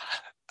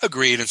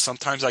Agreed. And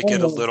sometimes I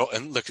get a anyway, little,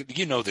 and look,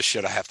 you know the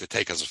shit I have to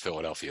take as a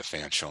Philadelphia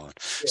fan, Sean.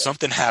 yeah.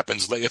 Something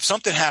happens. Like if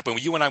something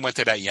happened, you and I went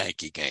to that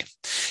Yankee game.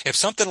 If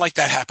something like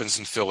that happens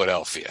in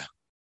Philadelphia,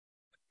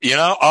 you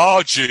know,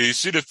 oh, geez,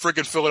 see the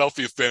freaking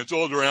Philadelphia fans,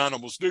 all their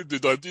animals.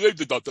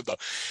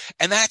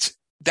 And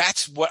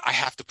that's what I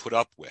have to put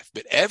up with.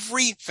 But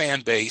every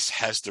fan base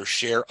has their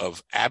share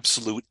of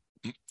absolute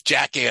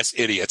jackass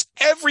idiots.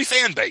 Every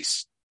fan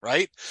base,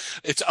 right?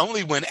 It's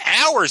only when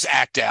ours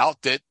act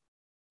out that,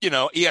 you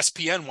know,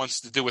 ESPN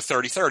wants to do a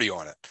 30-30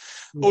 on it.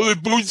 Yeah. Oh, they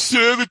booed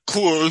Santa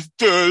Claus.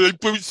 They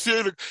booed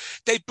Santa.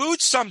 They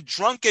booed some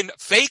drunken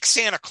fake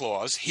Santa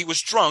Claus. He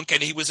was drunk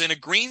and he was in a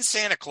green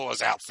Santa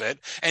Claus outfit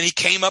and he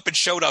came up and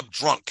showed up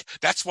drunk.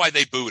 That's why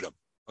they booed him.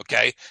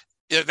 Okay.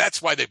 Yeah, that's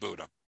why they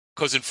booed him.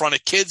 Because in front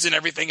of kids and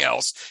everything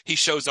else, he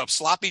shows up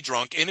sloppy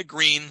drunk in a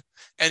green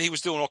and he was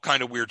doing all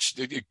kind of weird,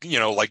 you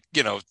know, like,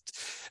 you know,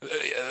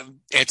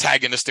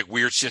 antagonistic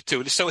weird shit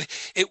too. So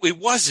it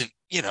wasn't,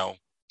 you know,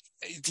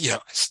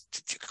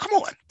 come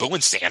on,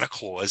 booing Santa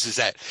Claus is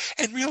that,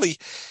 and really,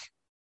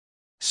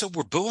 so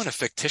we're booing a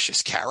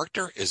fictitious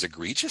character is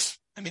egregious.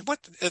 I mean, what?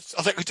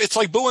 It's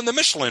like booing the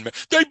Michelin Man.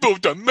 They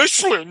booed the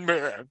Michelin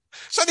Man.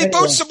 So they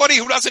booed somebody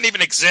who doesn't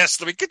even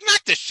exist. I mean,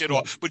 knock this shit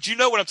off. But you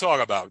know what I'm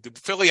talking about.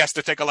 Philly has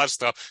to take a lot of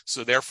stuff.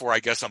 So therefore, I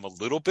guess I'm a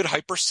little bit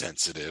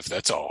hypersensitive.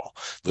 That's all.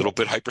 A little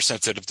bit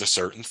hypersensitive to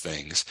certain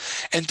things.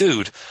 And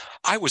dude,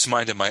 I was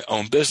minding my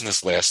own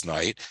business last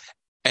night.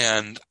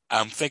 And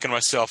I'm thinking to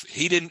myself,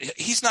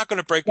 he's not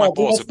going to break my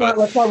balls about it.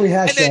 Let's not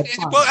rehash that.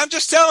 Well, I'm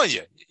just telling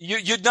you,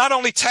 you not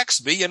only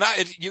text me,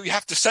 you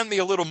have to send me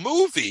a little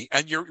movie,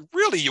 and you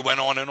went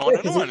on and on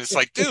and on. It's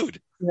like,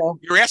 dude,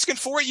 you're asking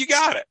for it, you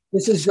got it.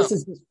 This is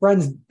just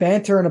friends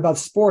bantering about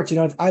sports. You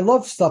know, I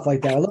love stuff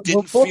like that. I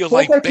didn't feel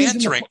like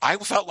bantering. I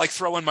felt like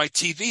throwing my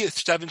TV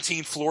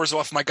 17 floors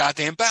off my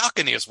goddamn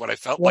balcony is what I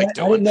felt like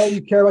doing. I didn't know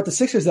you care about the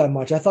Sixers that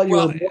much. I thought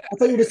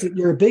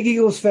you're a big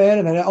Eagles fan,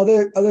 and then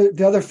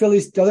the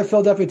other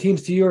Philadelphia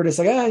teams to you are just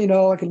like, you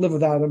know, I could live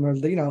without them, or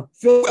you know,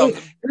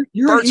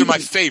 Birds are my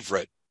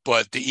favorite,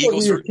 but the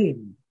Eagles are.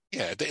 Team.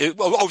 Yeah,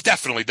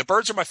 definitely. The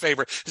Birds are my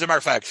favorite. As a matter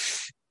of fact,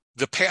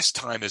 the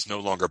pastime is no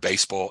longer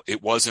baseball.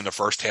 It was in the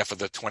first half of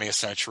the 20th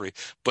century,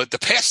 but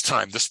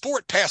the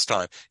sport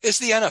pastime is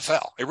the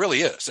NFL. It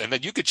really is. And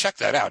then you could check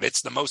that out.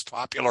 It's the most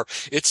popular.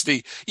 It's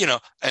the, you know,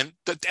 and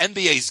the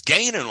NBA's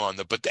gaining on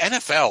them, but the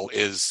NFL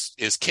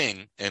is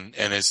king and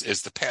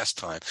is the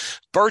pastime.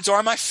 Birds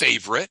are my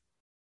favorite.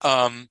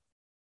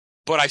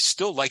 But I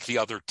still like the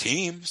other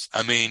teams.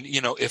 I mean, you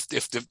know, if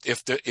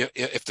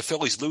the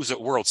Phillies lose a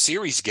World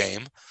Series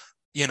game,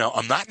 you know,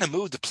 I'm not in the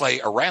mood to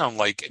play around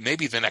like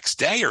maybe the next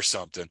day or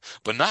something,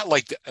 but not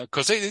like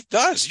because it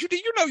does. You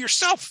know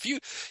yourself.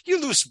 If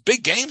you lose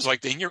big games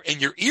like that,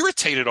 and you're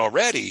irritated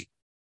already.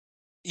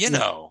 You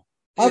know,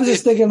 I was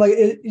just thinking like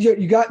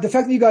you got the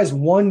fact that you guys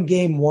won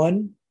game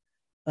 1.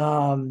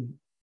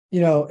 You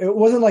know, it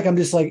wasn't like I'm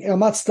just like I'm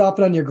not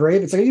stopping on your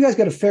grave. It's like you guys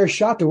got a fair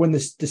shot to win the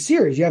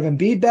series. You have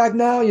Embiid back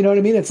now. You know what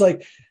I mean? It's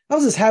like I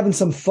was just having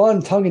some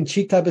fun, tongue in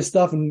cheek type of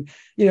stuff, and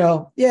you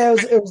know, it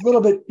was a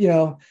little bit, you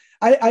know.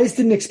 I just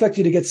didn't expect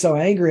you to get so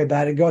angry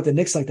about it and go at the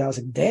Knicks like that. I was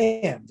like,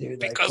 damn,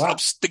 dude. Like, because wow.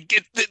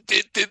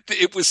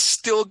 It was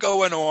still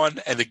going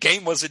on and the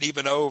game wasn't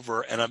even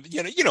over. And I'm,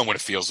 you know what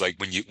it feels like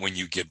when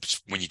you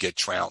get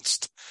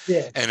trounced.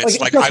 Yeah. And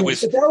it's like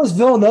if that was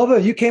Villanova,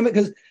 you came in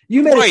because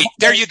you made right.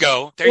 There you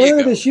go.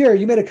 Earlier this year,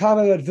 you made a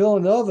comment about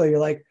Villanova. You're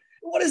like,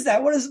 what is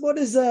that?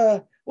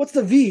 What's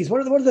the V's? What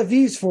are the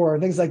V's for?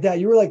 And things like that.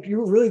 You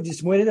were really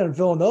just went in on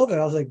Villanova.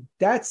 And I was like,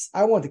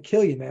 I wanted to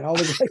kill you, man. I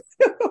was like,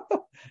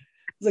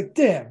 like,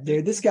 damn,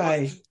 dude, this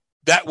guy.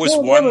 That was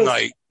one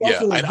night.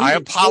 Yeah. And I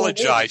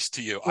apologize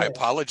to you. Yeah. I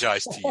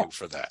apologize to you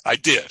for that. I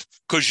did.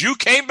 Because you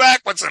came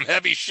back with some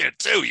heavy shit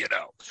too, you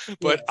know.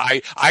 But yeah.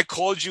 I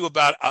called you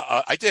about,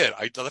 I did.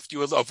 I left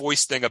you a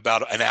voice thing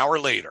about an hour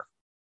later.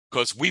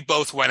 Because we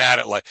both went at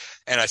it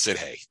and I said,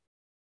 hey,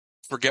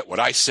 forget what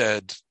I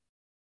said.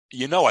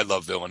 You know, I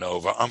love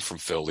Villanova. I'm from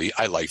Philly.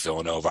 I like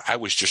Villanova. I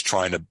was just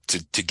trying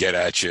to get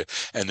at you.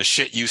 And the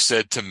shit you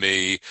said to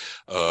me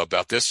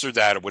about this or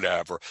that or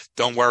whatever,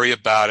 don't worry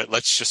about it.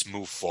 Let's just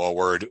move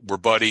forward. We're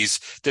buddies.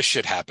 This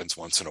shit happens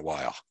once in a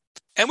while.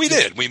 And we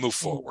did. We moved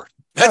forward.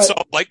 That's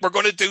all like we're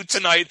going to do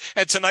tonight.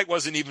 And tonight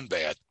wasn't even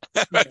bad.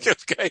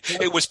 Okay.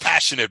 It was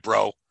passionate,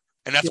 bro.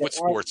 And that's what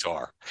sports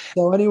are.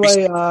 So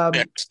anyway,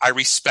 I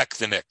respect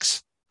the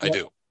Knicks. I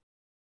do.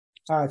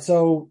 All right.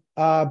 So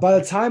by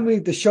the time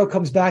the show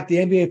comes back, the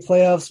NBA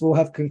playoffs will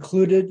have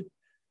concluded.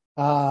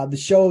 The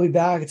show will be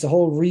back. It's a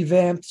whole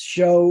revamped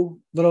show,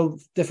 little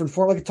different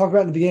form. Like I talked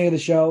about in the beginning of the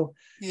show.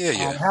 Yeah,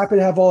 yeah. Happy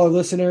to have all our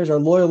listeners, our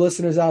loyal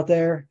listeners out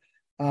there.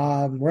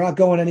 We're not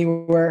going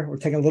anywhere. We're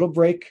taking a little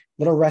break,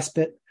 little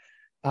respite.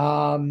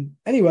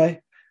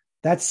 Anyway,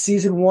 that's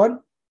season one.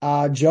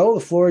 Joe,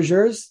 the floor is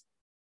yours.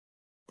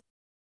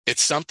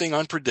 It's something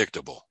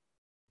unpredictable,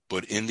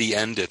 but in the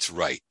end, it's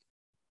right.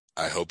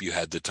 I hope you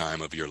had the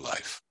time of your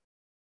life.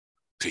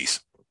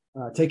 Peace.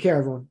 Take care,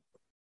 everyone.